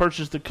 when they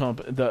purchase these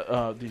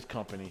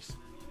companies,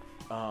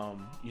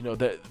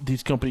 that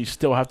these companies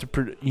still have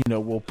to,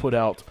 will put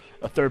out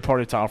a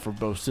third-party title for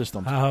both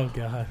systems. Oh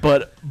god.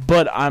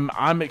 But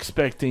I'm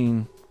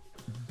expecting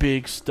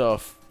big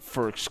stuff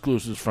for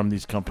exclusives from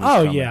these companies.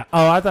 Oh coming. yeah.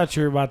 Oh, I thought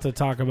you were about to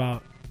talk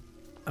about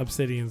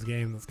Obsidian's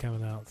game that's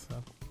coming out.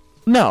 So.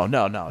 No.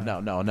 No,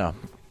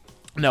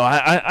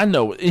 I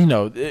know.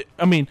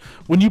 I mean,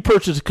 when you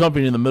purchase a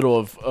company in the middle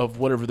of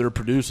whatever they're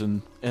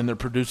producing, and they're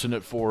producing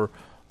it for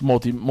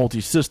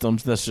multi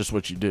systems, that's just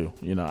what you do.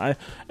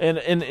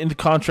 And the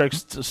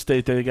contracts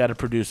state that they got to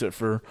produce it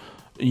for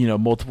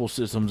multiple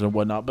systems and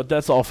whatnot. But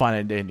that's all fine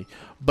and dandy.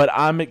 But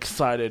I'm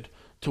excited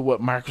to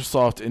what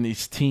Microsoft and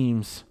these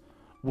teams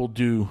will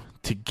do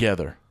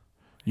together.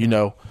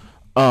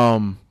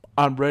 I'm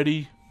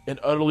ready and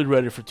utterly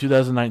ready for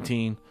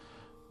 2019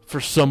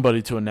 for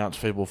somebody to announce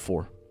Fable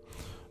 4.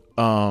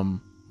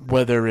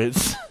 Whether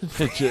it's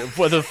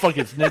whether the fuck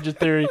it's Ninja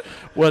Theory,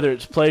 whether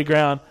it's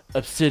Playground,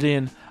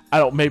 Obsidian,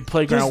 maybe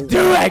Playground. Just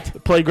do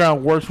it!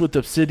 Playground works with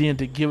Obsidian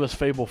to give us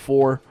Fable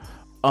 4.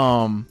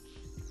 I'm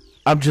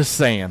just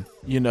saying,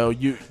 you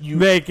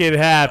Make it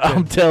happen.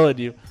 I'm telling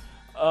you,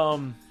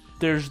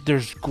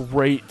 there's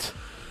great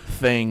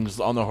things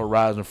on the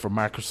horizon for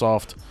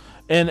Microsoft,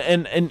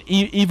 and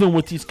even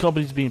with these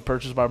companies being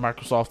purchased by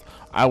Microsoft,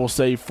 I will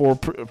say for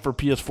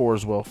PS4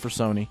 as well, for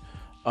Sony.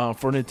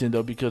 For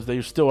Nintendo, because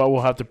they still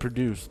will have to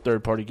produce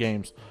third-party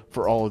games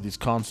for all of these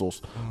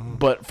consoles.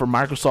 But for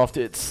Microsoft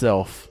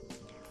itself,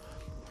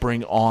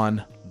 bring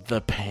on the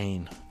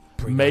pain.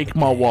 Make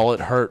my wallet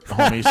hurt,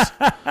 homies.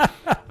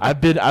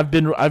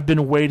 I've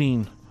been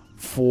waiting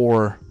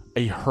for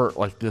a hurt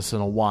like this in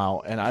a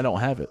while, and I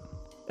don't have it,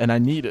 and I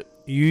need it.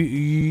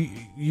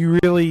 You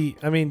really?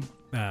 I mean,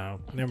 no,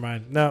 never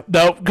mind. No,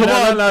 come on. Come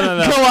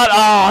on.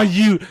 Oh,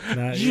 you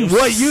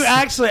what? You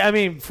actually? I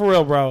mean, for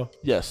real, bro.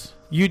 Yes.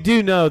 You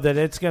do know that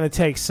it's going to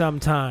take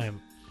some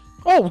time.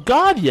 Oh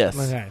God, yes.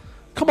 Okay.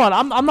 Come on,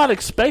 I'm not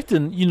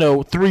expecting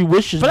 3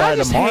 wishes but by I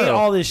just tomorrow. hate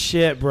all this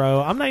shit,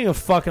 bro. I'm not even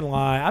fucking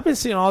lie. I've been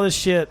seeing all this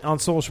shit on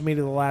social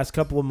media the last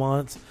couple of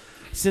months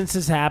since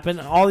this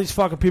happened. All these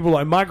fucking people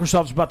are like,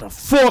 Microsoft's about to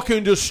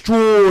fucking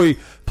destroy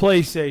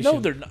PlayStation. No,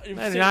 they're not.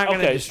 They're not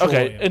going to destroy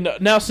Okay, it. and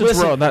now since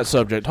we're on that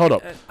subject, hold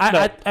up.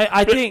 I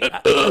think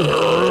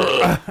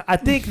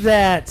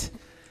that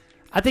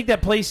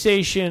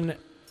PlayStation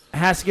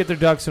has to get their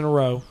ducks in a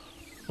row.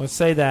 Let's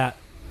say that.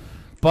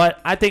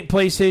 But I think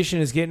PlayStation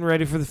is getting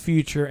ready for the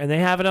future, and they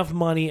have enough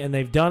money, and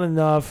they've done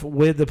enough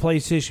with the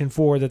PlayStation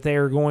 4 that they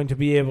are going to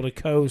be able to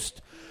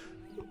coast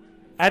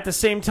At the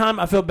same time,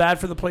 I feel bad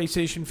for the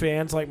PlayStation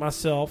fans like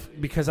myself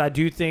because I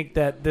do think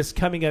that this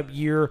coming up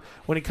year,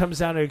 when it comes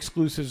down to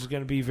exclusives, is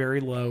going to be very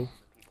low.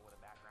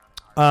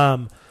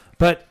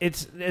 But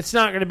it's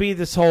not going to be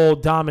this whole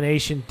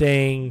domination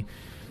thing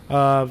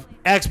of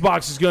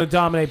Xbox is going to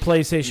dominate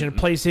PlayStation and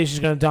PlayStation is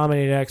going to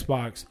dominate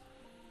Xbox.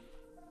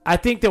 I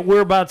think that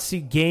we're about to see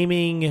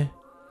gaming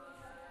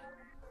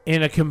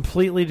in a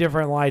completely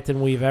different light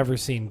than we've ever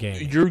seen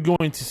gaming. You're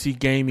going to see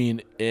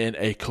gaming in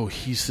a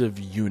cohesive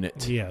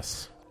unit.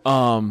 Yes.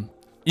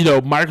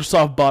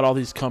 Microsoft bought all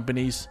these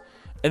companies,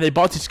 and they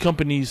bought these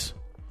companies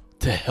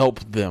to help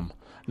them,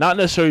 not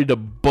necessarily to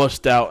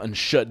bust out and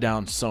shut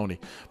down Sony.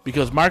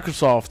 Because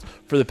Microsoft,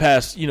 for the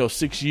past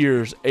 6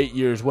 years, 8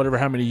 years, whatever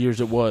how many years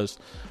it was,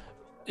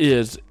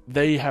 is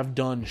they have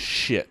done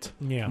shit.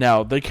 Yeah.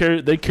 Now they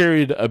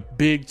carried a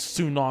big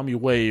tsunami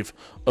wave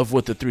of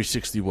what the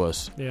 360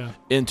 was. Yeah.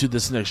 Into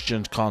this next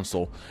gen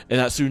console, and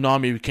that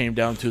tsunami came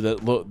down to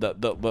that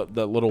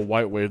little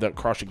white wave that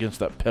crashed against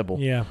that pebble.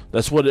 Yeah.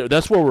 That's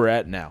where we're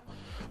at now.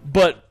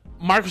 But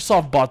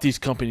Microsoft bought these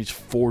companies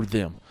for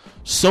them.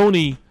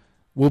 Sony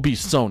will be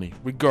Sony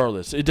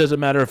regardless. It doesn't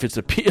matter if it's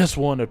a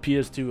PS1, a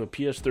PS2, a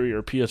PS3, or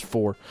a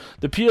PS4.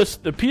 The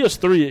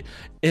PS3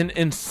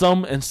 in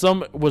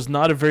some was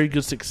not a very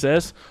good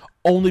success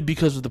only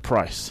because of the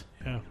price.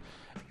 Yeah.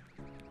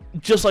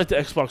 Just like the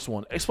Xbox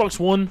One. Xbox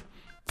One,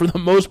 for the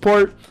most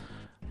part,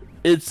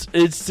 its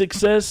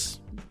success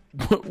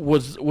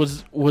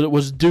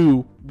was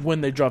due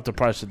when they dropped the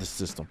price of the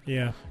system.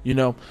 Yeah.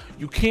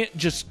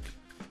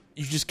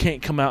 You just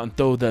can't come out and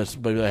throw this,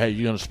 but like, hey,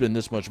 you're going to spend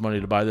this much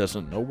money to buy this.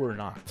 And no, we're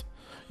not.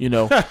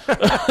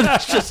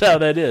 That's just how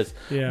that is.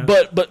 Yeah.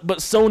 But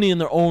Sony in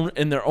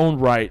their own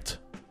right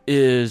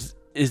is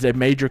a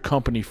major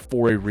company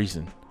for a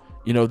reason.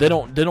 They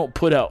don't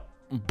put out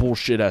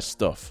bullshit ass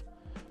stuff.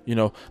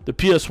 The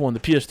PS1, the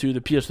PS2, the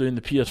PS3, and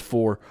the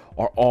PS4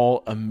 are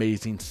all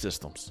amazing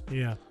systems.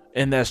 Yeah.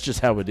 And that's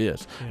just how it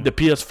is. Yeah. The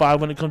PS5,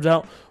 when it comes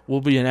out,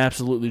 will be an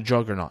absolutely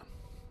juggernaut.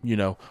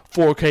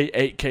 4K,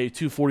 8K,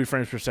 240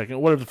 frames per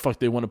second, whatever the fuck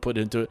they want to put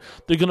into it,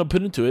 they're going to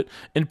put into it,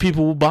 and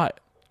people will buy it.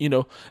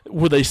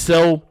 Will they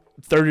sell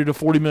 30 to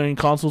 40 million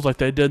consoles like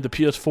they did the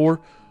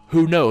PS4?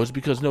 Who knows?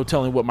 Because no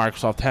telling what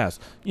Microsoft has.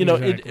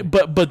 Exactly.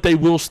 But they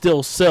will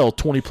still sell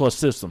 20 plus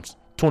systems,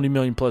 20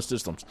 million plus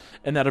systems,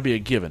 and that'll be a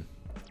given.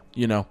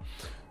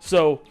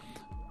 So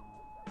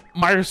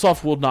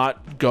Microsoft will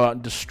not go out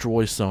and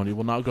destroy Sony,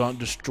 will not go out and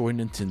destroy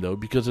Nintendo,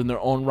 because in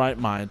their own right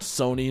minds,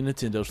 Sony and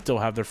Nintendo still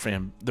have their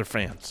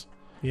fans.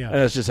 Yeah. And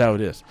that's just how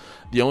it is.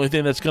 The only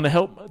thing that's going to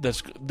help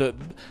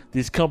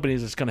these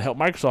companies that's going to help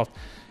Microsoft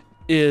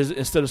is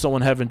instead of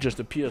someone having just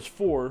a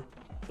PS4,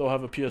 they'll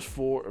have a PS4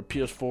 or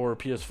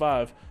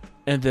PS5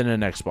 and then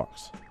an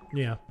Xbox.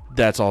 Yeah.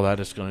 That's all that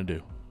it's going to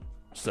do.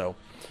 So,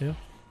 yeah.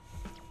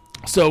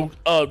 So,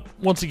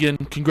 once again,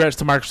 congrats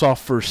to Microsoft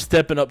for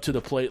stepping up to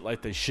the plate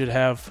like they should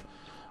have.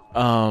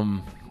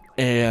 And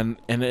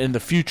in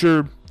the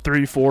future,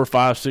 3, 4,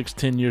 5, 6,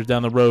 10 years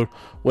down the road,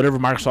 whatever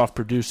Microsoft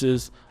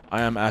produces,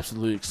 I am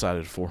absolutely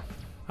excited for.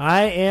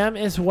 I am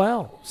as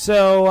well.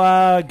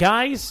 So,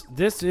 guys,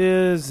 this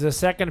is the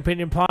Second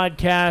Opinion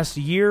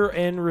Podcast Year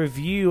in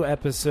Review,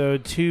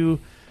 episode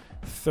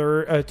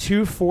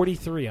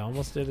 243. I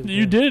almost did it again.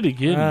 You did it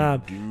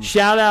again.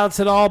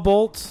 Shout-outs at all,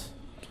 Bolt?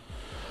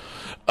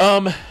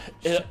 Going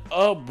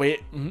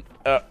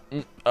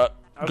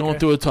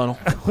through a tunnel.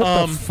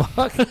 What the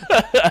fuck?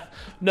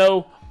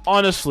 No,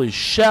 honestly,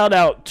 shout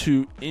out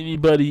to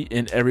anybody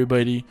and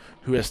everybody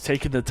who has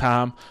taken the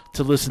time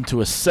to listen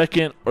to a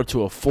second or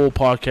to a full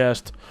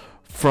podcast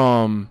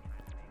from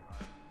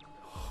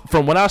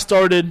when I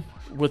started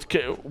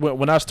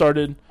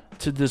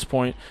to this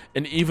point,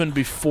 and even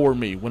before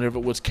me, whenever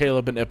it was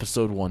Caleb in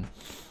episode 1.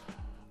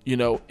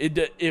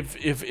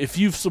 If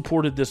you've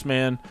supported this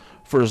man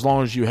for as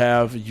long as you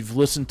have, you've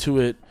listened to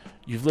it,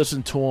 you've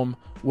listened to him,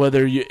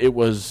 whether it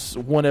was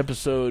one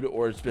episode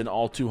or it's been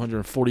all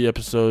 240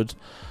 episodes,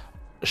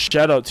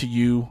 shout out to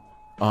you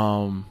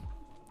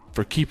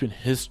for keeping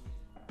his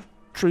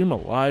dream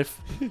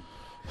alive.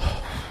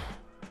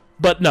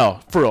 But no,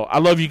 for real, I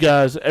love you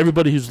guys.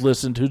 Everybody who's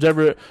listened, who's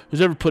ever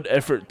put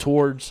effort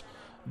towards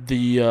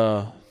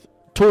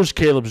towards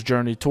Caleb's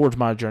journey, towards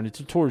my journey,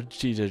 towards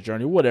TJ's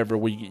journey, whatever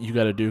you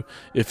got to do.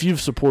 If you've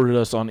supported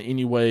us on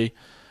any way,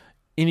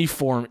 any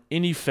form,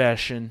 any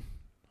fashion,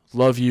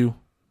 love you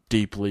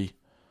deeply.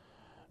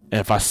 And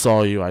if I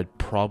saw you, I'd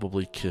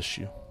probably kiss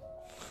you.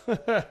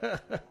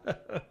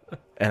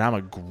 And I'm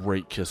a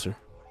great kisser.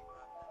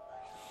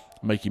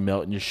 Make you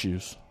melt in your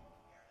shoes.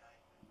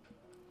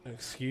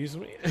 Excuse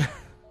me?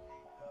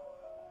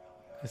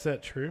 Is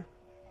that true?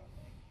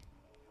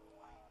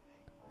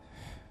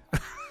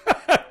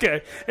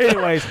 Okay.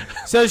 Anyways,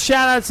 so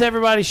shout outs to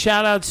everybody.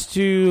 Shout outs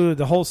to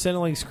the whole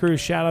Cinelinks crew.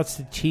 Shout outs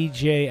to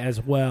TJ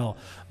as well,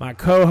 my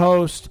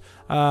co-host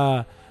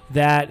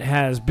that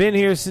has been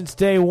here since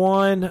day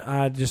one.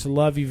 I just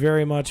love you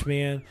very much,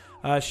 man.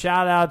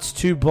 Shout outs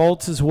to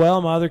Bolts as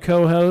well, my other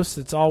co-host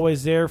that's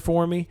always there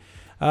for me.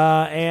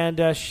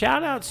 And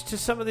shout-outs to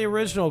some of the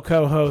original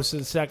co-hosts of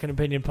the Second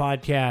Opinion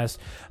podcast.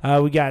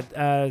 We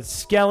got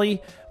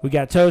Skelly, we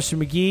got Toaster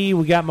McGee,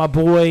 we got my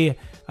boy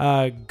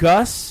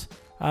Gus,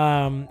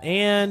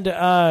 and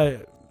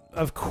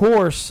of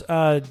course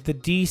the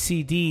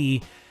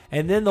DCD,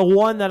 and then the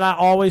one that I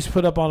always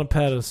put up on a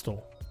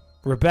pedestal,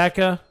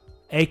 Rebecca,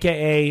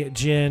 a.k.a.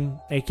 Jen,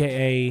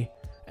 a.k.a.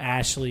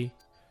 Ashley,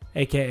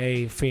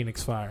 a.k.a.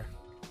 Phoenix Fire.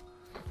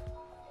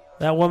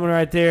 That woman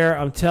right there,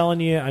 I'm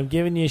telling you, I'm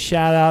giving you a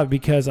shout-out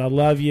because I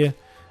love you,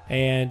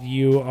 and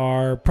you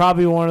are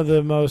probably one of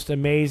the most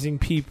amazing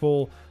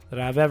people that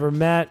I've ever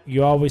met.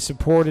 You always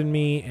supported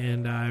me,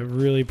 and I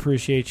really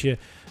appreciate you.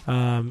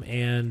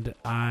 And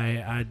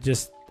I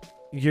just,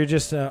 you're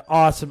just an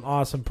awesome,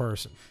 awesome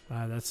person.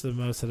 That's the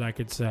most that I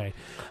could say.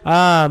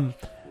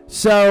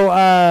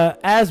 So,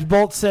 as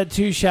Bolt said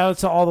too, shout out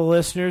to all the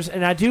listeners.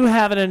 And I do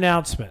have an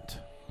announcement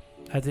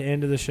at the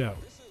end of the show.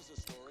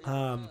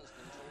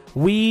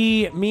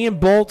 Me and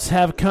Bolts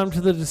have come to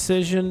the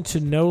decision to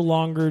no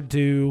longer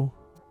do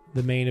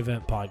the Main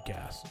Event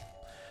podcast.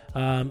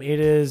 It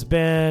has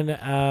been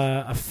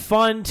a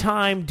fun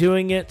time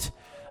doing it,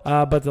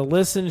 but the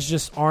listens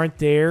just aren't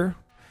there.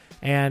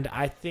 And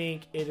I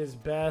think it is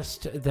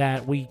best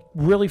that we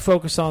really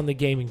focus on the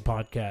gaming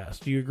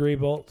podcast. Do you agree,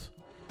 Bolt?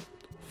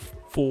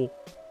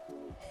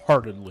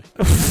 Full-heartedly.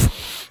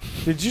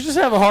 Did you just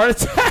have a heart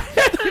attack?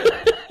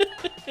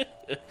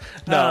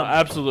 No,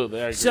 absolutely.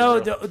 I agree,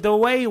 so bro. the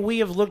way we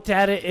have looked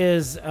at it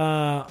is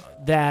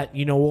that,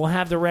 you know, we'll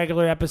have the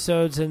regular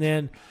episodes, and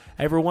then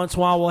every once in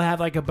a while we'll have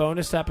like a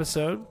bonus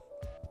episode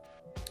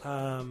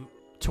to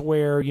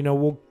where, you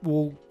know,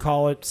 we'll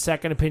call it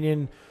Second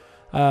Opinion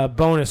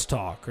bonus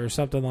talk or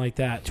something like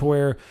that, to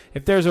where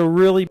if there's a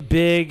really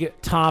big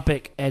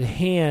topic at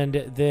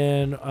hand,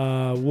 then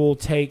we'll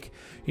take,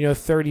 you know,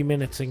 30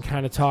 minutes and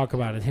kind of talk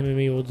about it. Him and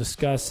me will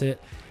discuss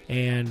it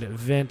and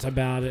vent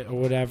about it or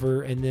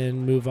whatever, and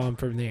then move on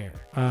from there.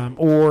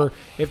 Or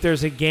if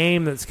there's a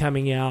game that's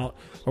coming out,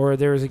 or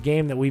there's a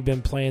game that we've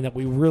been playing that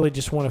we really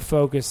just want to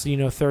focus, you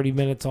know, 30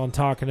 minutes on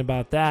talking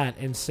about that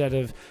instead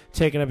of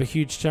taking up a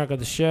huge chunk of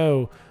the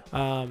show,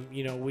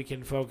 you know, we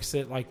can focus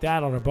it like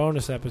that on a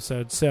bonus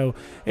episode. So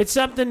it's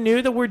something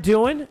new that we're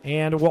doing,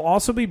 and we'll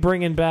also be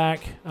bringing back,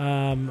 or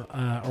I'm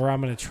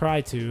going to try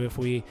to, if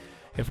we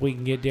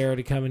can get Dara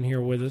to come in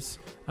here with us.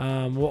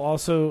 We'll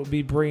also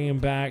be bringing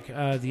back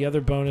the other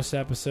bonus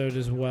episode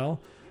as well.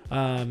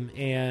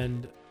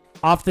 And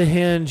Off the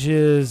Hinge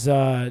is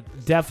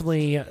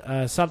definitely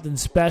something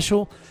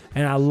special,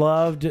 and I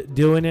loved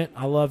doing it.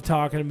 I love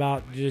talking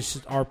about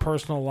just our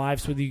personal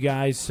lives with you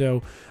guys.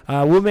 So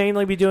we'll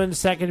mainly be doing the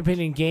Second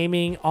Opinion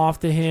Gaming, Off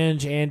the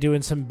Hinge, and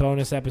doing some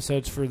bonus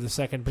episodes for the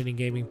Second Opinion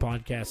Gaming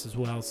podcast as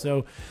well.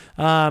 So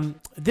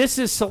this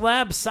is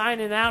Celeb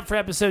signing out for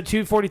episode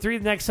 243.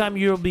 The next time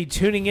you'll be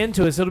tuning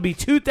into us, it'll be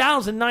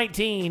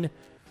 2019.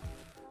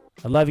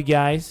 I love you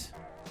guys.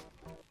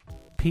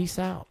 Peace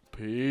out.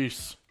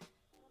 Peace.